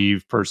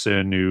naive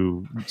person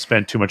who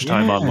spent too much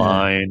time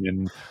online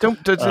and he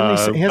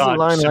has a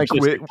line like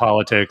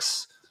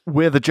politics.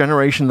 We're the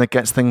generation that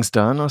gets things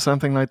done, or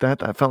something like that.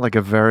 That felt like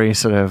a very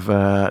sort of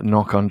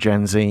knock on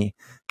Gen Z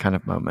kind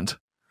of moment.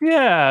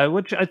 Yeah,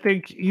 which I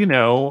think,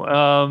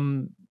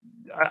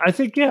 I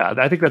think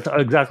that's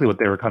exactly what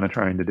they were kind of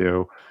trying to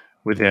do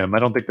with him. I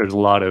don't think there's a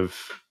lot of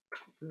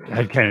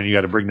headcanon you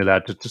got to bring to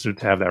that to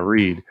have that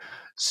read.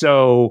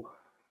 So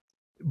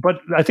but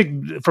I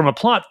think from a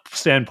plot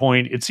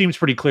standpoint, it seems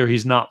pretty clear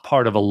he's not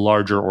part of a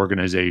larger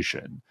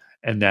organization,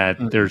 and that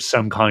there's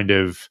some kind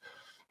of,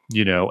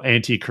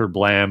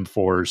 anti-Kerblam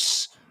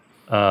force,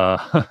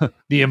 the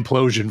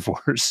implosion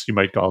force, you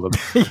might call them,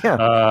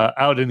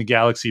 out in the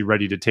galaxy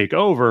ready to take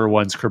over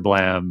once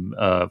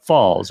Kerblam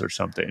falls or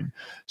something.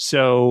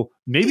 So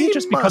maybe it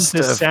just becomes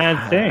this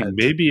sad thing.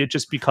 Maybe it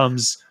just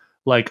becomes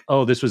like,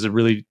 oh, this was a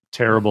really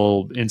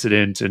terrible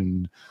incident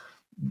and,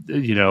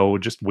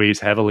 just weighs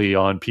heavily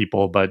on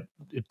people, but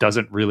it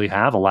doesn't really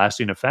have a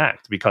lasting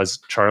effect because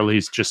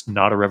Charlie's just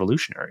not a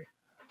revolutionary.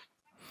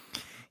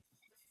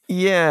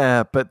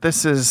 Yeah, but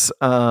this is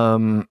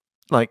unless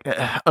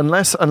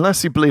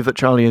you believe that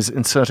Charlie is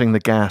inserting the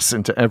gas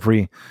into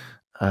every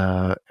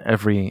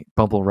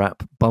bubble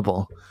wrap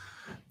bubble,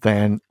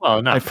 then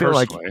not I feel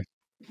personally. like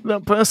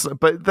not personally,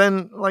 but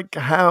then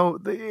how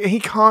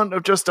he can't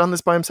have just done this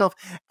by himself.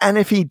 And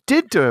if he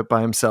did do it by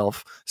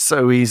himself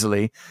so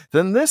easily,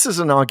 then this is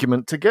an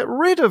argument to get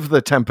rid of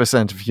the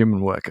 10% of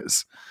human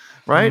workers,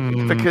 right?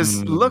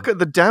 Because look at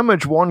the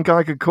damage one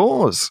guy could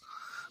cause.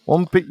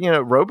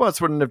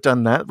 Robots wouldn't have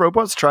done that.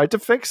 Robots tried to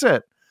fix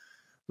it.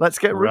 Let's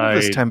get rid of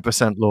this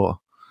 10% law.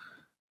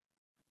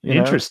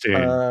 Interesting.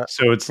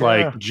 So it's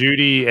like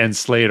Judy and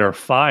Slade are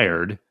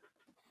fired.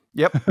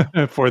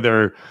 Yep. For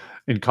their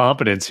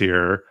incompetence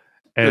here.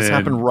 And this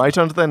happened right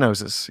under their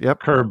noses.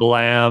 Yep.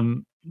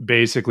 Kerblam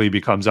basically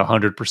becomes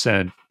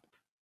 100%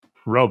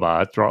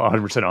 robot,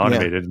 100%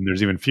 automated, and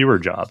there's even fewer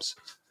jobs.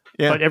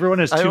 Yeah. But everyone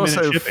has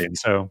 2-minute shipping.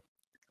 So,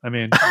 I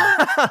mean.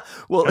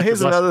 Well,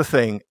 here's another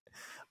thing.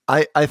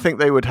 I think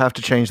they would have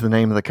to change the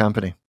name of the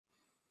company.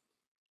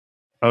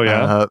 Oh,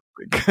 yeah?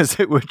 Because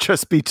it would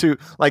just be too...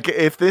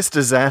 if this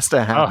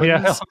disaster happens... Oh,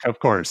 yeah, of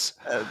course.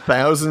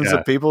 Thousands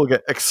of people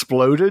get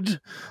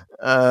exploded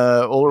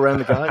all around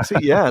the galaxy.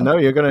 Yeah, no,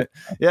 you're going to...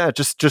 Yeah,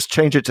 just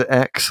change it to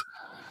X.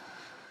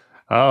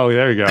 Oh,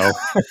 there you go.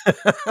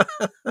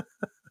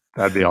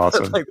 That'd be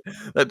awesome.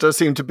 That does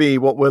seem to be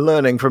what we're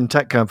learning from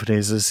tech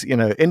companies is,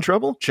 in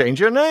trouble, change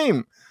your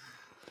name.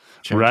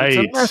 Change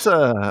it to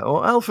Meta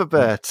or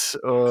Alphabet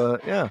or,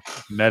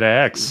 Meta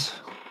X.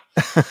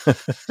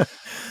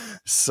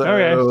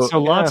 So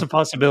lots of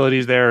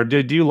possibilities there.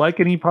 Did you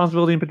like any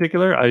possibility in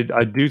particular?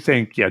 I do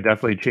think,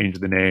 definitely change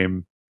the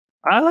name.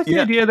 I like the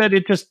idea that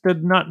it just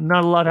not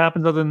a lot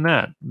happens other than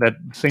that. That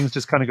things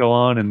just kind of go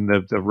on, and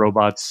the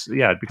robots,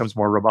 it becomes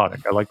more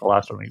robotic. I like the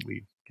last one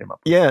we came up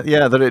with.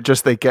 Yeah,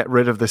 that they get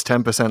rid of this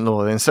 10%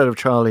 law. Instead of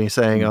Charlie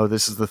saying, "Oh,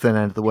 this is the thin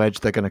end of the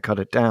wedge," they're going to cut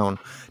it down.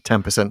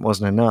 10%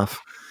 wasn't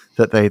enough.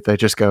 That they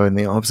just go in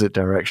the opposite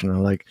direction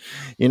and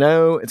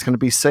it's going to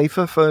be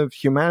safer for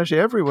humanity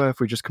everywhere if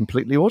we just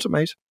completely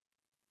automate.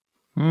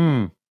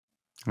 And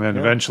then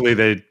eventually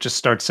they just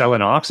start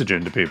selling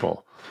oxygen to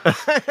people.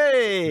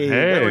 Hey,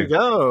 there we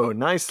go.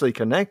 Nicely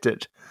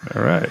connected.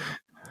 All right.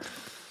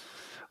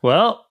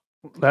 Well,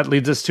 that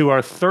leads us to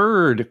our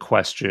third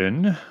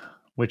question,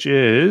 which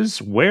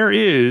is, where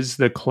is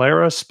the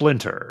Clara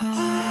Splinter?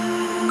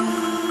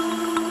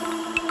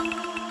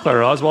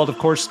 Clara Oswald, of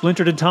course,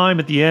 splintered in time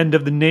at the end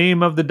of The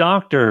Name of the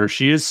Doctor.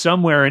 She is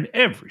somewhere in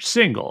every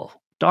single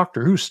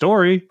Doctor Who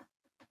story.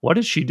 What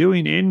is she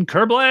doing in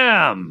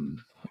Kerblam?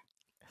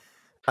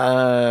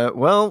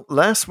 Well,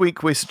 last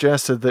week we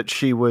suggested that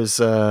she was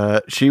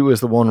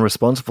the one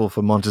responsible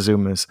for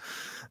Montezuma's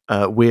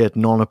weird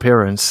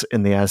non-appearance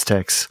in the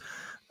Aztecs.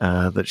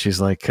 That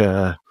she's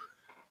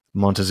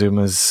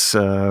Montezuma's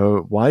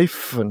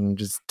wife and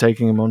just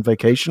taking him on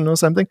vacation or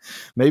something.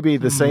 Maybe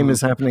the same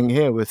is happening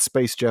here with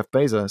Space Jeff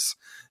Bezos,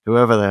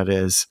 whoever that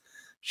is.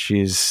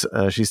 She's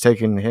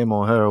taken him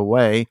or her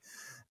away,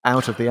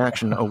 out of the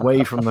action,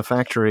 away from the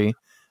factory,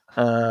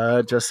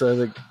 just so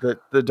that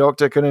the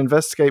Doctor can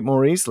investigate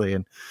more easily.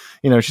 And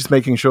she's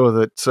making sure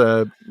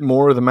that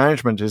more of the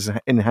management is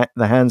in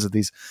the hands of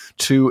these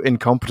two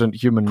incompetent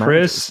human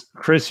managers.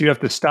 Chris, you have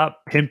to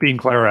stop pimping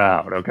Clara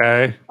out,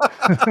 okay?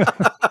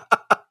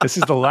 This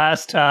is the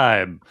last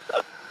time.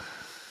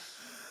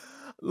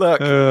 Look,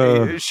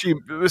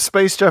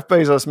 Space Jeff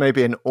Bezos may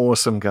be an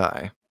awesome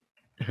guy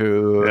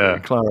who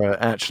Clara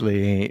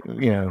actually,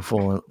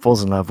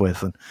 falls in love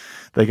with, and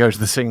they go to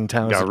the Singing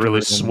Towers. Got really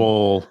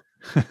swole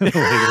later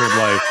in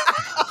life.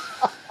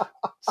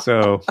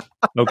 So,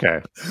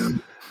 okay,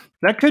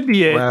 that could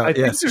be it. Well, I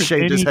think there's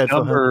any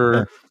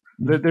number.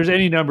 There's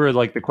any number of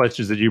the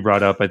questions that you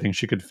brought up. I think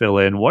she could fill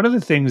in. One of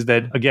the things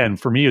that, again,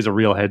 for me is a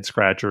real head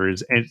scratcher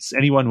is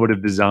anyone would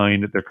have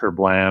designed the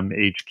Kerblam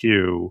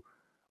HQ,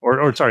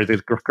 or sorry, the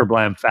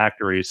Kerblam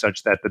factory,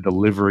 such that the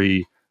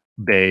delivery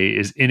bay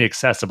is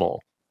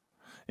inaccessible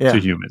to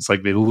humans.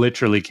 They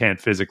literally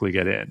can't physically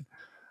get in.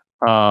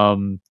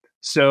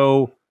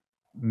 So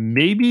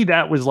maybe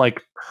that was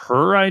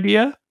her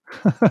idea.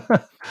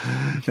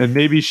 And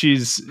maybe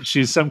she's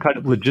some kind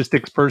of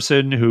logistics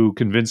person who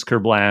convinced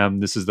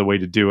Kerblam this is the way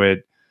to do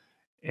it,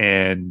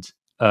 and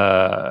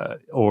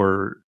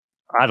or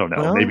I don't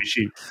know. Well, maybe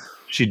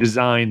she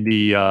designed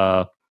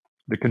the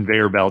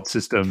conveyor belt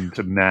system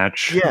to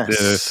match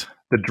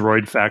the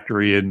droid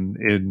factory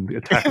in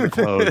Attack of the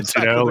Clones.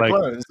 Attack of the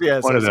Clones.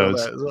 Yes, one of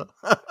those. That as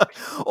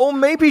well. Or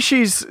maybe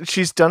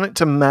she's done it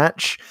to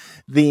match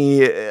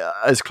the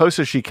as close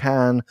as she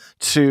can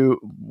to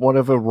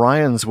whatever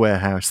Ryan's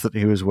warehouse that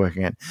he was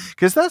working in,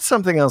 because that's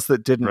something else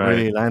that didn't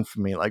really land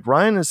for me. Like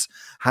Ryan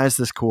has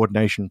this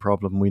coordination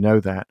problem, we know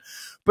that,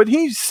 but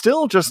he's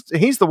still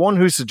he's the one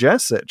who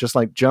suggests it, just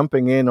like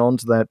jumping in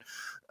onto that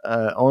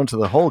onto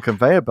the whole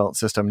conveyor belt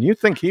system. You'd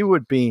think he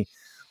would be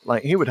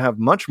like, he would have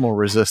much more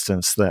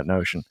resistance to that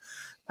notion.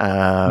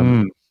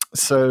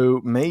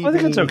 So maybe I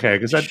think it's okay,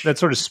 because that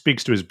sort of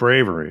speaks to his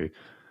bravery.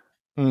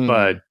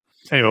 But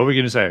anyway, what were we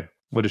going to say?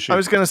 What is she? I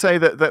was going to say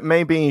that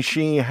maybe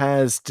she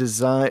has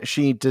designed.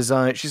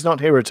 She's not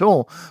here at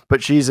all,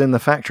 but she's in the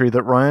factory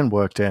that Ryan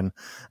worked in,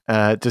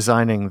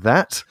 designing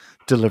that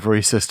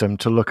delivery system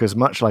to look as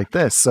much like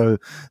this, so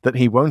that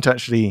he won't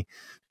actually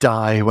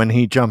die when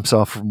he jumps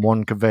off from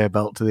one conveyor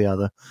belt to the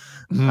other,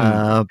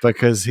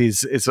 because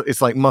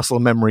it's like muscle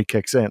memory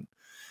kicks in.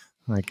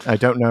 Like, I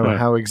don't know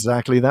how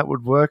exactly that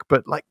would work,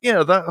 but like,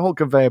 that whole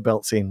conveyor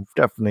belt scene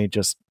definitely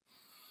just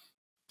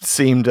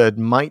seemed a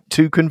mite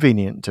too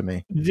convenient to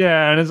me.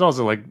 Yeah, and it's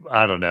also like,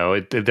 I don't know,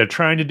 they're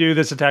trying to do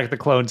this Attack of the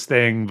Clones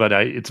thing, but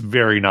it's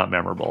very not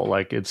memorable.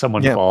 Like, if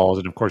someone falls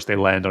and of course they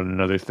land on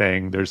another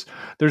thing, there's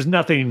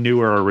nothing new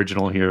or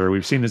original here.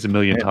 We've seen this a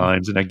million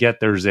times, and I get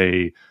there's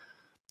a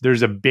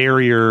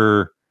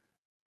barrier,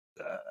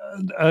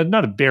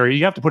 not a barrier.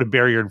 You have to put a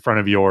barrier in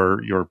front of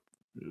your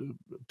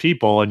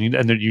people, and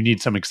you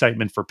need some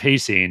excitement for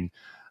pacing.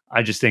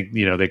 I just think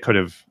they could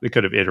have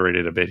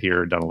iterated a bit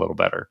here and done a little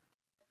better.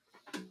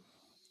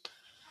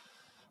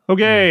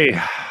 Okay,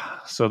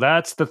 so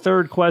that's the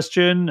third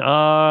question.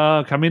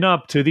 Coming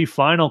up to the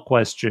final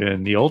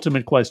question, the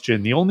ultimate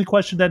question, the only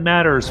question that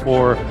matters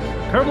for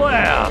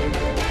Kerblam.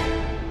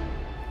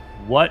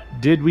 What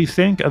did we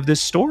think of this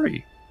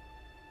story?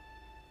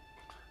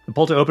 The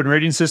Pull to Open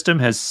rating system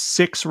has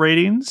 6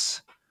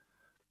 ratings.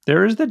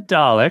 There is the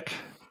Dalek,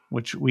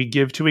 which we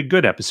give to a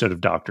good episode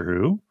of Doctor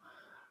Who.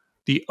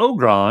 The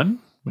Ogron,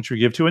 which we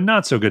give to a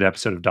not so good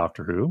episode of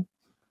Doctor Who.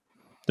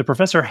 The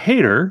Professor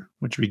Hater,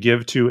 which we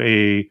give to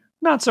a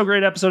not so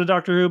great episode of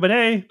Doctor Who, but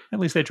hey, at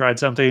least they tried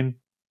something,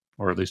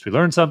 or at least we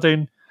learned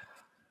something.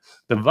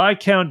 The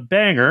Viscount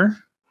Banger,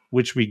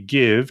 which we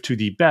give to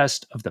the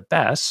best of the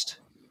best.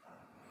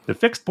 The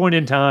Fixed Point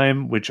in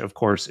Time, which of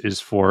course is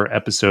for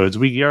episodes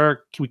we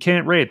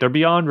can't rate. They're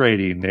beyond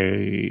rating.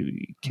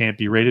 They can't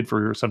be rated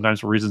sometimes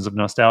for reasons of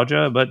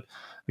nostalgia, but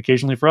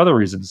occasionally for other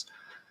reasons.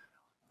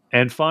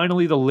 And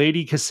finally, the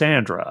Lady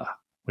Cassandra,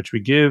 which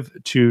we give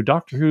to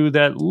Doctor Who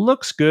that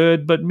looks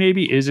good, but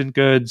maybe isn't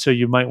good, so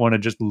you might want to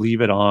just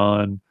leave it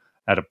on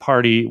at a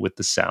party with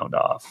the sound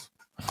off.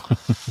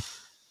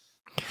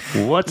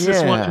 What's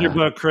this one in your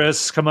book,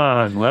 Chris? Come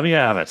on, let me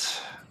have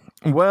it.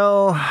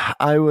 Well,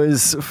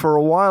 for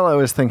a while I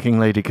was thinking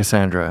Lady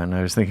Cassandra, and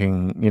I was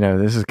thinking,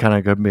 this is kind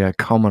of going to be a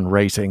common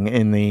rating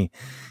in the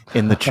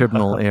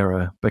Chibnall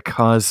era,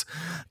 because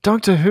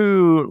Doctor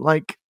Who,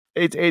 like,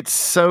 it's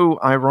so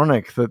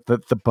ironic that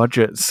the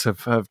budgets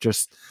have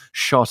just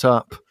shot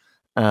up,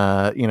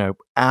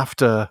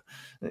 after,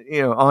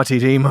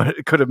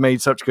 RTD could have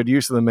made such good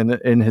use of them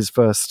in his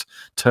first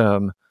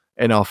term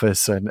in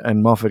office,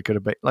 and Moffat could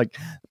have been, like,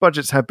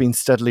 budgets have been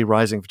steadily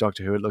rising for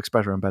Doctor Who. It looks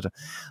better and better.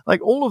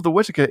 Like, all of the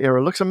Whittaker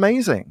era looks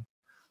amazing.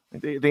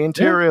 The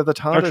interior of the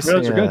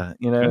TARDIS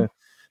here,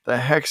 the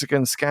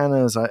hexagon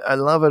scanners, I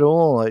love it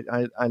all.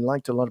 I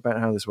liked a lot about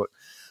how this worked.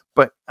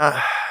 But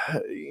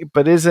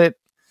is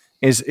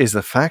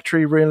the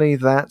factory really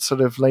that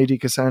sort of Lady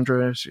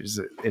Cassandra? Is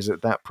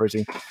it that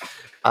pretty?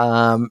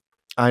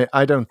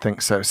 I don't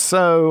think so.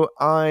 So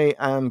I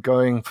am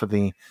going for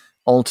the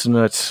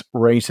alternate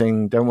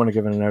rating. Don't want to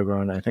give it an ogre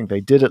on. I think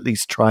they did at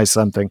least try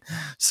something.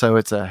 So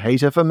it's a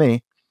hater for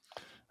me.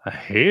 A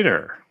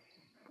hater?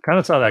 Kind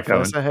of saw that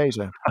coming. It's a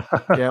hater.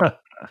 Yeah.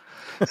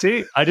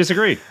 See, I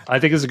disagree. I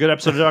think it's a good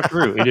episode of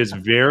Doctor Who. It's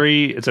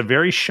a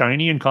very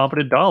shiny and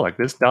competent Dalek.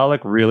 This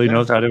Dalek really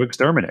knows how to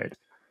exterminate.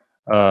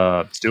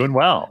 It's doing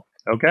well.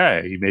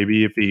 Okay,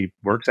 maybe if he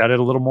works at it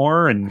a little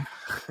more and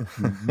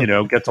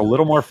gets a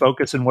little more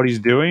focus in what he's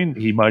doing,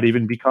 he might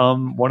even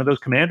become one of those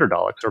commander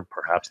Daleks, or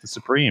perhaps the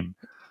Supreme.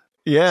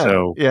 Yeah,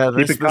 so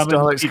this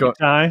Dalek's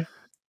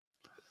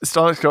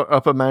got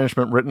upper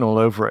management written all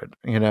over it.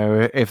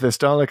 If this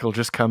Dalek will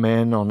just come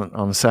in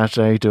on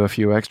Saturday, do a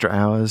few extra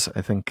hours,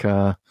 I think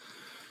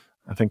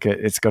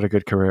it's got a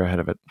good career ahead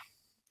of it.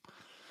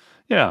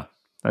 Yeah.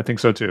 I think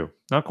so too.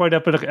 Not quite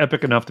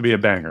epic enough to be a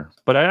banger,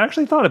 but I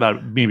actually thought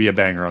about maybe a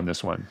banger on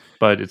this one.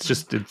 But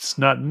it's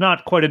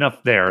not quite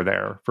enough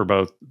there for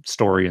both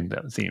story and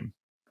theme.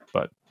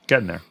 But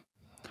getting there,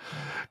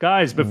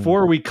 guys.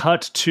 Before we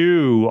cut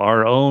to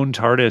our own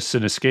TARDIS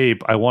and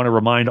escape, I want to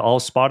remind all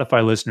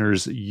Spotify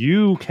listeners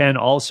you can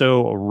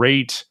also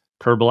rate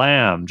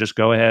Kerblam. Just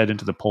go ahead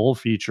into the poll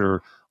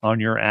feature on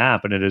your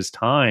app, and it is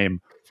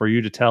time for you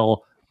to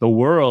tell the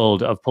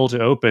world of Pull to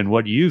Open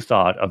what you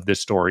thought of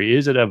this story.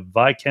 Is it a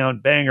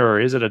Viscount banger?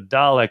 Is it a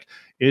Dalek?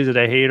 Is it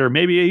a hater?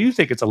 Maybe you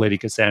think it's a Lady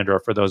Cassandra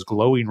for those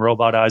glowing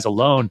robot eyes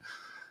alone.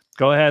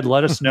 Go ahead,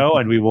 let us know,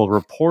 and we will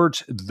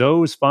report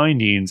those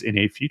findings in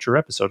a future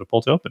episode of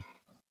Pull to Open.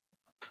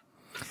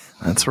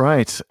 That's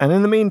right. And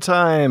in the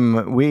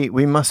meantime, we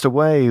must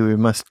away. We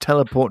must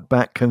teleport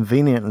back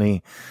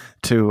conveniently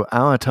to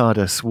our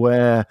TARDIS,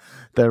 where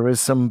there is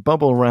some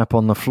bubble wrap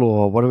on the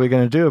floor. What are we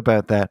going to do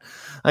about that?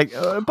 Like,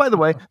 by the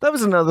way, that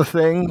was another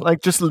thing,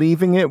 like just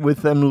leaving it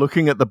with them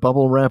looking at the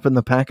bubble wrap and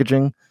the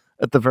packaging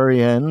at the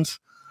very end.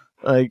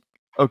 Like,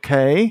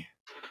 okay.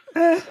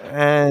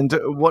 And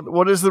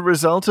what is the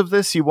result of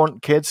this? You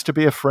want kids to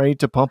be afraid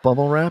to pop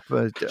bubble wrap?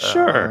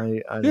 Sure.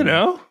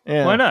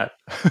 Why not?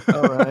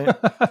 All right.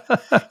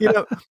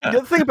 The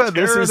other thing about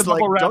this is the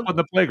bubble wrap on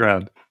the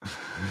playground.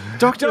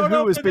 Doctor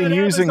Who has been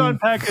using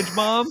package,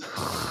 Mom.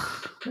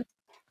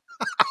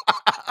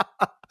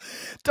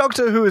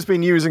 Doctor Who has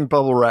been using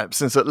bubble wrap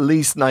since at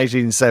least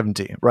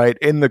 1970, right?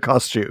 In the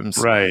costumes,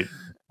 right?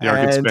 The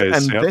Arctic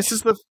Space,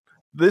 and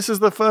this is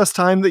the first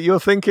time that you're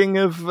thinking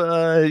of,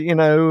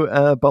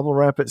 bubble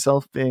wrap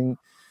itself being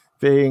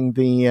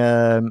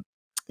the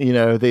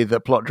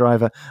plot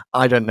driver.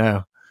 I don't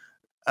know.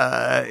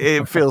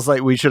 It feels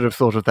like we should have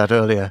thought of that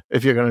earlier.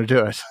 If you're going to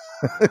do it,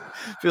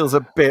 feels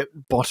a bit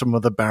bottom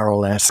of the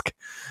barrel-esque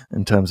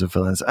in terms of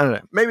villains. I don't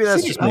know. Maybe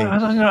that's just me. I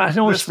don't know. I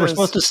know we're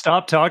supposed to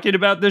stop talking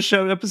about this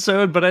show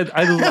episode, but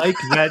I like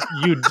that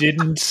you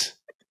didn't.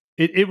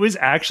 It was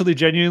actually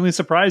genuinely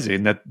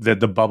surprising that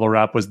the bubble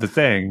wrap was the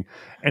thing.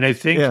 And I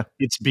think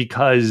it's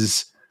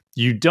because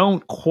you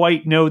don't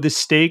quite know the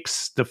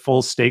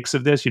full stakes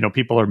of this.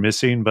 People are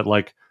missing, but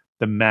like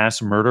the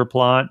mass murder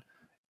plot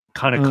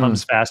kind of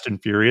comes fast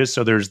and furious.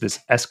 So there's this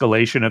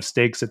escalation of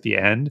stakes at the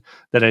end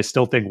that I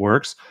still think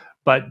works.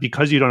 But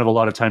because you don't have a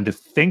lot of time to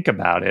think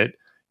about it,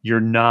 you're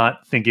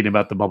not thinking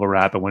about the bubble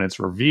wrap, and when it's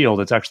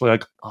revealed, it's actually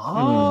like,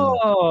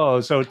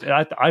 So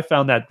I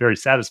found that very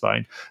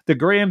satisfying. The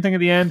Graham thing at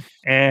the end,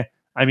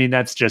 I mean,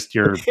 that's just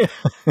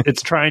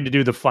it's trying to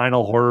do the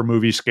final horror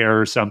movie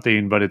scare or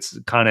something, but it's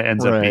kind of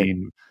ends up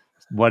being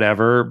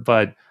whatever.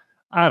 But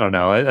I don't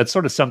know. That's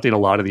sort of something a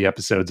lot of the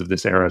episodes of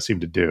this era seem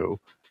to do.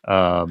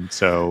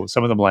 So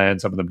some of them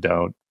land, some of them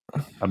don't.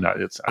 I don't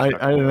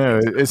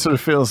know. It sort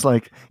of feels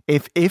like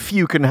if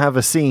you can have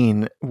a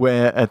scene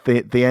where at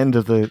the end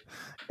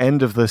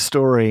of the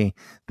story,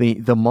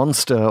 the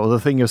monster or the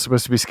thing you're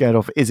supposed to be scared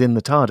of is in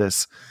the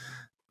TARDIS,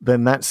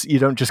 then you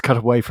don't just cut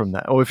away from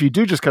that. Or if you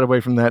do just cut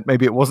away from that,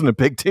 maybe it wasn't a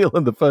big deal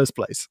in the first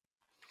place.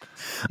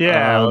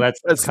 Yeah,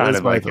 that's kind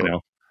of like,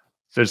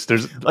 there's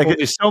like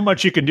only so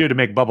much you can do to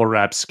make bubble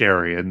wrap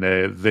scary, and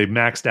they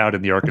maxed out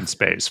in the Ark in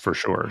Space for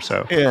sure.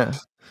 So yeah.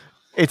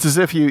 It's as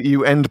if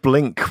you end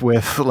Blink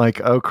with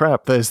like, oh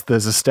crap, there's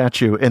a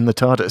statue in the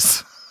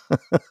TARDIS.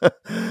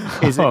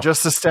 Is it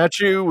just a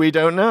statue? We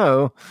don't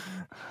know.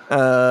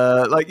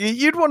 Like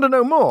you'd want to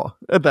know more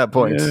at that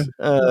point. You'd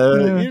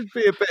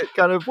be a bit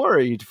kind of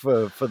worried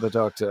for the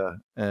Doctor.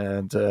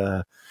 And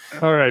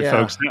all right,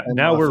 folks.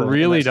 Now we're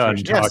really done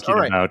talking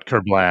about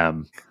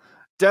Kerblam.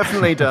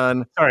 Definitely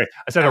done. Sorry,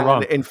 I said it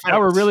wrong. In fact,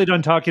 now we're really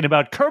done talking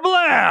about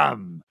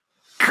Kerblam.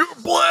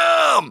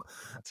 Kerblam.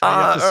 That's how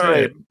you have to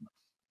say it.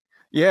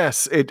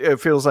 Yes, it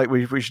feels like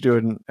we should do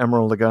an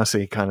Emerald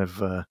Lagasse kind of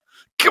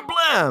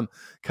Kerblam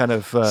kind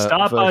of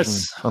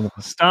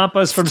Stop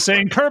us from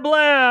saying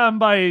Kerblam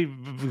by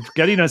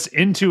getting us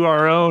into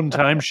our own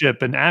time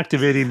ship and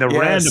activating the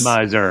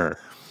randomizer.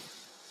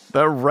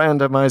 The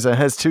randomizer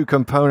has two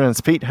components.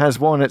 Pete has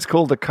one. It's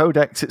called the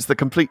Codex. It's the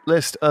complete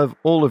list of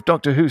all of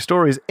Doctor Who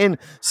stories in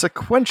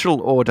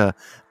sequential order.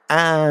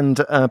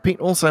 And Pete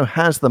also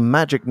has the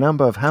magic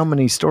number of how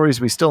many stories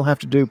we still have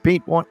to do.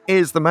 Pete, what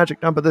is the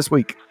magic number this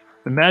week?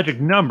 The magic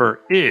number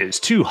is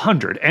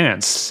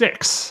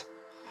 206.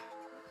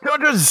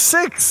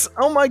 206!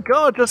 Oh my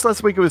god, just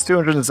last week it was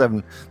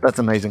 207. That's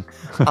amazing.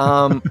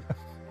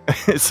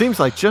 It seems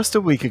like just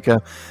a week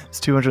ago it's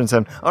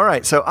 207. All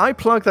right, so I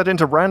plug that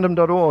into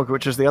random.org,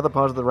 which is the other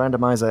part of the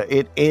randomizer.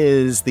 It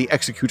is the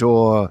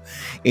executor.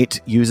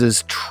 It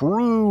uses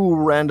true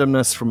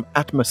randomness from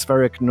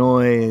atmospheric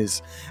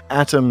noise,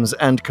 atoms,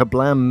 and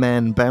Kerblam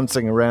men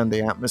bouncing around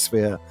the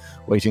atmosphere,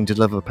 waiting to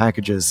deliver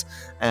packages,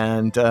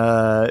 and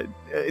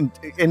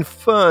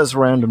infers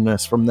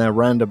randomness from their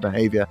random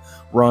behavior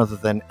rather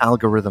than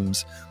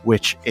algorithms,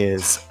 which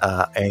is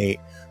a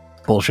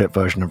bullshit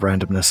version of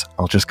randomness.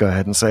 I'll just go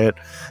ahead and say it.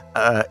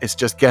 It's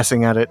just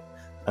guessing at it.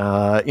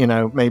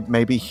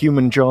 Maybe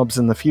human jobs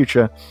in the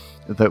future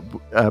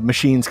that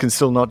machines can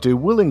still not do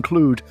will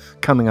include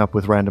coming up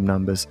with random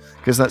numbers,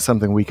 because that's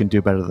something we can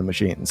do better than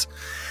machines.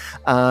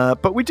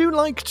 But we do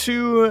like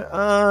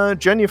to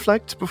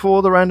genuflect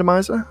before the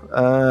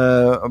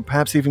randomizer,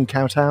 perhaps even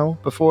kowtow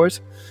before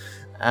it,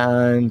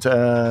 and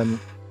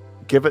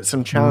give it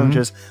some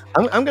challenges.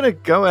 I'm going to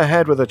go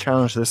ahead with a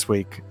challenge this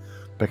week,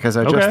 because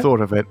I just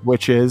thought of it,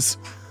 which is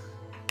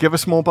give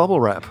us more bubble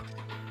wrap.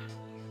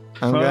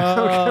 I'm going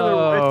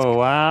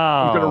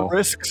to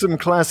risk some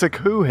classic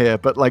Who here,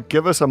 but like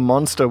give us a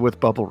monster with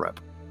bubble wrap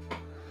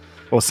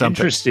or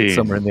something. Interesting.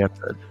 Somewhere in the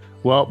episode.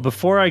 Well,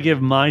 before I give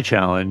my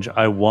challenge,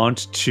 I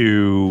want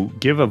to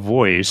give a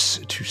voice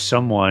to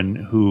someone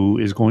who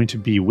is going to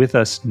be with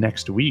us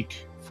next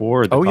week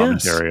for the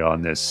commentary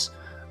on this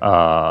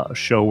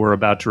show we're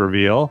about to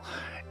reveal.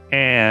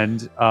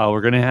 And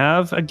we're going to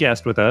have a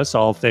guest with us,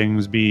 all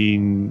things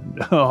being,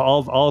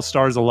 all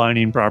stars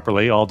aligning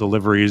properly, all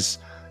deliveries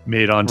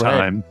made on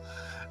time.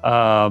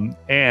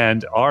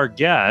 And our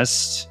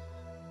guest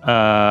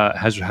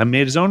has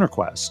made his own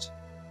request.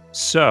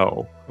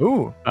 So,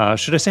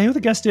 should I say who the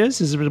guest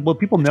is? Will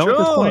people know at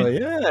this point?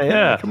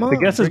 Yeah. Come on, the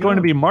guest is going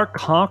to be Mark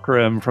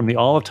Cockram from the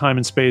All of Time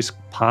and Space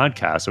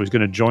podcast. So he's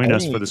going to join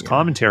us for this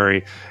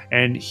commentary.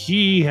 And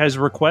he has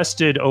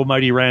requested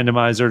Almighty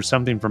Randomizer,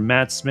 something from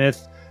Matt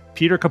Smith,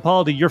 Peter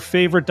Capaldi, your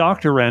favorite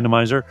Doctor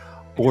Randomizer,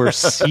 or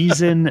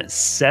season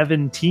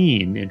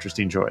 17.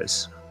 Interesting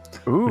choice.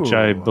 Which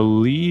I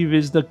believe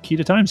is the Key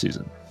to Time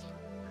season.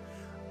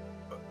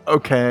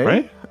 Okay.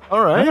 Right?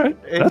 All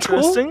right. That's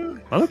interesting. Cool.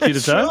 I like Key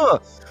to Time.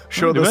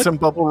 Sure, there's some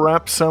bubble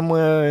wrap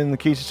somewhere in the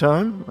Key to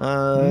Time.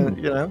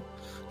 You know,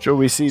 sure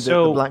we see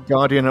the Black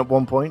Guardian at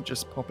one point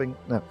just popping.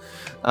 No,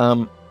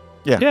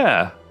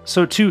 yeah.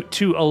 So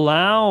to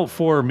allow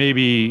for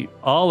maybe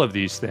all of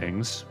these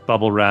things,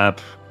 bubble wrap,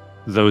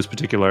 those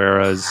particular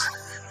eras,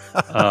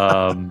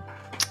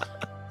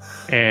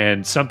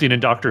 and something in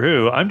Doctor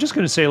Who, I'm just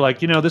going to say,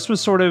 like, you know, this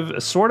was sort of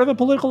a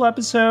political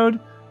episode,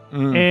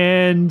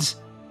 and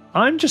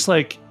I'm just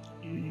like,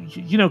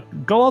 you know,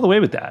 go all the way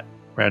with that.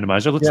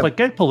 Randomizer, let's like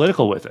get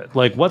political with it.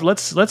 Like,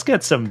 let's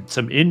get some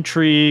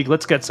intrigue.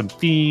 Let's get some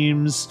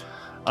themes.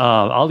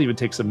 I'll even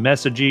take some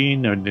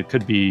messaging, and it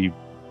could be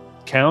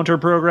counter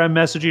program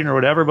messaging or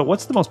whatever. But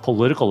what's the most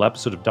political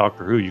episode of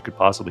Doctor Who you could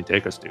possibly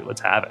take us to?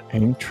 Let's have it.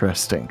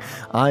 Interesting.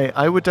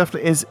 I would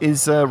definitely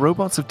is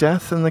Robots of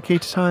Death in the Key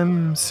to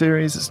Time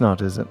series. It's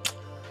not, is it?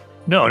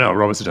 No.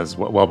 Robots of Death is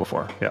well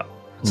before. Yeah.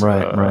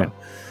 Right. At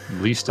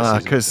least a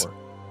season before.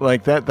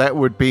 Like that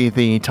would be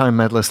the Time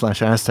Meddler /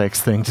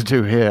 Aztecs thing to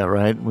do here,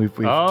 right? We've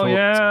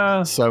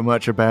talked so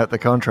much about the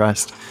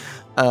contrast,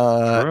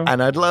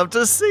 and I'd love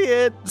to see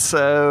it.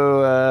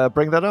 So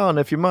bring that on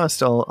if you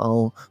must.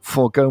 I'll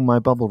forego my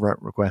bubble wrap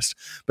request.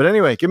 But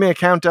anyway, give me a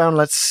countdown.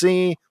 Let's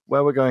see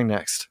where we're going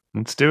next.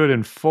 Let's do it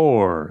in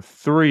 4,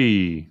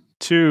 3,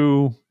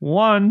 2,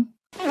 1.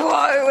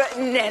 Whoa,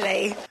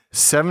 Nelly.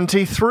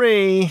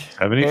 73.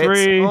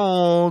 73. It's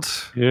old.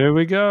 Here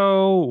we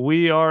go.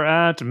 We are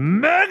at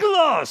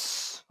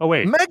Meglos. Oh,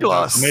 wait.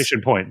 Meglos.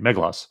 Exclamation point.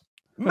 Meglos.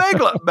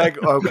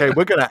 Okay,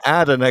 we're going to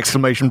add an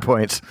exclamation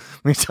point.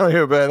 Let me tell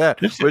you about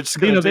that. We're just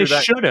going to they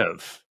should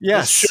have.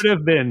 Yes. This should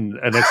have been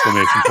an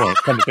exclamation point.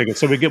 Come to think of it.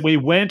 So we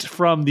went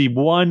from the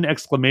one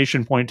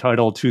exclamation point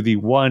title to the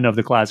one of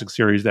the classic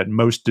series that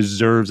most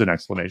deserves an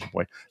exclamation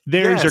point.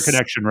 There's your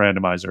connection,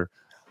 Randomizer.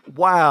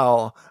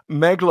 Wow,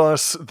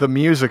 Meglos the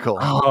musical.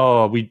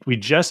 Oh, we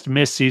just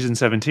missed season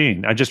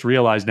 17. I just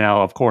realized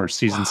now, of course,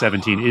 season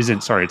 17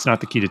 isn't, sorry, it's not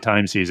the Key to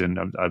Time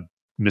season. I've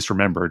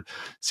misremembered.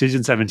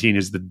 Season 17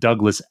 is the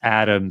Douglas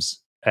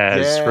Adams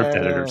as script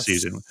editor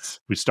season.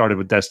 We started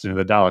with Destiny of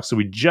the Daleks. So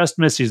we just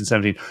missed season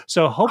 17.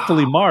 So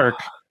hopefully,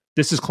 Mark,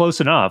 this is close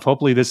enough.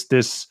 Hopefully this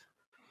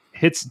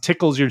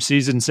tickles your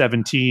season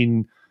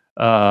 17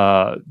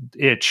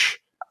 itch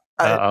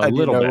a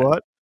little bit.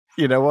 What?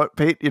 You know what,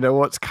 Pete? You know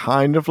what's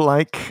kind of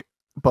like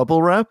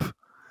bubble wrap?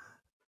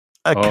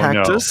 A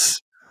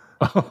cactus.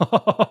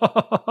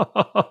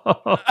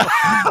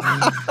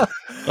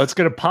 It's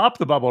going to pop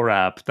the bubble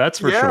wrap. That's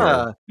for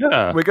sure.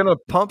 Yeah. We're going to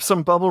pop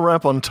some bubble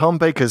wrap on Tom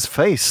Baker's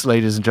face,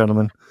 ladies and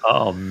gentlemen.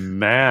 Oh,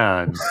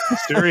 man.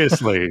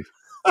 Seriously.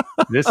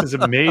 This is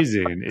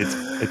amazing.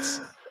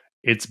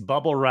 It's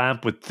bubble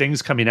wrap with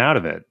things coming out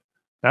of it.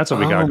 That's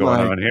what we got going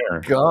on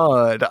here.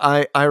 God,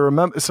 I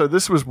remember. So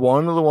this was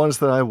one of the ones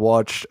that I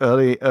watched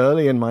early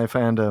in my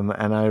fandom,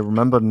 and I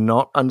remember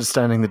not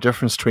understanding the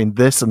difference between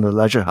this and the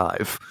Leisure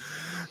Hive.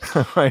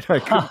 Right, I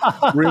couldn't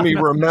really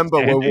remember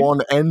where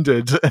one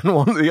ended and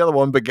the other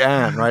one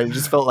began. Right, it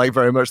just felt like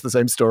very much the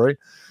same story.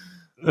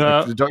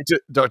 The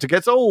doctor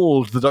gets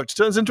old. The doctor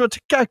turns into a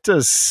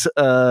cactus.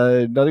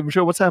 Not even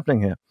sure what's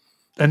happening here.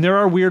 And there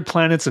are weird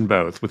planets in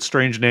both with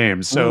strange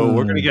names. So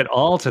we're going to get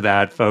all to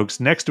that, folks,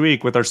 next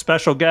week with our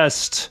special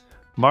guest,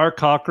 Mark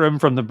Cockram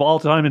from the All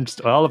of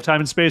Time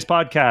and Space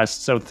podcast.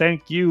 So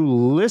thank you,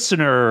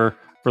 listener,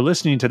 for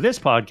listening to this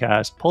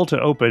podcast, Pull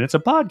to Open. It's a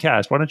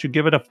podcast. Why don't you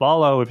give it a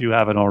follow if you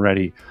haven't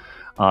already?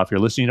 If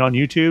you're listening on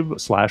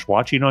YouTube /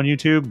 watching on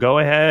YouTube, go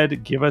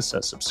ahead, give us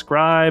a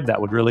subscribe.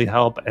 That would really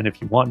help. And if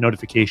you want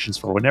notifications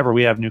for whenever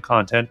we have new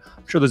content,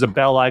 I'm sure there's a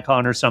bell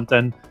icon or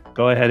something.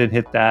 Go ahead and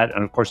hit that.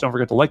 And of course, don't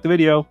forget to like the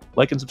video,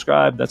 like and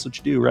subscribe. That's what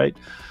you do, right?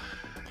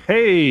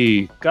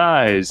 Hey,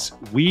 guys,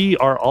 we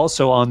are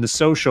also on the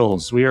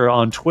socials. We are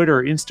on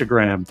Twitter,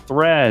 Instagram,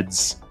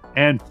 Threads,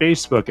 and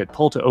Facebook at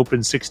Pull to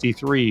Open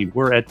 63.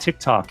 We're at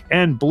TikTok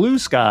and Blue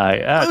Sky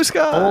at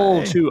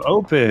Pull to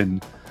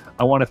Open.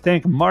 I want to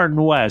thank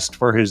Martin West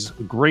for his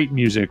great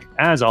music.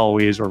 As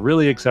always, we're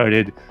really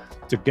excited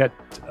to get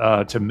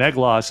to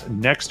Meglos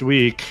next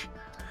week.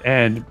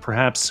 and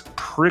perhaps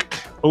prick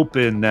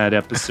open that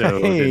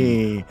episode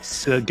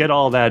and get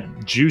all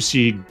that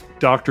juicy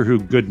Doctor Who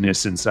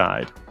goodness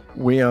inside.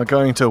 We are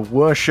going to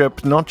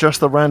worship not just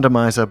the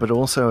randomizer, but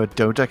also a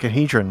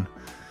dodecahedron.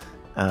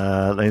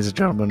 Ladies and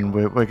gentlemen,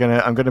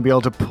 I'm gonna be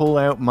able to pull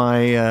out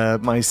my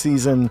my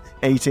season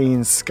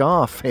 18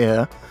 scarf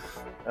here.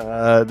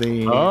 My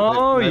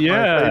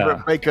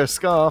favorite Baker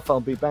scarf. I'll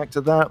be back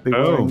to that. Be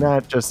wearing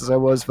that just as I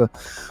was for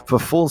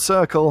Full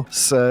Circle.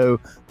 So,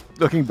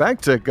 looking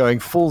back to going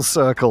full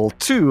circle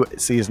to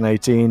season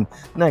 18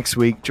 next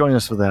week. Join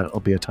us for that. It'll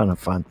be a ton of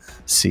fun.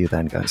 See you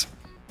then, guys.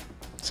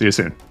 See you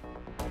soon.